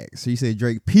 why I asked? She said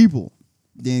Drake people.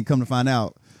 Then come to find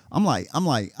out, I'm like,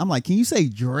 can you say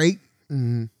Drake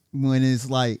when it's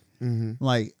like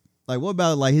what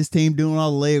about like his team doing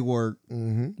all the leg work?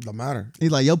 Don't matter.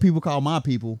 He's like, your people call my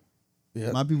people.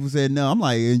 Yep. My people said no. I'm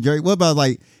like, and Drake, what about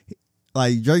like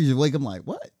Drake just wake up? I'm like,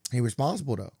 what? He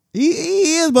responsible though.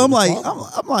 He is, but I'm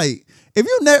like,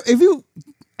 if you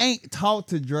ain't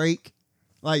talked to Drake,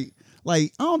 like I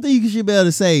don't think you should be able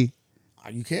to say,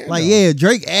 you can't. Like, yeah,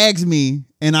 Drake asked me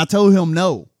and I told him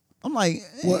no. I'm like,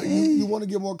 well, you want to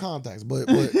get more context, but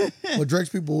Drake's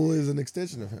people is an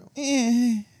extension of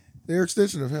him. They're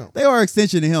extension of him. They are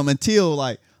extension of him until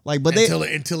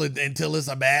until it's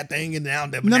a bad thing and now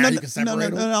you can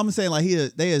separate them. No, I'm saying like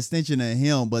they extension of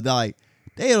him, but like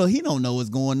he don't know what's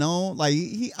going on. Like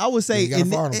I would say you gotta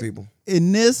fire them people.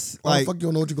 In this, like, fuck, you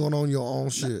don't know what's going on in your own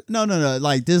shit. No.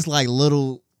 Like this, like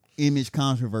little image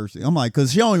controversy. I'm like,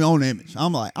 cause she don't even own the image.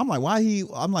 I'm like,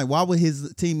 why would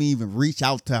his team even reach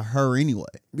out to her anyway?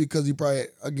 Because he probably,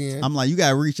 again, I'm like, you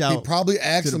gotta reach out. He probably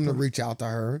asked him to reach out to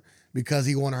her. because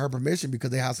he wanted her permission because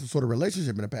they had some sort of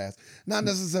relationship in the past. Not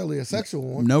necessarily a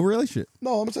sexual one. No relationship.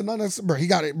 No, I'm saying not necessarily. Bro, he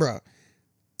got it, bro.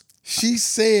 She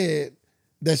said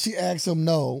that she asked him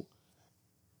no,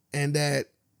 and that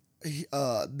he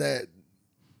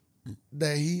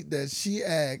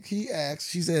asked,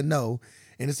 she said no,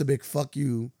 and it's a big fuck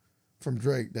you from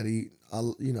Drake that he,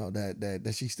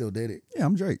 that she still did it. Yeah,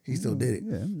 I'm Drake. He still did it.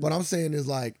 Yeah, what I'm saying is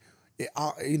like, it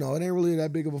ain't really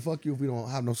that big of a fuck you if we don't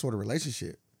have no sort of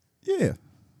relationship. Yeah.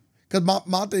 Because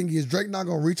my thing is, Drake not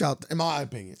going to reach out, in my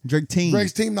opinion.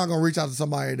 Drake's team not going to reach out to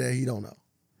somebody that he don't know.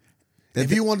 If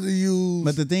he wanted to use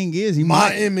but the thing is,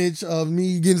 image of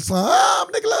me getting slimed, I'm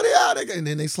Nickelodeon, and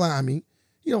then they slime me.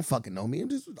 You don't fucking know me.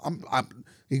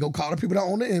 He gonna call the people that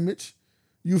own the image.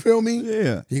 You feel me?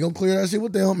 Yeah. He gonna clear that shit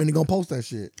with them, and he gonna post that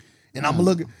shit. And I'm gonna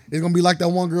look. It's gonna be like that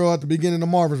one girl at the beginning of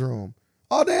Marvin's Room.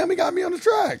 Oh damn, he got me on the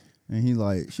track. And she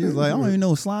was like, I don't even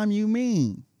know what slime you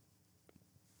mean.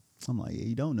 I'm like, yeah,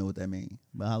 you don't know what that means.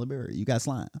 But Halle Berry, you got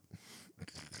slime.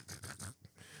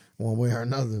 One way or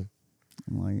another.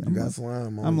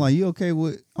 I'm like, you okay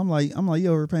with? I'm like,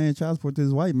 you over paying child support to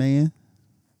this white man.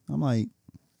 I'm like,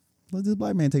 let this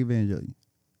black man take advantage of you.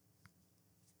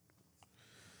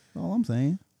 That's all I'm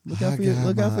saying. Look out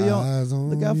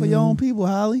for your own people,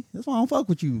 Holly. That's why I don't fuck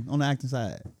with you on the acting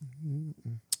side.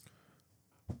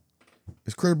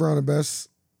 Is Chris Brown the best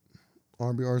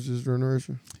R&B artist of this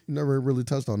generation? You never really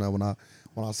touched on that when I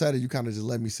said it. You kind of just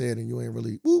let me say it, and you ain't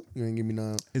really you ain't give me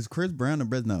none. Is Chris Brown the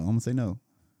best? No, I'm gonna say no.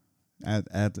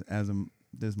 As of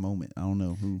this moment, I don't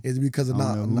know who. Is it because of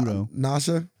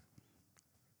Nyasha?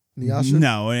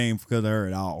 No, it ain't because of her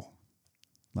at all.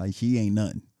 Like, she ain't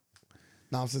nothing.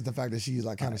 No, it's just the fact that she's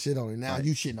like kind of shit on him. Now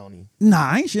you shitting on him. Nah,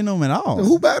 I ain't shitting on him at all.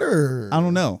 Who better? I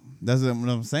don't know. That's what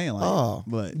I'm saying. Like,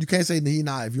 but you can't say he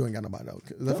not if you ain't got nobody though.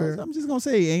 Is that fair? I'm just gonna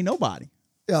say ain't nobody.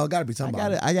 Yeah, it gotta be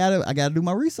somebody. I gotta do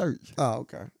my research. Oh,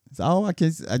 okay. So I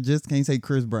just can't say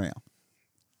Chris Brown.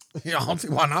 Yeah, I don't see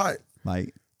why not.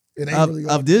 Like, it ain't really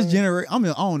of this generation, I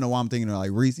mean, I don't know why I'm thinking of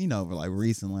like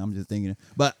recently. I'm just thinking,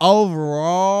 but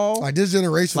overall, like this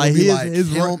generation, like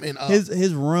his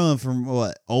run from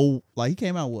what? Oh, like he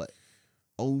came out what?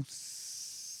 Around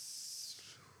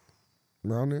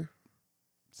there.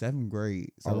 7th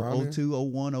grade. So 02,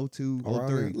 01, 02, 03. A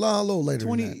little later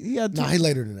 20, than that. He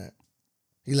later than that.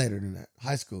 He later than that.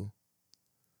 High school.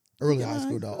 Early high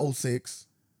school, though. 06,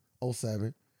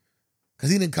 07. Because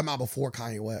he didn't come out before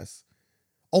Kanye West.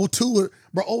 02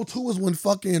 was when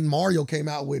fucking Mario came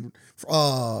out with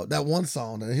that one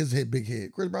song, his big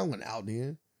hit. Chris Brown went out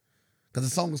then. Because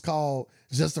the song was called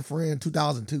Just a Friend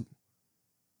 2002.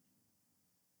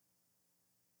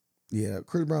 Yeah,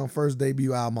 Chris Brown first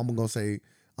debut album, I'm gonna say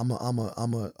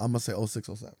 06,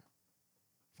 07.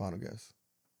 Final guess.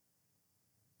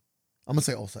 I'm gonna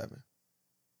say 07.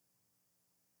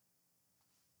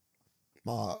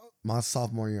 My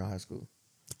sophomore year in high school.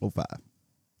 05.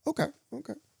 Okay.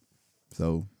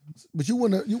 So, but you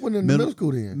went in the middle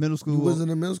school then. Middle school. You was in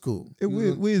the middle school.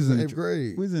 We was in 8th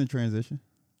grade. We was in transition.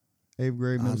 8th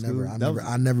grade, middle school.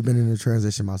 I've never been in a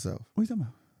transition myself. What are you talking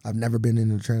about? I've never been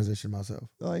in a transition myself.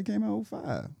 Oh, it came out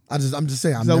 05. I'm just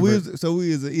saying. We was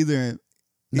either.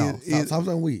 Stop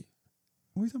saying we.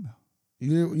 What are you talking about?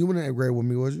 You went in 8th grade with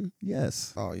me, was you?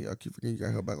 Yes. Oh yeah, I keep forgetting you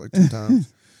got help back like 2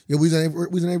 times. Yeah, we was in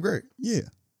 8th grade. Yeah.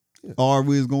 Or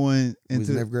we was going into. We was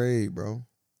in 8th grade, bro.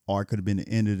 Or it could have been the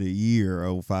end of the year,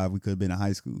 05. We could have been in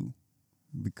high school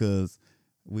because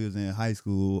we was in high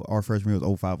school. Our freshman year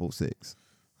was 05, 06.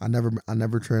 I never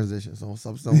transitioned. So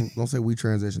don't say we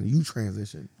transitioned. You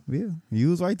transitioned. Yeah,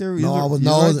 you was right there. Right there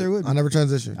with me. I never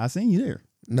transitioned. I seen you there.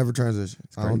 Never transitioned.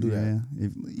 I don't do that. Man.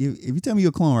 If you tell me you're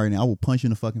a clone right now, I will punch you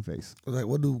in the fucking face. Like,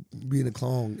 what do being a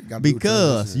clone got to do with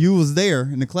because you was there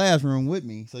in the classroom with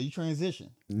me, so you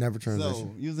transitioned. Never transitioned.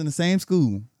 So you was in the same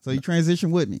school, so you transitioned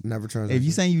with me. Never transitioned. If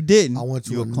you saying you didn't,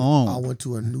 you're a clone. I went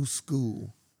to a new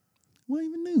school. What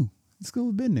even new? The school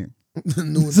has been there.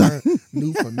 new for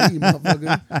me,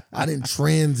 motherfucker. I didn't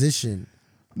transition.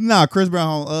 Nah, Chris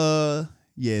Brown.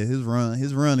 Yeah, his run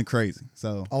is crazy.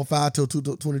 So 05 till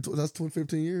 2022. That's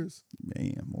 15 years.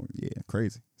 Damn, more. Yeah,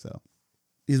 crazy. So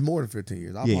he's more than 15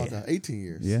 years. I apologize. 18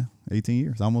 years. Yeah, 18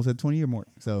 years. Almost at 20 year mark.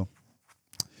 So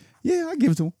yeah, I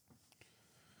give it to him.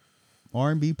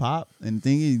 R&B, pop, and the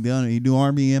thing he do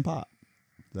R&B and pop.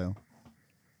 So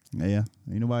yeah,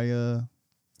 ain't nobody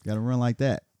got to run like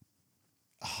that.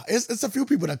 It's a few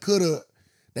people that could have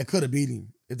beat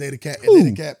him if they would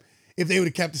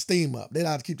have kept the steam up. They'd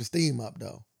have to keep the steam up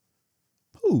though.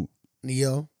 Who?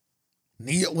 Neo.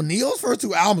 Well, Neo's first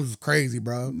 2 albums was crazy,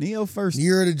 bro. Neo first.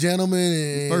 Year of the Gentleman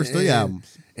and first 3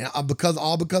 albums. And because of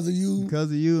you. Because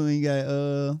of you, and you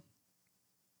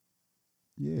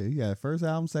Yeah, he got first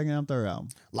album, second album, third album.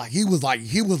 Like he was like,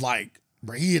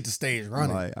 bro, he hit the stage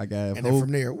running. Like I got and then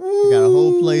from there, I got a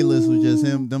whole playlist with just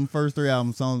him. Them first 3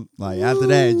 album songs. Like after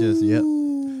that, just yep.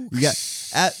 You got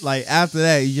after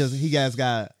that, he guys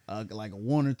got like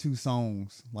 1 or 2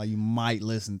 songs like you might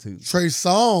listen to. Trey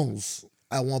Songz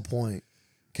at one point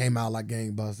came out like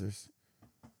gangbusters.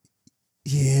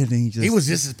 Yeah, then he was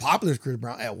just as popular as Chris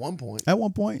Brown at one point. At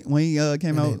one point when he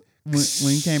came out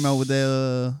when he came out with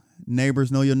the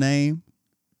Neighbors Know Your Name,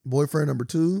 Boyfriend Number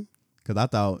 2. Because I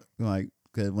thought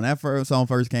because when that first song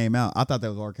first came out, I thought that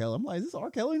was R. Kelly. I'm like, is this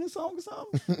R. Kelly in this song or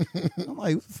something? I'm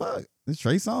like, fuck, this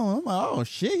Trey Songz. I'm like, oh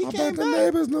shit, he came back. The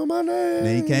neighbors know my name.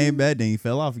 Then he came back, then he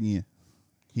fell off again.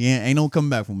 He ain't no coming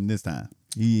back from him this time.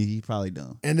 He probably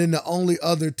done. And then the only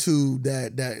other 2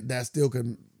 that still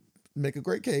can make a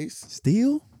great case.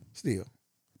 Still.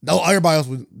 No, everybody else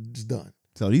was just done.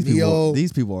 So these people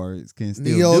can still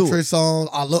Neo, do Trey it. Songz.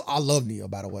 I love Neo,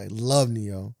 by the way. Love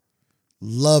Neo.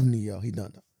 He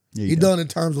done that. Yeah, he done in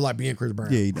terms of like being Chris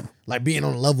Brown. Yeah, he done. Like being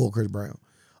on the level of Chris Brown.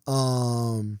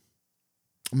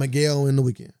 Miguel and The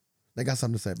Weeknd. They got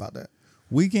something to say about that.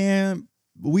 Weeknd,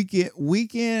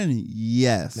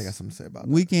 yes. They got something to say about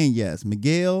that. Weeknd, yes.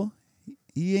 Miguel,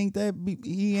 he ain't that.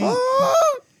 He ain't.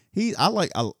 I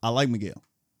like Miguel.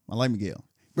 I like Miguel.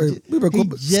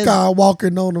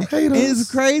 Skywalking on them haters.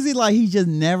 It's crazy. Like he just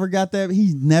never got that.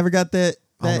 He's never got that.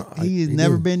 He's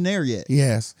never been there yet.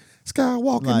 Yes.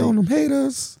 Skywalking on them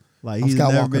haters. Like he's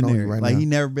never been there. Right like now. He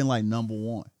never been like number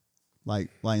 1. Like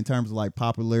in terms of like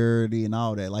popularity and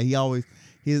all that. Like he always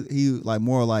he like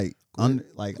more like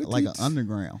like an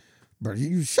underground. Bro,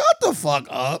 you shut the fuck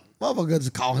up. Motherfuckers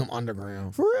just call him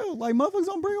underground. For real. Like motherfuckers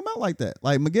don't bring him out like that.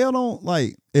 Like Miguel don't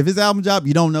like if his album drop,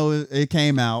 you don't know it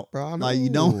came out. Bro, I know. Like you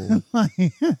don't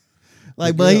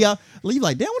like Miguel, but he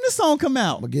like, damn, when this song come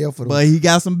out? Miguel but he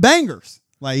got some bangers.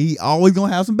 Like he always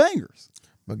gonna have some bangers.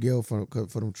 Miguel for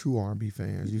them true R&B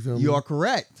fans. You feel me? You are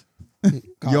correct.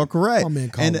 You're correct.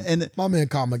 My man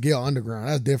called Miguel underground.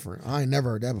 That's different. I ain't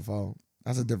never heard that before.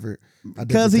 That's a different.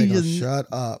 Because he just shut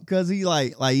up. Because he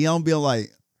like you don't be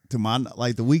like to my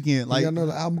like The Weeknd like. I know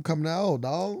the album coming out,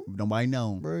 dog. Nobody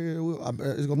know. Bro,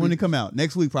 it's gonna when it come out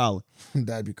next week probably.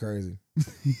 That'd be crazy.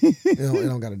 it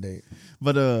don't got a date.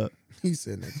 But he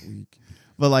said next week.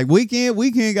 But like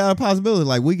Weeknd got a possibility.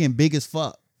 Like Weeknd big as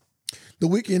fuck. The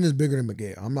Weeknd is bigger than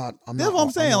Miguel. That's what I'm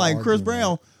saying. Like Chris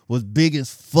Brown was big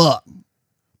as fuck.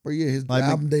 But yeah, his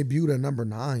album debuted at number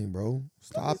 9, bro.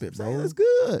 Stop it, bro. That's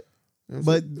good.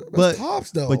 But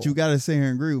tops though. But you gotta sit here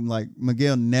and agree. Like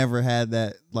Miguel never had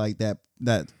that like that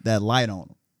light on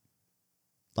him.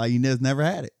 Like he just never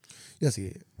had it. Yes, he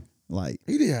had. Like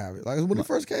he did have it. Like when it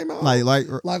first came out. Like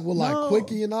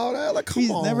Quickie and all that. Like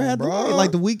come on, never had bro. The light.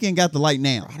 Like The Weeknd got the light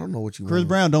now. I don't know what you. Chris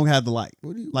Brown don't have the light.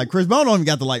 Like Chris Brown don't even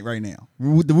got the light right now.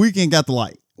 The Weeknd got the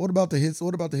light. What about the hits?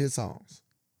 What about the hit songs?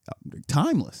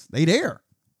 Timeless. They there.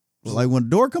 Like when the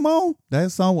door come on,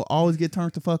 that song will always get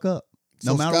turned the fuck up.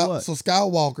 No matter what. So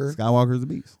Skywalker's the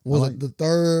beast. Was the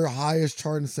 3rd highest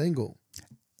charting single.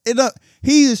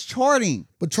 He is charting.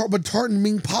 But charting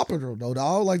mean popular though,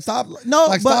 dog. Like stop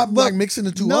stop mixing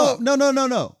the two up.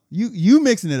 No. You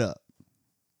mixing it up.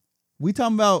 We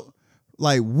talking about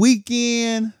like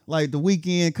Weeknd, like the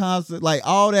Weeknd concert, like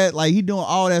all that, like he doing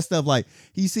all that stuff. Like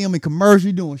you see him in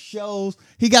commercial, doing shows.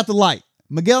 He got the light.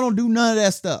 Miguel don't do none of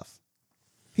that stuff.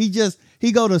 He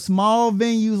go to small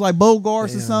venues like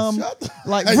Bogarts or something.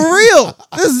 Like for real.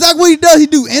 This is exactly what he does. He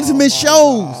do intimate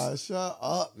shows. God, shut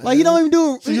up, man. Like he don't even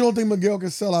do it. So you don't think Miguel can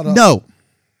sell out? No.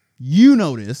 You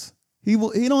know this. He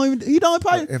don't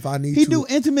probably if I need he do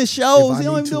intimate shows. He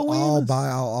don't even do I'll buy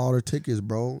out all the tickets,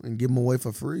 bro, and give them away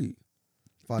for free.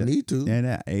 If I need to.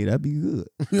 That'd be good.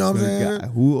 You know what I'm saying?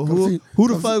 Who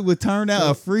the fuck would turn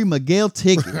down a free Miguel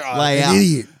ticket? Like an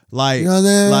idiot. Like you know what I'm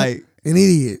saying? Like an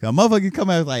idiot. A motherfucker come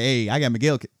out like, hey, I got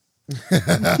Miguel.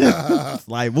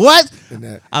 Like what?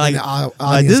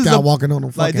 This is walking on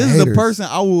them fucking this haters. is a person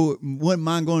I wouldn't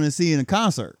mind going to see in a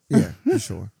concert. Yeah, for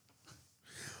sure.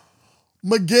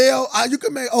 Miguel, you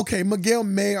can make Miguel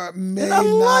may or may not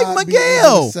like be able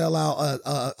Miguel to sell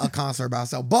out a concert by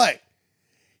himself, but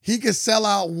he could sell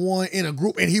out one in a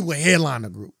group, and he would headline a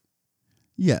group.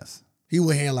 Yes, he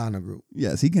would headline a group.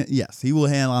 Yes, he can. Yes, he will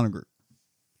headline a group.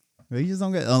 He just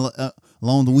don't get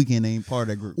along the Weeknd ain't part of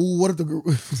that group. Ooh, what if the group?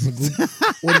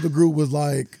 What if the group was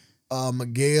like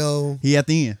Miguel? He at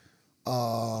the end.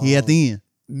 He at the end.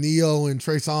 Neo and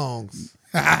Trey Songz.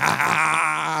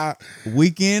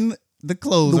 Weeknd, the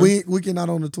closer. The Weeknd not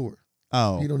on the tour.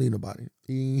 Oh, he don't need nobody.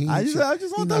 He I just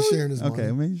he's not sharing his money.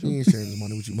 Okay, he ain't sharing his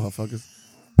money with you motherfuckers.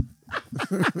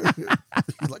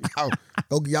 He's like,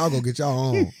 y'all go get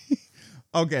y'all home.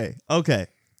 Okay.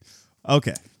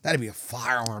 That'd be a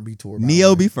fire R&B tour.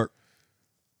 Neo be first.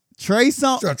 Trey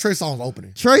Songz. Trey Songz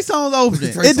opening. Trey Songz opening.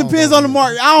 It depends on the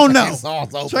market. I don't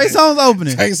know. Trey Songz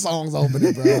opening. Trey Songz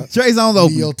opening, bro. Trey Songz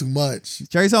opening. Neo too much.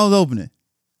 Trey Songz opening.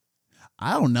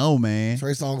 I don't know, man.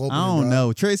 Trey Songz opening. I don't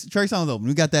know. Trey Songz opening.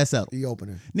 We got that settled. He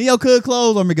opening. Neo could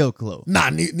close or Miguel could close. Nah,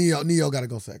 Neo got to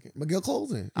go second. Miguel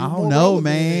closing. I don't know,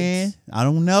 man. I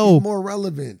don't know. He's more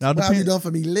relevant. What have you done for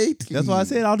me lately? That's why I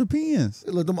said it all depends.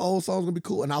 Look, them old songs gonna be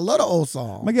cool, and I love the old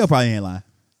songs. Miguel probably ain't lying.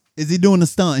 Is he doing the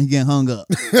stunt? He getting hung up.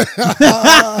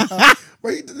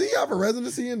 But did he have a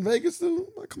residency in Vegas too?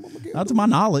 Like, come on, Miguel. Not to my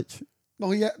knowledge.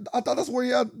 No, he had, I thought that's where he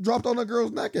had dropped on that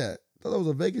girl's neck at. I thought that was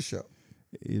a Vegas show.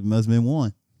 It must have been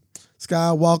one.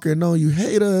 Skywalker, no, you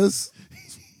hate us.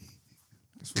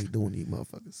 That's what he doing, these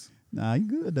motherfuckers. Nah, you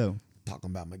good though. Talking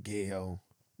about Miguel.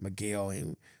 Miguel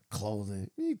ain't closing.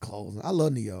 He closing. I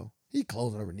love Neo. He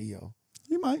closing over Neo.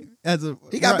 He might.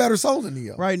 He got better songs than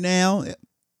Neo. Right now.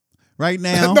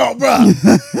 No, bro.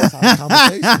 That's how the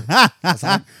conversation. That's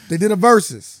how they did a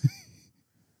versus.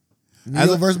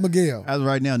 Neo versus Miguel. As of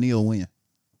right now, Neo win.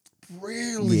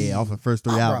 Really? Yeah, off the first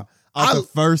three albums. The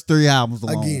first three albums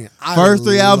alone. Again, first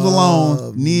three albums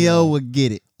alone, Neo would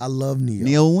get it. I love Neo.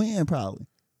 Neo win probably.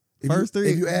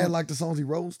 If you add like the songs he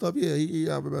wrote and stuff, yeah, he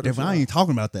have a better. If I ain't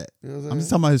talking about that, you know I'm just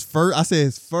talking about his first. I said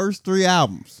his first three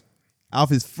albums. Off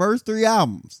his first three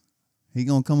albums, he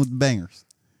gonna come with the bangers.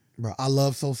 Bro, I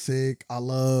love So Sick. I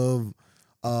love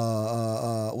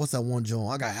what's that one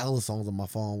joint? I got hella songs on my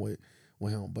phone with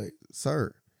him, but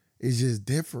sir, it's just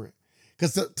different.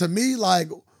 Cause to me, like,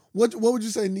 what would you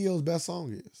say Neo's best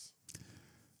song is?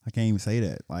 I can't even say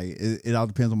that. Like it all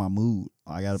depends on my mood.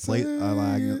 I gotta play.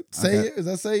 Say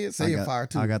it. Say it. Fire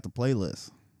too. I got the playlist.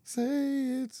 Say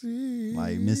it.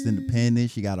 Like Miss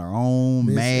Independent, she got her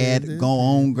own. Mad, Go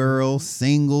On Girl,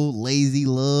 Single, Lazy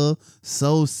Love,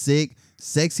 So Sick,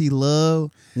 Sexy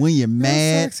Love, When You're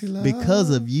Mad, Because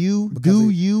of You,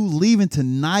 You, Leaving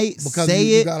Tonight,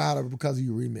 Say It. You got out of Because of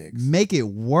You remix. Make It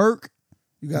Work.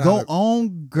 You got Go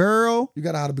On Girl. You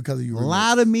got out of Because of You remix.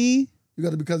 Lie to Me. You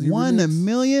got the Because of You 1 remix. in a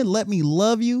Million, Let Me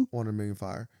Love You. 1 in a Million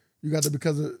fire. You got the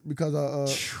because of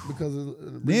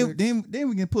then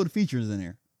we can put the features in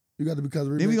there. You got the Because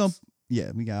of remix.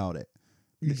 Then we got all that.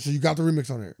 So you got the remix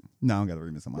on there? No, I don't got the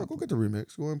remix on my. Go get the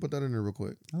remix. Go ahead and put that in there real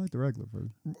quick. I like the regular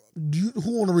version.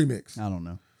 Who on the remix? I don't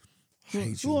know.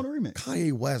 Who on the remix?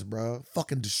 Kanye West, bro.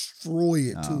 Fucking destroy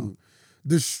it too.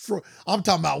 Destroy. I'm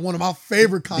talking about one of my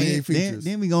favorite Kanye features.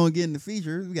 Then we gonna get in the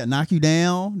features. We got Knock You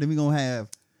Down. Then we gonna have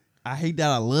I Hate That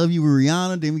I Love You with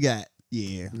Rihanna. Then we got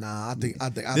Nah, I think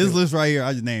this list right here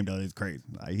I just named though. It's crazy.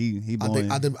 Like he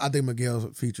I think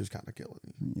Miguel's features kind of killing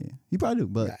me. Yeah, he probably do.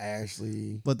 But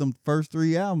Ashley. But them first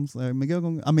three albums, like Miguel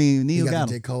Neil got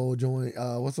the J. Cole joint.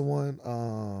 What's the one?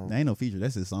 There ain't no feature.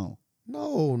 That's his song.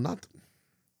 No, not.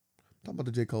 Talking about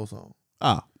the J. Cole song.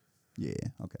 Ah, yeah,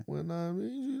 okay. When I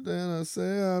meet you, then I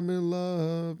say I'm in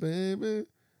love, baby.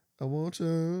 I want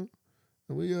you.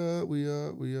 And we are.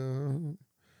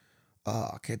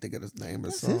 I can't think of the name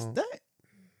of the song.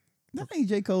 That ain't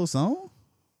J. Cole's song.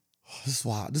 This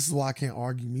is why I can't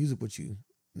argue music with you.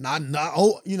 Not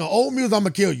old music. I'ma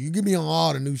kill you. You give me on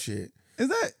all the new shit. Is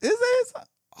that his song?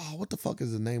 Oh, what the fuck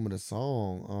is the name of the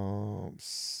song?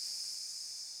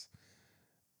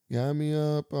 Got me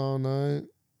up all night.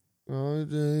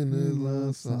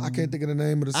 I can't think of the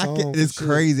name of the song. It's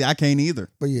crazy. I can't either.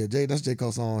 But yeah, that's J.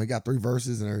 Cole's song. He got 3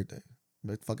 verses and everything.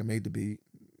 But fucking made the beat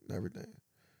and everything.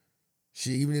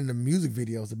 Shit, even in the music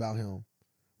videos about him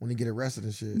when he get arrested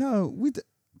and shit. No,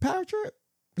 Power Trip.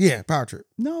 Yeah, Power Trip.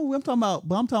 No, I'm talking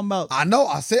about. I know.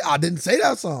 I didn't say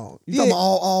that song. You talking about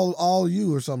all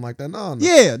you or something like that? No.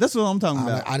 Yeah, that's what I'm talking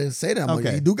about. I didn't say that.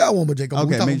 Okay. He do got one with J. Cole.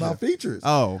 Okay, we're talking about features.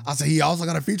 Oh, I said he also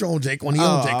got a feature on J. Cole. He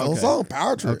on J. Cole's song,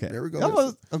 Power Trip. Okay, there we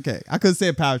go. Okay, I could have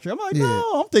said Power Trip. I'm like,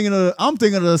 no, I'm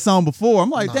thinking of the song before. I'm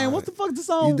like, damn, what the fuck is the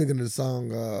song? You thinking of the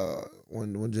song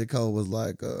when J. Cole was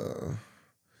like,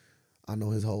 I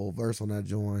know his whole verse on that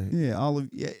joint. Yeah,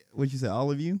 what you said,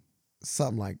 all of you.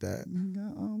 Something like that. You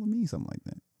got all of me, something like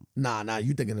that. Nah,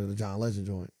 you thinking of the John Legend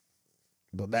joint.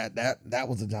 But that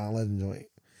was a John Legend joint.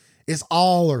 It's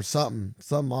all or something.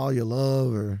 Something all you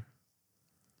love or.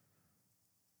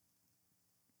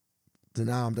 So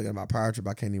now I'm thinking about Power Trip.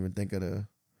 I can't even think of the.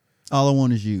 All I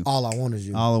Want Is You. All I Want Is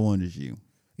You. All I Want Is You.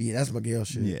 Yeah, that's Miguel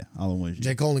shit. Yeah, All I Want Is You.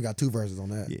 J. Cole only got 2 verses on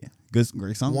that. Yeah,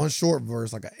 great song. One short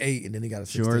verse, like an 8, and then he got a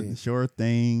 16. Short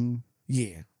thing.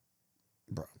 Yeah,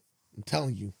 bro, I'm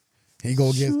telling you. He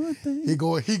go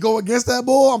against that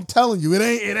boy. I'm telling you, it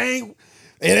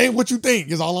ain't what you think.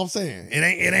 Is all I'm saying. It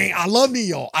ain't. I love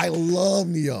Neo. I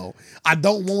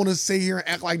don't want to sit here and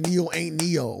act like Neo ain't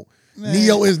Neo.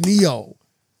 Neo is Neo.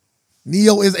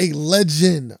 Neo is a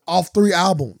legend off 3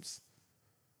 albums.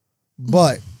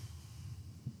 But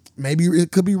maybe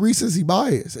it could be recency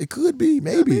bias. It could be,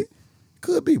 maybe.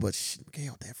 Could be, but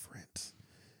Miguel different.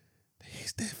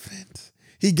 He's different.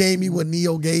 He gave me what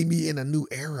Neo gave me in a new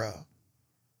era.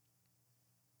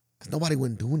 Because nobody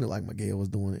wasn't doing it like Miguel was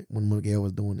doing it when Miguel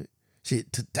was doing it.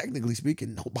 Shit, technically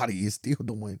speaking, nobody is still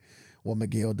doing what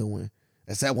Miguel doing.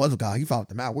 Except one guy, he found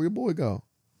them out. Where your boy go?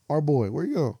 Our boy, where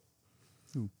you go?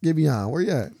 Giveon, where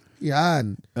you at? You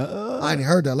hiding. I ain't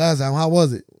heard that last time. How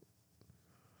was it?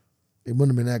 It wouldn't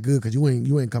have been that good because you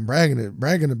ain't come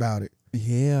bragging about it.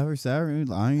 Yeah, I haven't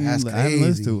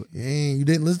listened to it. You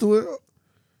didn't listen to it?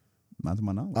 Not to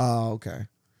my knowledge. Oh, okay.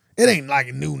 It ain't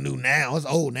like new now. It's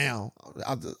old now.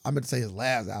 I meant to say his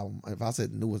last album. If I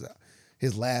said new was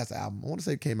his last album, I want to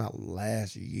say it came out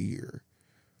last year.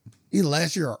 Either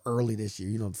last year or early this year.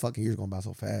 You know, the fucking year's going by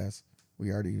so fast.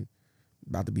 We already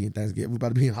about to be in Thanksgiving. We about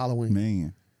to be in Halloween.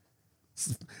 Man.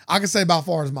 I can say by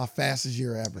far it's my fastest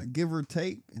year ever. Give or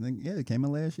take. And then, it came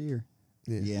out last year.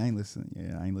 Yeah, I ain't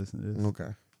listening. I ain't listening to this. Okay.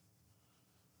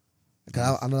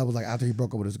 Cause I know that was like after he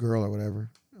broke up with his girl or whatever.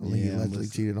 He allegedly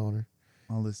cheated on her.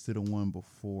 I'll listen to the one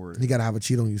before. He got to have a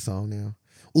Cheat on You song now.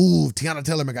 Ooh, Tiana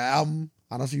Taylor make an album.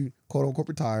 I know she quote unquote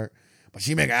retired, but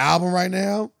she make an album right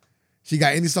now. She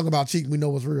got any song about cheating, we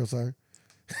know it's real, sir.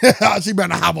 She better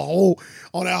not have on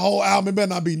that whole album. It better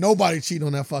not be nobody cheating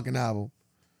on that fucking album.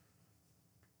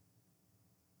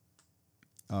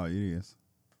 Oh, it is.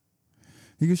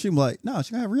 She can like, no,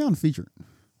 she gonna have Rihanna featured.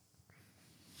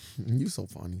 You so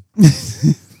funny.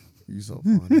 You so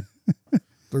funny.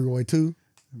 3-Way 2.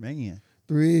 Man.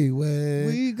 3-Way.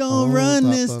 We gonna run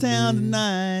this town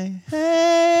tonight.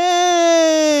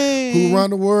 Hey. Who run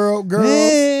the world, girls?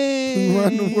 Hey. Who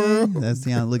run the world? That's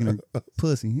Tiana looking at her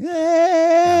pussy.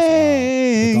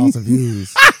 Hey. That's wild. The thoughts and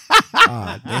views.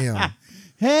 Ah, damn.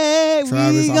 Hey,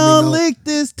 Travis, we gonna lick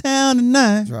this town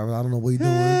tonight. Travis, I don't know what you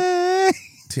doing. Hey.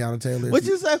 Tiana Taylor. What'd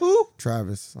you say, who?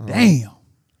 Travis. Damn.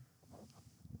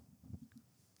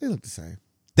 They look the same.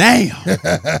 Damn.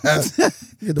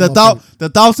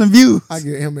 the thoughts and views. I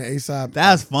get him and A$AP.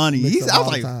 That's funny. I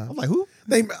was like, who?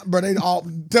 They all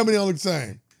tell me they don't look the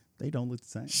same. They don't look the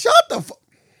same. Shut the fuck.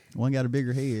 One got a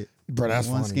bigger head. Bro, that's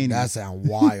funny. Skinny. That sound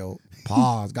wild.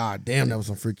 Pause. God damn, that was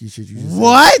some freaky shit you just said.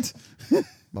 What?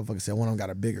 Motherfucker said one of them got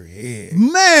a bigger head.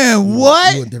 Man,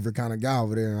 what? You a different kind of guy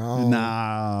over there.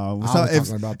 Nah.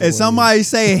 If somebody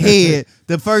say head,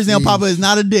 the first thing pop up is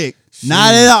not a dick. Sheesh.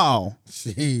 Not at all.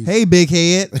 Sheesh. Hey, big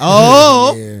head.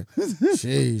 Oh. Yeah.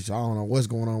 Sheesh. I don't know what's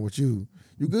going on with you.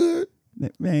 You good?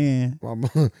 Man.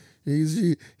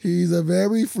 He's a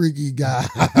very freaky guy.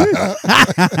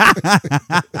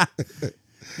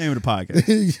 Name of the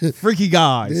podcast. Freaky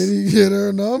Guys. Did he get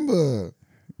her number?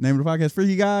 Name of the podcast,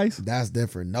 Freaky Guys? That's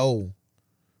different. No.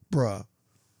 Bruh.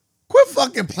 Quit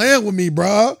fucking playing with me,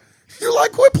 bruh. You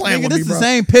like quit playing with me, bro. This is the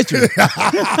same picture.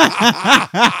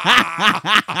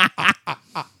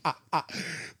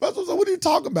 What are you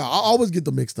talking about? I always get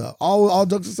them mixed up. All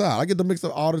jokes aside, I get them mixed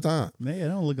up all the time. Man, they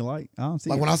don't look alike. I don't see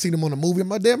it. Like when I see them on the movie, I'm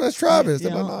like, damn, that's Travis. Yeah,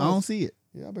 I don't see it.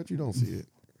 Yeah, I bet you don't see it.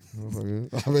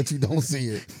 I bet you don't see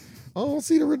it. I don't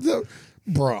see the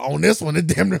bro, on this one, it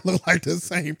damn near look like the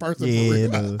same person. Yeah, for real.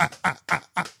 It does.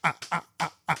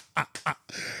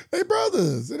 They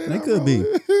brothers. They could be.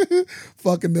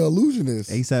 Fucking the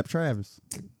illusionist. A$AP Travis.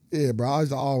 Yeah, bro. I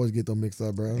used to always get them mixed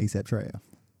up, bro. A$AP Trav.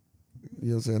 You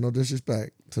know what I'm saying? No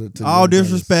disrespect to all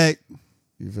disrespect. Brothers.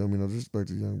 You feel me? No disrespect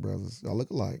to young brothers. Y'all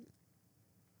look alike.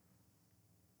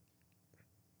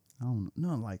 I don't know.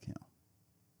 Nothing like him.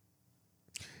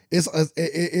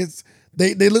 It's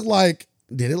they look like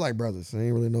they look like brothers. There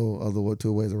ain't really no other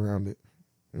two ways around it.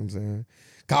 You know what I'm saying?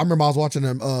 I remember I was watching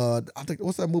them. I think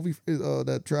what's that movie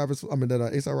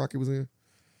that A$AP Rocky was in?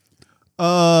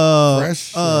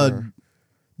 Fresh.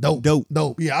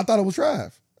 Dope. Yeah, I thought it was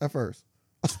Trav at first.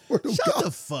 Shut the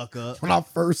fuck up. When I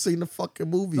first seen the fucking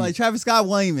movie, like Travis Scott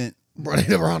Wayman. Bro, they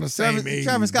never around the same age.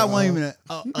 Travis Scott Wayman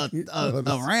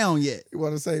around yet. You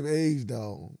want the same age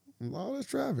though? Oh, that's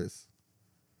Travis.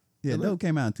 Yeah, Dope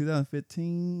came out in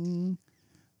 2015.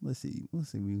 Let's see what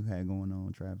we had going on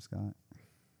with Travis Scott.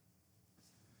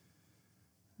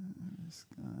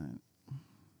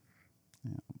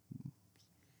 Yeah.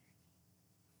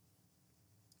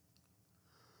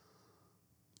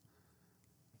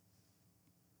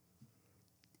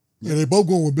 Yeah, they both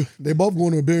going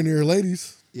with Billionaire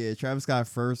Ladies. Yeah, Travis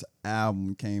Scott's first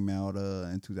album came out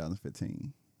in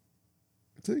 2015.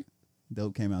 See,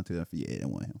 Dope came out in 2015. Yeah, that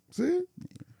wasn't him. See, yeah,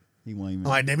 he wasn't even.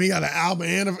 All right, then he got an album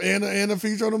and a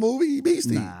feature on the movie. He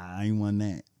beastie. Nah, I ain't won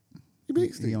that.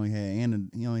 Bixby. He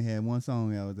only had one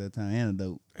song out at that time,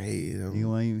 Antidote. Hey, he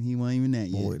wasn't even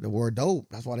that boy, yet. The word dope.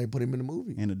 That's why they put him in the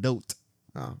movie. Antidote.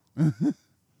 Oh.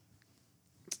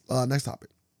 Next topic.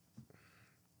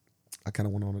 I kind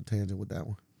of went on a tangent with that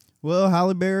one. Well,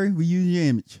 Halle Berry, we use your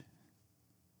image.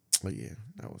 But yeah,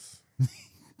 that was.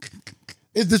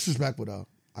 It's disrespectful though.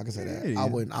 I can say that. Yeah. I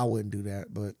wouldn't do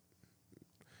that, but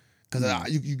because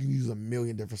you can use a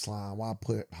million different slime. Why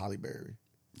put Halle Berry?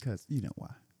 Because you know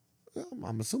why.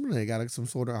 I'm assuming they got some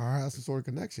sort of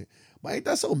connection. But ain't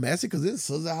that so messy? Because didn't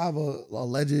SZA have a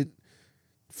alleged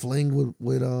fling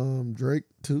with Drake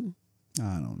too?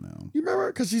 I don't know. You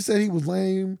remember? Because she said he was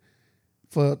lame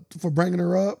for bringing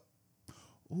her up.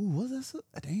 Ooh, was that SZA?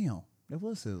 Damn, that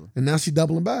was SZA. And now she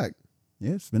doubling back.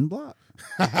 Yeah, spin the block.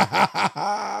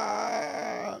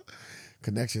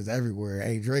 Connections everywhere.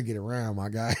 Hey, Drake get around, my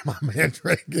guy. My man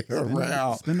Drake get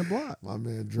around. Spin the block. My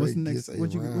man Drake gets around.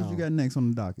 What you got next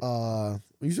on the docket?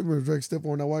 You should remember Drake step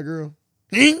on that white girl.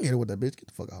 Hit her with that bitch. Get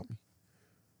the fuck out of me.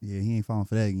 Yeah, he ain't falling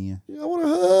for that again. Yeah, I want a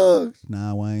hug.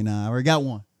 Nah, Wayne. Nah, I already got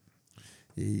one.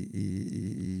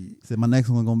 He said my next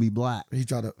one gonna be black. He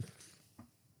tried to.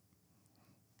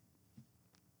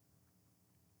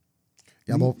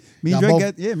 Me and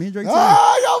Drake.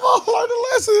 Y'all both learned a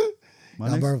lesson.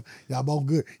 Y'all both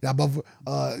good. Y'all both.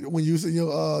 When you send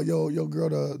your girl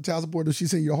the child support, does she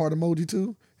send you the heart emoji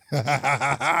too?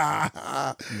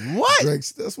 What?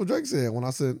 That's what Drake said. When I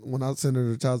sent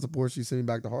her the child support, she sent me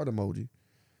back the heart emoji.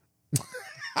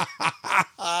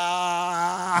 I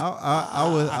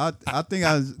think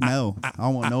I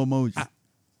don't want no emoji.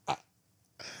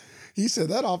 He said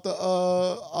that off the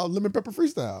Lemon Pepper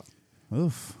Freestyle.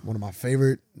 Oof. One of my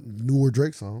favorite newer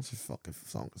Drake songs. His fucking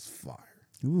song is fire.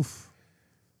 Oof.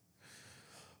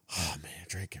 Oh man,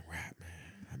 Drake can rap, man.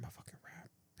 That motherfucking rap.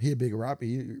 He a big rap.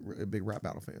 He a big rap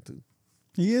battle fan too.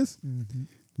 He is. Mm-hmm.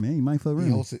 Man, he might fuck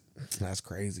around. That's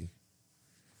crazy.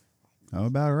 How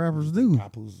about rappers do?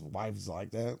 Papu's wife's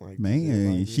like that. Like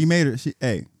man, like she made her.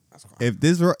 If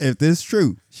this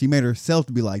true, she made herself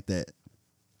to be like that.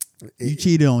 You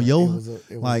cheated on your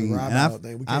like, and I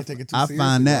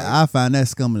find that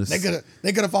scum of the.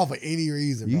 They could have fought for any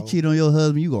reason. You bro. cheat on your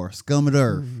husband, you are scum of the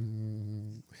earth.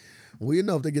 Well, you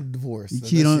know if they get a divorce, you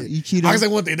cheat on. I can say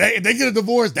one thing: if they get a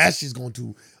divorce, that shit's going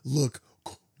to look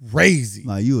crazy.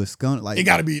 Like you a scum. Like it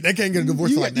got to be. They can't get a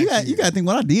divorce for like next year. You got to think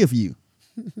what I did for you.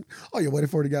 Oh, you're waiting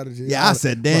for it to get out of jail. Yeah, I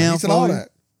said damn. He said all that.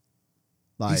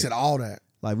 Like, he said all that.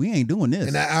 Like we ain't doing this.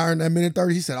 In that hour and that minute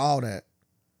 30, he said all that.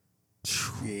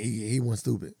 Yeah, he went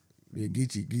stupid. Yeah,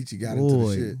 Geechee got into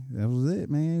the shit. That was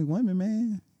it, man. Women,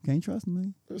 man, can't trust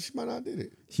them. She might not did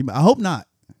it. I hope not.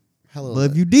 Hello, but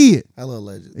if you did, hello,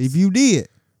 legends. If you did,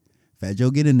 Fat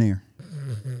Joe, get in there.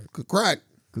 Good crack.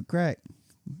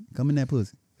 Come in that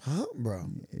pussy. Huh, bro?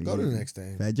 Go to the next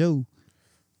thing. Fat Joe.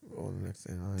 Go to the next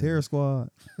thing. Terror Squad.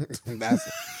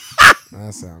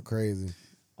 That sound crazy.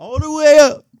 All the way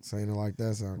up. Saying it like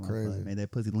that sound crazy. Made that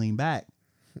pussy lean back.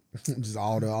 Just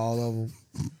all of them.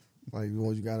 Like,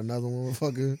 you got another one,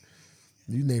 motherfucker.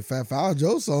 You name Fat Foul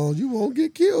Joe songs, you won't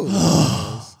get killed.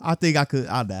 I think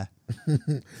I'll die.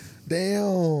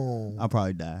 Damn. I'll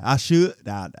probably die. I'll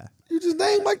die. You just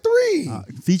named like 3.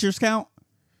 Features count?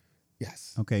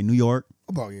 Yes. Okay, New York.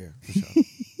 Oh, yeah, for sure.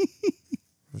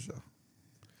 For sure.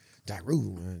 Ja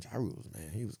Rule, man.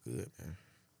 He was good, man.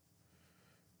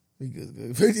 He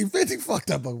good. 50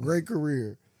 fucked up a great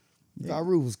career. Ja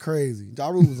Rule was crazy. Ja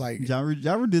Rule was like... Ja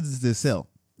Rule did this to himself.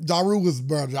 Ja Rule was...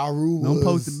 Don't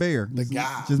post the bear. The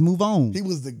guy. Just move on. He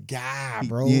was the guy,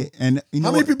 bro. Yeah, and you know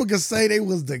how many people can say they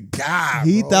was the guy,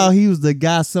 He thought he was the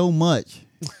guy so much.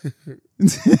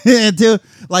 Until,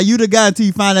 like, you the guy until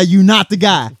you find out you not the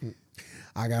guy.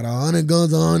 I got 100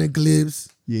 guns, 100 clips.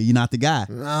 Yeah, you're not the guy.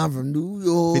 I'm from New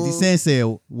York. 50 Cent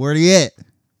said, where they at?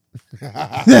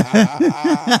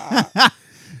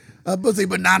 Pussy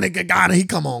banana Gagana, he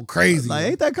come on crazy. Like,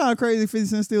 ain't that kind of crazy 50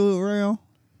 Cent still around?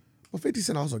 Well, 50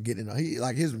 Cent also getting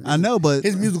his I know, but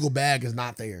his musical bag is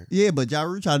not there. Yeah, but Ja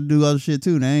Rule tried to do other shit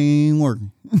too. They ain't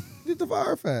working. Get the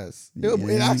Fire Fest. Yeah.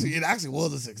 It actually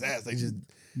was a success. They just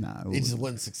it just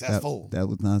wasn't successful. That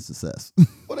was not a success.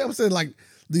 Well, I'm saying like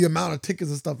the amount of tickets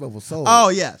and stuff that was sold. Oh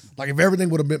yes. Like if everything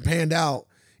would have been panned out,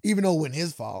 even though it wasn't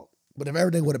his fault, but if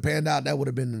everything would have panned out, that would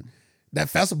have been that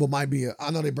festival might be.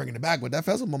 I know they're bringing it back, but that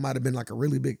festival might have been like a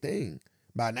really big thing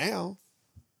by now,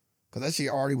 because that shit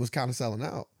already was kind of selling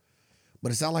out.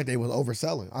 But it sounded like they was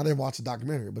overselling. I didn't watch the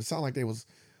documentary, but it sounded like they was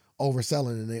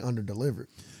overselling and they underdelivered.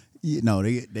 Yeah, no,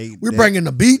 we're bringing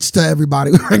the beach to everybody.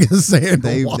 We're bringing sand.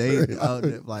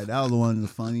 Like that was one of the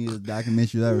funniest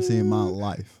documentaries I've ever seen in my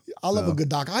life. I love a good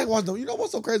doc. I ain't watched them. You know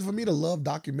what's so crazy for me to love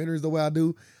documentaries the way I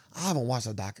do? I haven't watched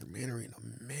a documentary in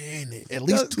a minute. At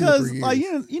least 2 or 3 years. Like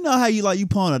you know how you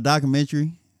put on a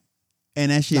documentary,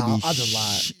 and that shit be. I just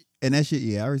lied. And that shit,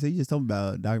 yeah, I already said you just told me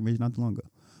about a documentary not too long ago.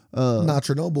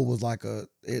 Chernobyl was like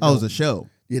it was a show.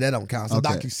 Yeah, that don't count. It's a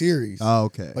docuseries. Oh,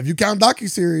 okay. But if you count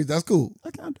docuseries, that's cool.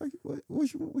 I count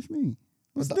what you mean?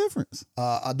 What's the difference?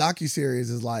 A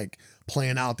docuseries is like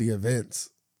playing out the events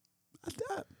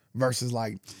versus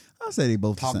like I say they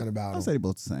both talking about. I say they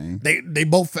both the same. They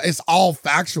both. It's all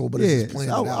factual, but it's just playing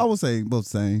it out. I would say both the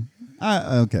same.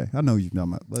 Okay, I know what you're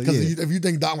talking about. Because if you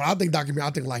think when I think documentary,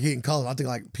 I think like Hidden Colors. I think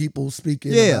like people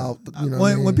speaking about.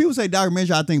 When people say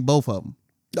documentary, I think both of them.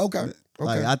 Okay.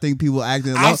 Like I think people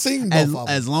acting. I've seen both of them.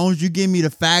 As long as you give me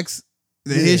the facts,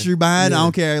 the history behind it, I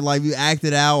don't care like you act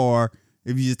it out or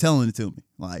if you're just telling it to me.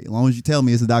 Like as long as you tell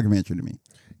me it's a documentary to me.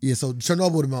 Yeah, so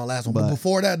Chernobyl would have been my last one. But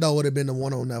before that, though, would have been the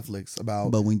one on Netflix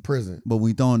about prison. But when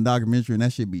you throw in a documentary and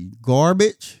that shit be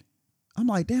garbage, I'm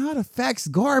like, damn, how the facts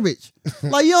garbage?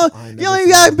 Like, you don't even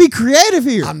gotta be creative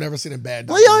here. I've never seen a bad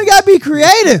documentary. Like, you don't even gotta be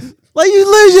creative. Like, you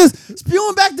literally just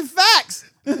spewing back the facts.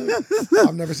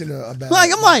 I've never seen a bad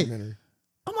documentary.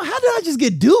 I'm like, how did I just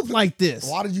get duped like this?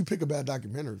 Why did you pick a bad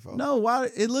documentary, folks? No, why?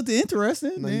 It looked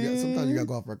interesting. No, sometimes you gotta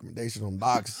go off recommendation on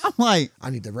docs. I'm like,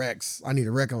 I need the recs. I need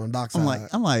a rec on docs. I'm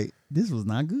like, this was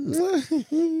not good.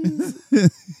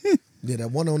 Yeah,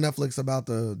 that one on Netflix about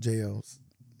the jails.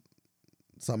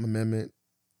 Something Amendment,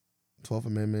 12th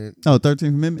Amendment. Oh, 13th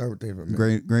Amendment. 13th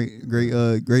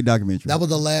Amendment. Great documentary. That was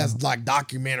the last like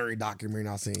documentary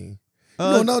I seen.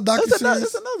 There's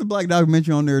another black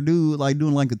documentary on there, dude, like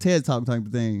doing like a TED Talk type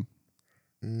of thing.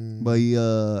 But he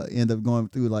ended up going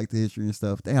through like the history and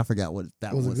stuff. I forgot what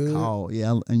that was called.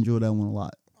 Yeah, I enjoyed that one a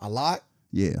lot. A lot?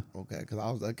 Yeah. Okay,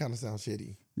 because that kind of sounds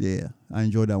shitty. Yeah, I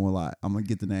enjoyed that one a lot. I'm gonna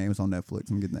get the name. It's on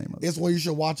Netflix. I'm gonna get the name of it. It's one you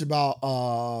should watch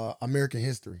about American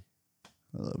history.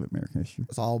 I love American history.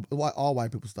 It's all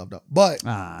white people stuff though. But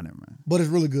never mind. But it's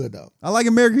really good though. I like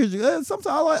American history. Sometimes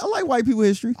I like white people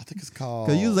history. I think it's called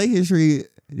because usually history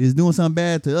is doing something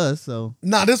bad to us. So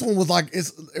this one was like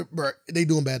they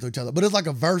doing bad to each other, but it's like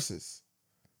a versus.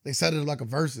 They set it like a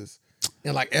versus,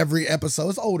 and like every episode,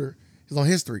 it's older. It's on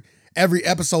history. Every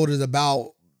episode is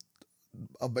about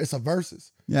it's a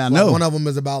versus. Yeah, I know. Like one of them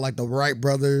is about like the Wright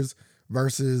brothers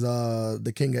versus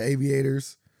the King of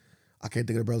Aviators. I can't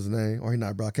think of the brother's name, or he's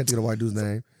not bro. I can't think of the white dude's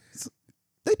name.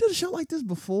 They did a show like this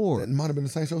before. It might have been the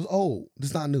same show. It's old.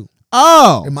 It's not new.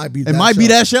 Oh, it might be. It might be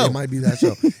that show. It might be that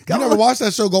show. You never watched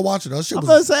that show? Go watch it. I'm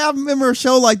gonna say I remember a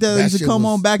show like that used to come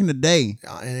on back in the day.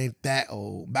 It ain't that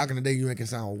old. Back in the day, you make it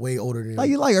sound way older than. Like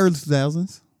you like early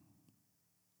 2000s?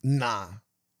 Nah,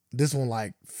 this one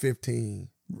like 15.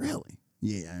 Really?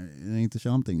 Yeah, it ain't the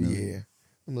show I'm thinking of. Yeah,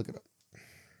 let me look it up.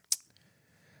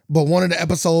 But one of the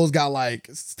episodes got like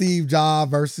Steve Jobs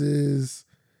versus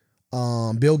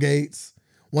Bill Gates.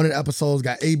 One of the episodes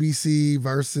got ABC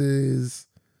versus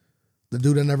the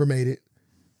dude that never made it.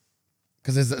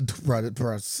 Because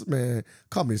it's man,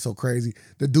 company's so crazy.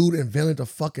 The dude invented the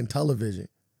fucking television.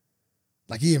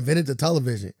 Like he invented the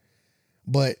television.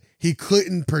 But he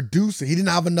couldn't produce it. He didn't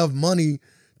have enough money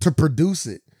to produce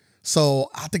it. So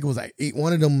I think it was like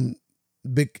one of them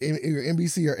big, either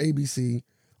NBC or ABC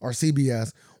or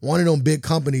CBS, one of them big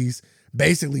companies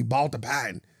basically bought the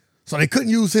patent. So they couldn't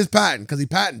use his patent because he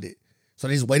patented it. So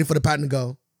they just waited for the patent to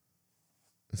go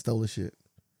and stole the shit.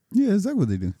 Yeah, exactly what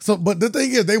they do. So, but the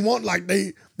thing is, they want like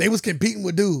they was competing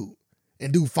with dude,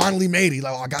 and dude finally made it. He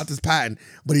like, I got this patent,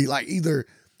 but he like either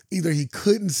he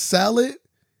couldn't sell it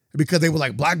because they were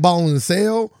like blackballing the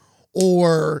sale,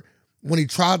 or when he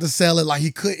tried to sell it, like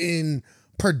he couldn't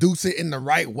produce it in the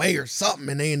right way or something,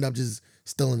 and they end up just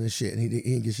stealing his shit, and he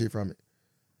didn't get shit from it.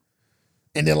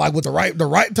 And then like with the Wright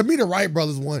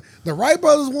brothers one,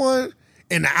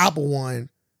 and the Apple one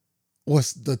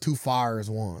was the two fires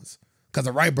ones. Because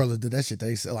the Wright brothers did that shit.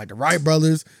 They said, like, the Wright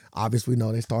brothers, obviously,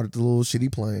 know they started the little shitty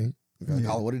plane.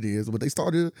 Call it what it is. But they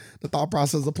started the thought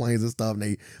process of planes and stuff.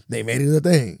 And they made it a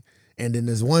thing. And then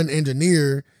this one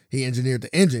engineer, he engineered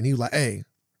the engine. He was like, hey,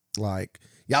 like,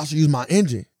 y'all should use my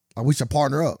engine. Like, we should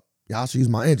partner up. Y'all should use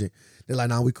my engine. They're like,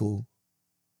 nah, we cool.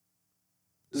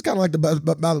 It's kind of like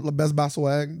the Best Buy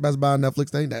swag, Best Buy Netflix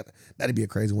thing. That'd be a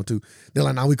crazy one, too. They're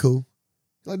like, nah, we cool.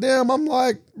 Like, damn, I'm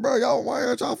like, bro, y'all, why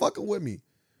aren't y'all fucking with me?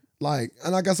 Like,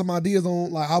 and I got some ideas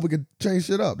on like how we could change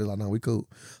shit up. They're like, no, we cool.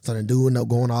 So then dude ended up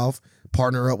going off,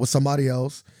 partner up with somebody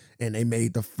else, and they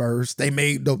made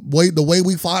the way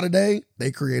we fly today, they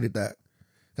created that.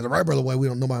 Because the Wright brother way,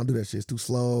 nobody don't do that shit. It's too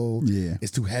slow. Yeah.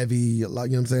 It's too heavy.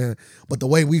 Like, you know what I'm saying? But the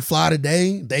way we fly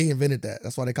today, they invented that.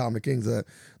 That's why they call them the kings of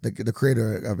the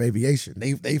creator of aviation.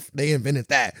 They invented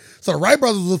that. So the Wright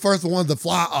brothers were the first ones to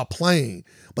fly a plane,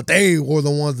 but they were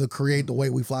the ones to create the way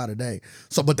we fly today.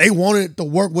 So, but they wanted to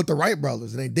work with the Wright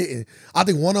brothers, and they didn't. I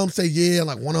think one of them said yeah,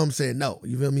 like one of them said no.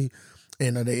 You feel me?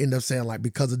 And they end up saying, like,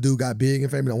 because the dude got big and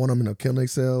famous, like, one of them ended up killing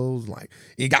themselves. Like,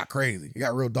 it got crazy. It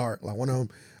got real dark. Like, one of them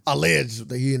alleged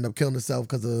that he ended up killing himself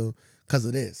because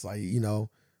of this. Like, you know,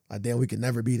 like, damn, we could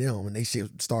never beat them. And they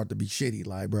shit started to be shitty.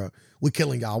 Like, bro, we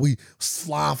killing y'all. We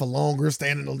flying for longer,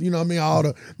 standing, you know what I mean? All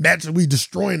the metrics, we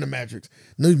destroying the metrics.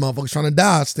 And these motherfuckers trying to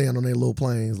die, stand on their little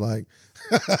planes. Like,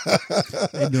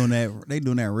 They doing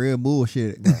that real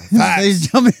bullshit. Facts. They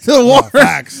jumping into the water.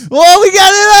 Facts. Whoa, we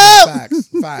got it up.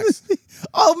 Facts.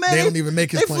 Oh man, They don't even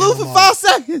make his They plane flew no for more. 5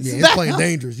 seconds. Yeah, it's plane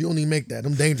dangerous. You don't even make that.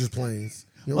 Them dangerous planes.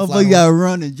 You don't fly Motherfucker gotta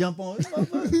run and jump on.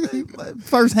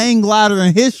 First hang glider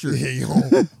in history. Yeah,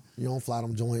 you don't fly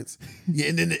them joints. Yeah,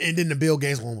 and then the Bill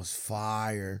Gates one was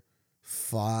fire.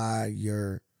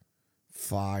 Yeah,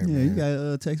 Man. you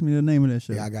gotta text me the name of that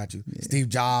shit. Yeah, I got you. Yeah. Steve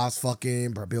Jobs,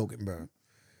 fucking Bill Gates, bro.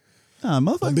 Nah,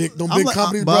 motherfucker. Them big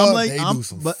companies, bro.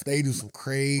 They do some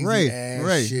crazy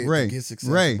ass shit to get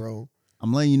success, bro.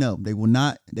 I'm letting you know,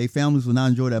 their families will not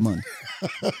enjoy that money.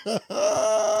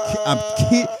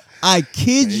 I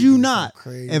kid you not.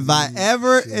 If I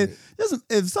ever,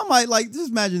 if somebody just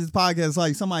imagine this podcast,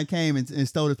 like somebody came and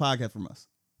stole this podcast from us.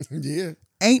 Yeah.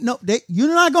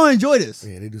 You're not going to enjoy this.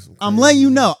 Yeah, they do some crazy. I'm letting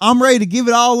you know. I'm ready to give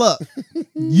it all up.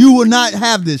 You will not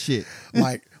have this shit.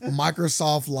 Like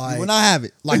Microsoft, like. You will not have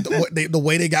it. Like the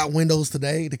way they got Windows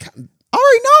today, I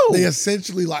already know. They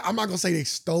essentially, like, I'm not going to say they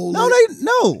stole No, it.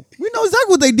 we know exactly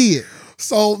what they did.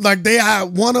 So, like, they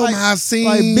had, one of them has seen.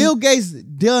 Like, Bill Gates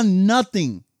done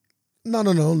nothing. No,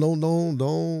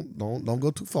 don't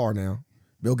go too far now.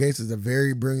 Bill Gates is a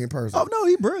very brilliant person. Oh no,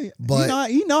 he brilliant. But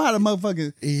he know how to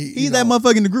motherfucking. He's that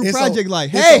motherfucker in the group project.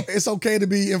 It's okay to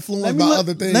be influenced by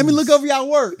other things. Let me look over y'all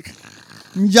work.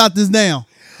 Let me jot this down.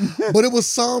 But it was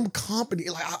some company.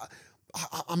 Like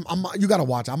you gotta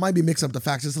watch. I might be mixing up the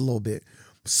facts just a little bit.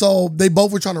 So they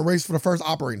both were trying to race for the first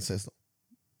operating system.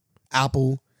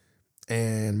 Apple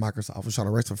and Microsoft was trying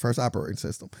to race for the first operating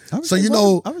system. So I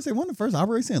would say one of the first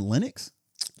operating system Linux.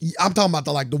 I'm talking about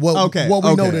what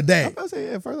we know today.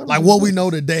 Like what we know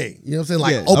today. You know what I'm saying?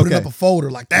 Like opening up a folder,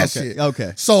 like that shit.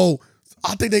 Okay. So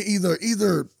I think they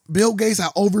either Bill Gates had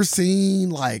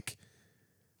overseen like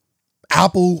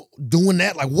Apple doing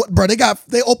that. Like what, bro?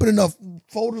 They opening up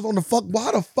folders on the fuck.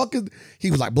 Why the fuck is he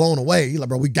was like blown away? He's like,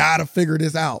 bro, we gotta figure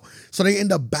this out. So they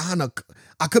end up buying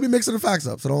I could be mixing the facts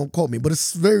up, so don't quote me, but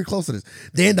it's very close to this.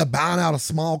 They end up buying out a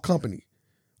small company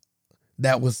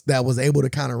that was able to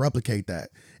kind of replicate that.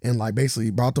 And like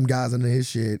basically brought them guys into his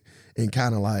shit and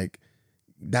kind of like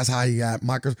that's how he got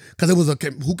Microsoft, because it was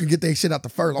who can get their shit out the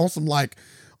first on some like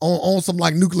on some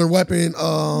like nuclear weapon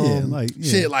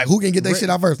shit, like who can get their shit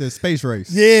out first. The space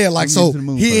race. Yeah, like so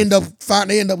they end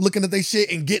up looking at their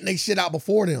shit and getting their shit out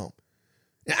before them.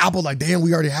 And Apple like, damn,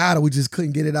 we already had it, we just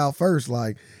couldn't get it out first,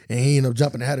 like, and he ended up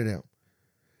jumping ahead of them.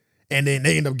 And then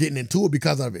they end up getting into it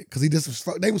because of it. Because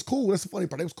they was cool. That's the funny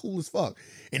part. They was cool as fuck.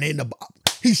 And they end up,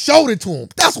 he showed it to him.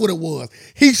 That's what it was.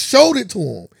 He showed it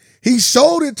to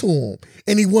him.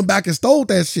 And he went back and stole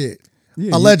that shit.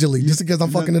 Yeah, allegedly, just in case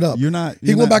I'm fucking it up.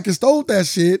 He went back and stole that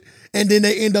shit. And then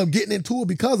they end up getting into it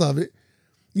because of it.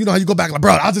 You know how you go back like,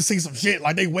 bro, I just see some shit.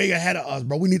 Like they way ahead of us,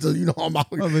 bro. We need to, I'm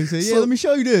out. Let me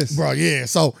show you this. Bro, yeah.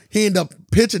 So he ended up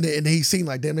pitching it and he seen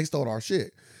like, damn, they stole our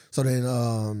shit. So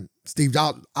then Steve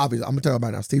Jobs, obviously, I'm gonna tell you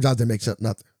right now, Steve Jobs didn't make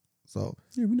nothing. So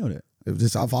yeah, we know that. It was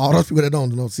just for all those people that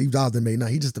don't know, Steve Jobs didn't make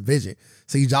nothing. He just a vision.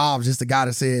 Steve Jobs just the guy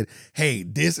that said, "Hey,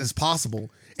 this is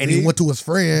possible," and he went to his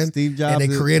friend, Steve Jobs,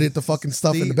 and they created the fucking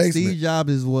stuff in the basement. Steve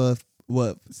Jobs is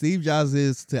what Steve Jobs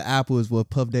is to Apple is what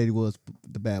Puff Daddy was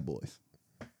the Bad Boys.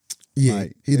 Yeah,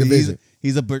 like, he's the vision.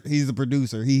 He's a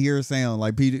producer. He hears sound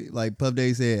like Puff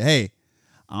Daddy said, "Hey,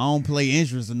 I don't play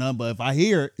instruments or nothing, but if I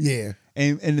hear it, yeah."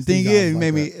 And the thing is, he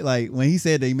made me like when he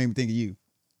said that, he made me think of you.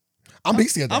 I'm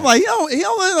decent at that. I'm like,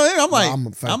 I'm like,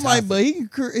 but I'm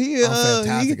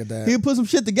fantastic at that. He'll put some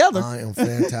shit together. I am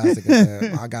fantastic at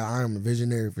that. I am a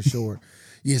visionary for sure.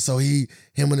 Yeah, so him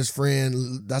and his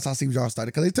friend, that's how Steve Jobs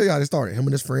started. Because they tell you how they started. Him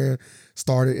and his friend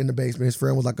started in the basement. His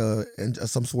friend was like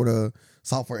some sort of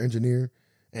software engineer.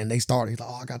 And they started, he's like,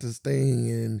 I got this thing.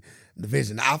 And the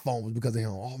vision, the iPhone was because of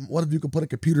him. Oh, what if you could put a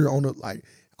computer on it? Like,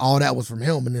 all that was from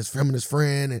him and his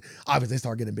friend. And obviously they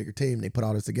started getting a bigger team. And they put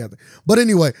all this together. But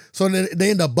anyway, so then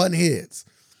they end up butting heads.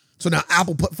 So now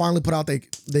Apple finally put out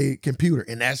their computer,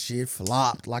 and that shit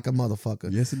flopped like a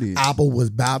motherfucker. Yes, it did. Apple was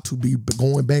about to be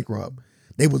going bankrupt.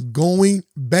 They was going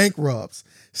bankrupt.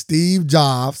 Steve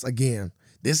Jobs, again,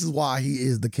 this is why he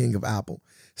is the king of Apple.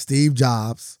 Steve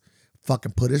Jobs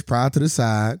fucking put his pride to the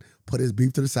side, put his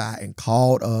beef to the side, and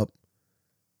called up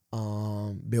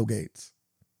Bill Gates.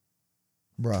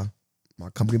 Bruh,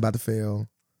 my company about to fail.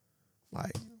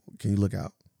 Like, can you look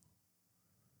out?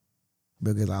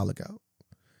 Bill Gates, I'll look out.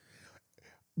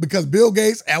 Because Bill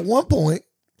Gates, at one point,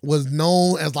 was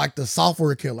known as like the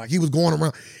software killer. Like, he was going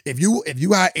around. If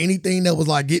you had anything that was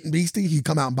like getting beastie, he'd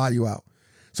come out and buy you out.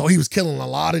 So he was killing a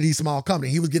lot of these small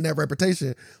companies. He was getting that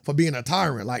reputation for being a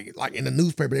tyrant. Like in the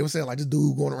newspaper, they were saying like this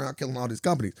dude going around killing all these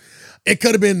companies. It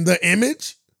could have been the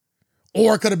image,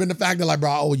 or it could have been the fact that like, bro,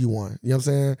 I owe you one. You know what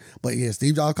I'm saying? But yeah,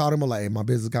 Steve Jobs called him like, hey, my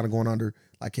business is kind of going under.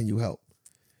 Like, can you help?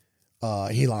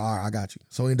 He like, all right, I got you.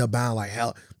 So he ended up buying like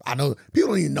hell. I know people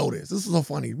don't even know this. This is so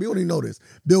funny. People don't even know this.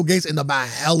 Bill Gates ended up buying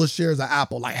hella shares of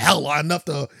Apple, like hella enough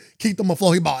to keep them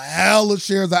afloat. He bought hella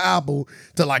shares of Apple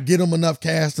to like get them enough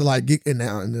cash to like get in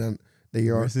now. And then there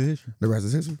you are. The rest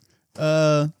is history.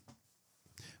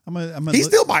 He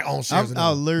still might own shares. I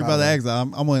was literally about to ask.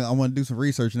 I'm gonna do some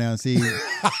research now and see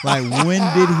like when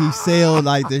did he sell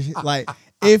like this? Like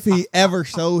if he ever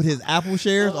sold his Apple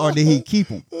shares or did he keep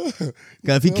them?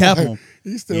 Because if he kept them,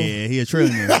 he a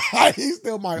trillionaire. He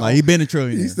still might. Like he been a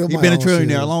trillionaire. He been a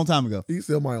trillionaire a long time ago. He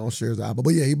still might own shares of Apple.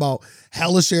 But yeah, he bought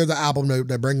hella shares of Apple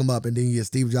that bring him up, and then yeah,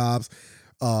 Steve Jobs.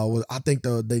 I think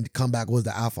the comeback was the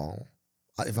iPhone.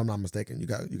 If I'm not mistaken, you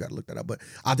got to look that up. But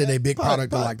I think they big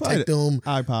product to like take them,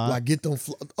 iPod, like get them.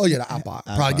 The iPod.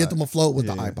 Probably get them afloat with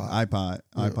the iPod.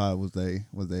 iPod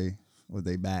was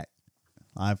they back.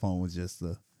 iPhone was just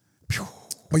the.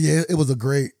 But yeah, it was a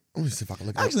great. Let me see if I can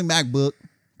look. Actually, MacBook,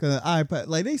 because iPad,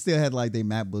 like they still had like their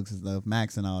MacBooks and stuff,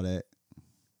 Macs and all that.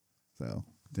 So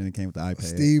then it came with the iPad.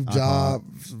 Steve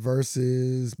Jobs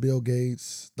versus Bill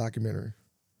Gates documentary.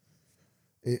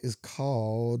 It is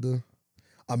called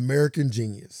American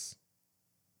Genius.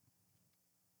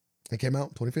 It came out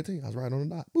in 2015. I was right on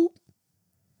the dot. Boop.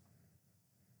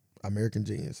 American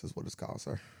Genius is what it's called,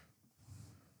 sir.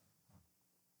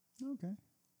 Okay.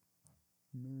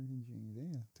 American Genius,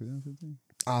 yeah, 2015.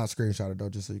 I'll screenshot it though,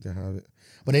 just so you can have it.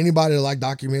 But anybody that like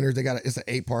documentaries, it's an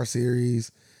 8-part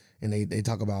series, and they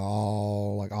talk about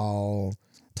all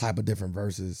type of different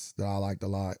verses that I liked a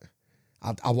lot.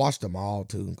 I watched them all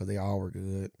too because they all were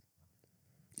good.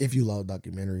 If you love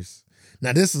documentaries,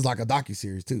 now this is like a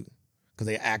docuseries too because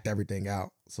they act everything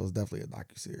out, so it's definitely a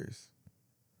docuseries.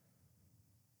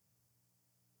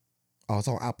 Oh, it's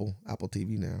on Apple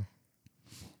TV now,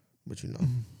 but you know.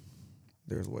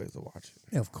 There's ways to watch it.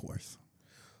 Yeah, of course.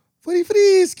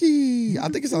 Frisky. I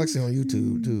think it's actually on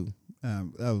YouTube too.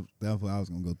 That was what I was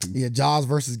gonna go through. Yeah, Jobs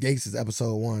versus Gates is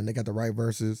episode 1. They got the Wright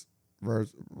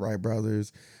Wright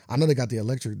brothers. I know they got the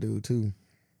electric dude too.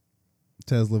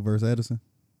 Tesla versus Edison.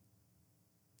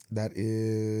 That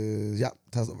is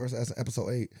Tesla versus Edison, episode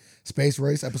 8. Space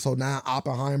Race, episode 9.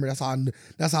 Oppenheimer. That's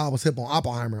how I was hip on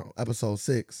Oppenheimer, episode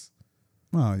 6.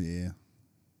 Oh yeah.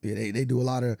 Yeah, they do a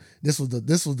lot of this was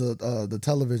the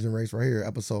television race right here,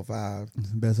 episode 5.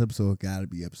 Best episode gotta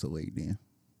be episode 8 then.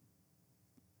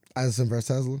 Edison versus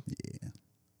Tesla? Yeah.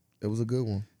 It was a good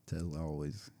one. Tesla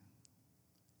always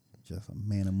just a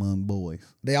man among boys.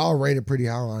 They all rated pretty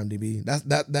high on IMDb.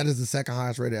 That is the second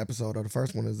highest rated episode. The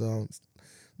first one is the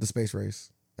Space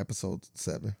Race, episode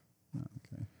 7.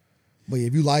 Okay. But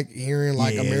if you like hearing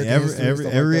like American history,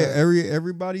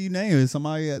 everybody you name is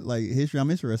somebody at like history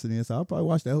I'm interested in, so I'll probably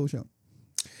watch that whole show.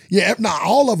 Yeah, not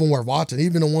all of them worth watching.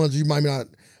 Even the ones you might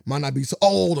not be so.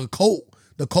 Oh, the Colt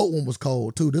one was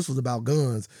cold too. This was about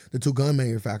guns. The 2 gun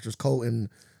manufacturers, Colt and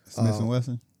Smith and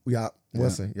Wesson. Yeah,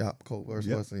 Wesson. Yeah, Colt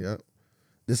versus Wesson. Yeah,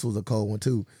 this was a cold one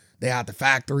too. They had the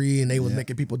factory and they was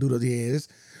making people do the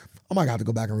I might have to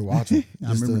go back and rewatch it.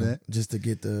 I remember that. Just to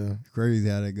get the... Crazy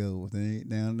how that go.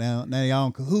 Now y'all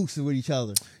in cahoots with each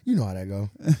other. You know how that go,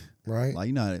 right? Like,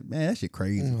 you know how that... Man, that shit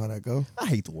crazy. You know how that go. I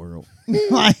hate the world.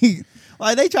 like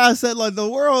they try to set... Like, the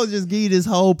world just give you this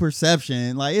whole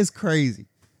perception. Like, it's crazy.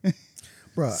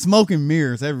 Bruh. Smoke and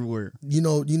mirrors everywhere. You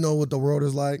know what the world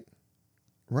is like?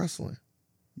 Wrestling.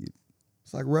 Yeah.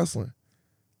 It's like wrestling.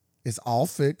 It's all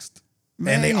fixed.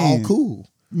 Man. And they all cool.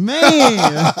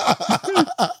 Man.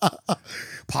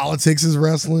 Politics is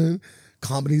wrestling.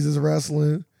 Companies is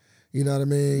wrestling. You know what I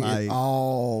mean? Like, it's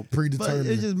all predetermined.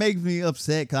 But it just makes me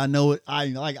upset because I know it.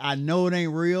 I know it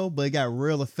ain't real, but it got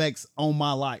real effects on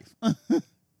my life.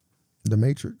 The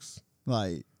Matrix.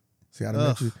 Like, see how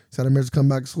the Matrix come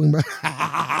back, swing back.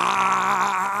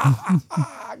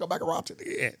 Go back and watch it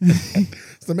again.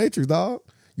 It's the Matrix, dog.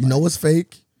 You know it's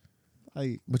fake,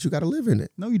 like, but you got to live in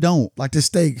it. No, you don't. Like the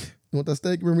steak. You want that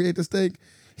steak? Remember we ate the steak?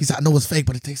 He said, I know it's fake,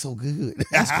 but it tastes so good.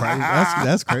 That's crazy.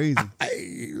 That's crazy.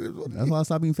 Hey, that's why I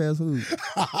stopped eating fast food.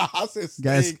 I said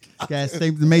steak. Guys, stay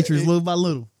the Matrix little by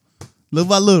little. Little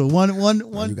by little. One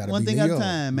thing Neo. at a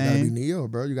time, man. You gotta be Neo,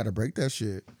 bro. You gotta break that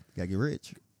shit. You gotta get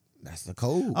rich. That's the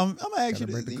code. I'm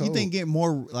actually. You think get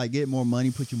more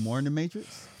money put you more in the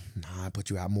Matrix? Nah, put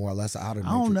you out more or less out of the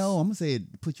I Matrix. don't know. I'm gonna say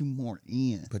it put you more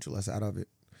in. Put you less out of it.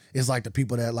 It's like the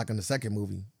people that like in the second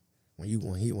movie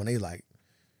when they like,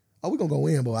 oh, we gonna go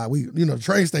in, boy. The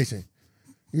train station.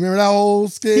 You remember that whole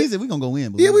skit? He said we gonna go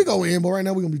in, boy. Yeah, we go in, but right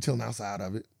now we gonna be chilling outside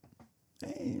of it.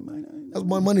 Hey, that's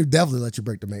my money. Definitely let you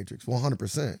break the Matrix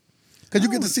 100%. Because you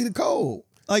get to see the code.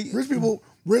 Like rich people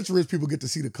get to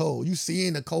see the code. You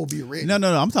seeing the code be written. No.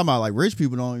 I'm talking about like rich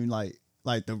people don't even like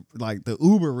the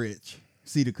uber rich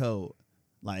see the code.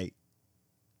 Like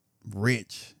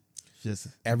rich, just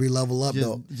every level up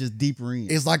though. Just deeper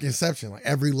in. It's like Inception. Like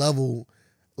every level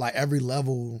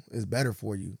is better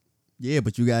for you. Yeah,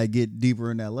 but you gotta get deeper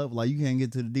in that level. Like you can't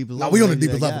get to the deepest level. No, we on the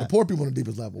deepest level. The poor people on the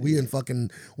deepest level. We in fucking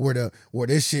where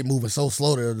this shit moving so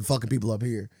slow to the fucking people up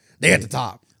here. They at the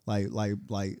top. Like.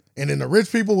 And then the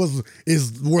rich people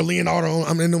is where Leonardo.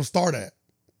 Them start at.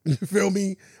 You feel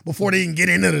me? Before they even get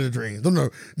into the dreams. Them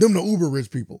the uber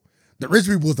rich people. The rich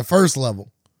people was the first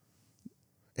level.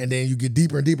 And then you get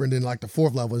deeper and deeper, and then like the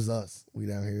fourth level is us. We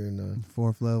down here in the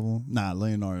fourth level. Nah,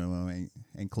 Leonardo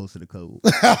ain't close to the code.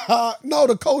 No,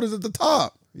 the code is at the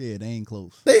top. Yeah, they ain't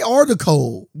close. They are the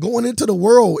code. Going into the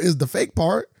world is the fake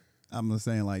part. I'm just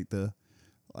saying, like the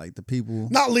people.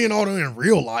 Not Leonardo in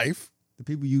real life. The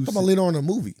people you. Come on, Leonardo in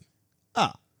the movie.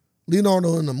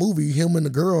 Leonardo in the movie, him and the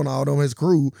girl and all them, his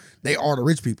crew, they are the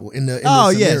rich people in the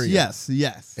scenario.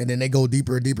 Yes. And then they go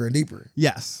deeper and deeper and deeper.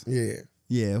 Yes. Yeah.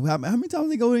 Yeah. How many times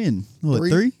they go in? What,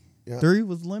 3? Yeah. 3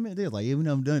 was the limit. They're like, yeah, we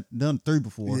done 3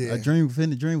 before. Yeah. A dream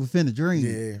within a dream within a dream.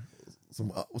 Yeah.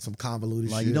 Some convoluted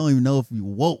shit. Like you don't even know if you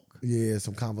woke. Yeah,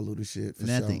 some convoluted shit. And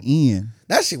at the end,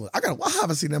 that shit was. I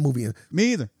haven't seen that movie.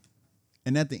 Me either.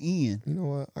 And at the end, you know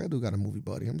what? I do got a movie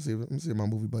buddy. Let me see if my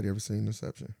movie buddy ever seen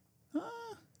Inception.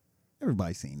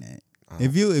 Everybody's seen that.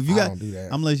 If you got, don't do that.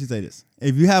 I'm gonna let you say this.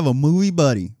 If you have a movie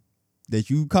buddy that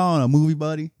you call a movie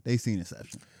buddy, they seen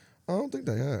Inception. I don't think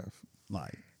they have.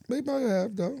 Like they might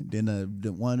have though. Then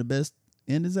one of the best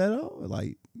endings at all.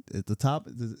 Like at the top,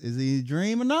 is he a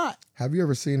dream or not? Have you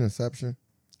ever seen Inception?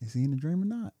 Is he in a dream or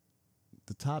not?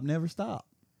 The top never stopped.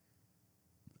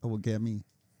 Oh, what get me?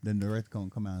 Then the director gonna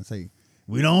come out and say,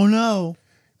 "We don't know."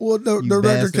 Well, the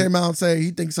director came out and said he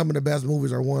thinks some of the best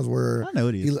movies are ones where I know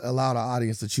it is. He allowed the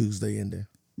audience to choose the ending.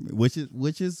 Which is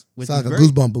it's like a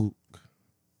Goosebump book.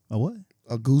 A what?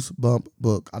 A Goosebump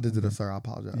book. I did it, sir. I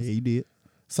apologize. Yeah, you did.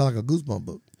 Sound like a Goosebump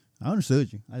book. I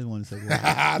understood you. I just wanted to say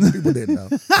what. People didn't know.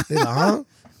 They like, huh?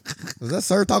 Was that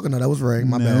sir talking? No, that was Ray.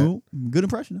 My bad. Good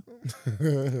impression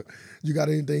though. You got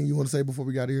anything you want to say before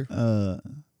we got here?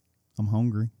 I'm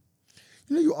hungry.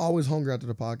 You know you always hungry after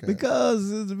the podcast.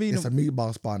 Because it's a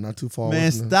meatball spot, not too far away.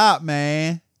 Man, stop,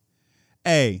 man.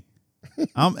 Hey.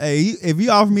 If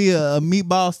you offer me a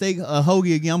meatball steak, a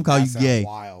hoagie again, I'm calling you gay.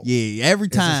 Wild. Yeah, every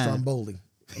time. It's a Stromboli.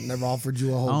 I never offered you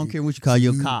a hoagie. I don't care what you call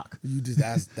your cock. You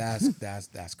just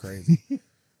that's crazy.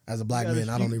 As a black man,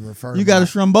 I don't even refer to you got a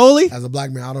Stromboli? As a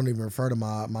black man, I don't even refer to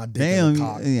my dick as a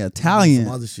cock. Yeah, Italian.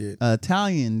 Some other shit.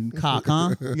 Italian cock,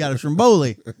 huh? You got a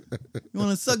Stromboli. You want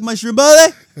to suck my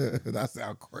Stromboli? That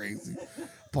sounds crazy.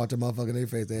 Punch a motherfucker in their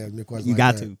face, they ask me a question. You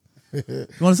got to. You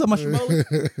want to suck my Stromboli?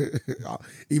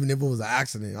 Even if it was an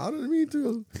accident. I didn't mean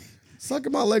to.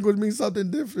 Sucking my leg would mean something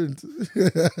different.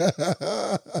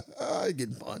 I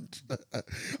getting punched.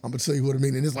 I'm gonna tell you what I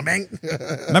mean in this one. Bang.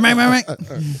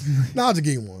 Now I'll just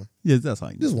give you one. Yeah, that's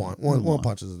fine. Just one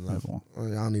punch is enough. I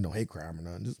don't need no hate crime or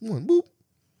nothing. Just one. Boop.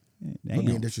 Yeah, for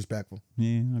being disrespectful.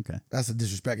 Yeah, okay. That's a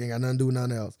disrespect. Ain't got nothing to do with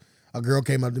nothing else. A girl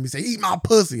came up to me and said, "Eat my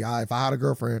pussy." If I had a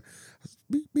girlfriend,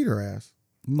 beat her ass.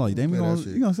 I'm like, damn, you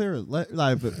gonna say her like?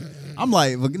 I'm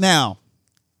like, now.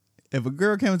 If a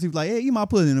girl came to you like, "Hey, eat my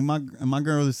pussy," and my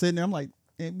girl is sitting there, I'm like,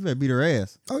 "Hey, you better beat her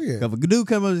ass." Oh yeah. If a dude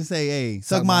come up and say, "Hey,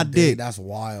 suck my dick," that's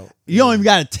wild. You don't even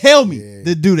gotta tell me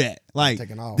to do that. Like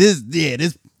taking off. This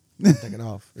taking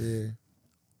off. Yeah.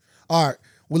 All right,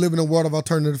 we live in a world of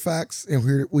alternative facts,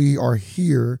 and we are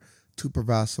here to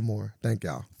provide some more. Thank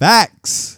y'all. Facts.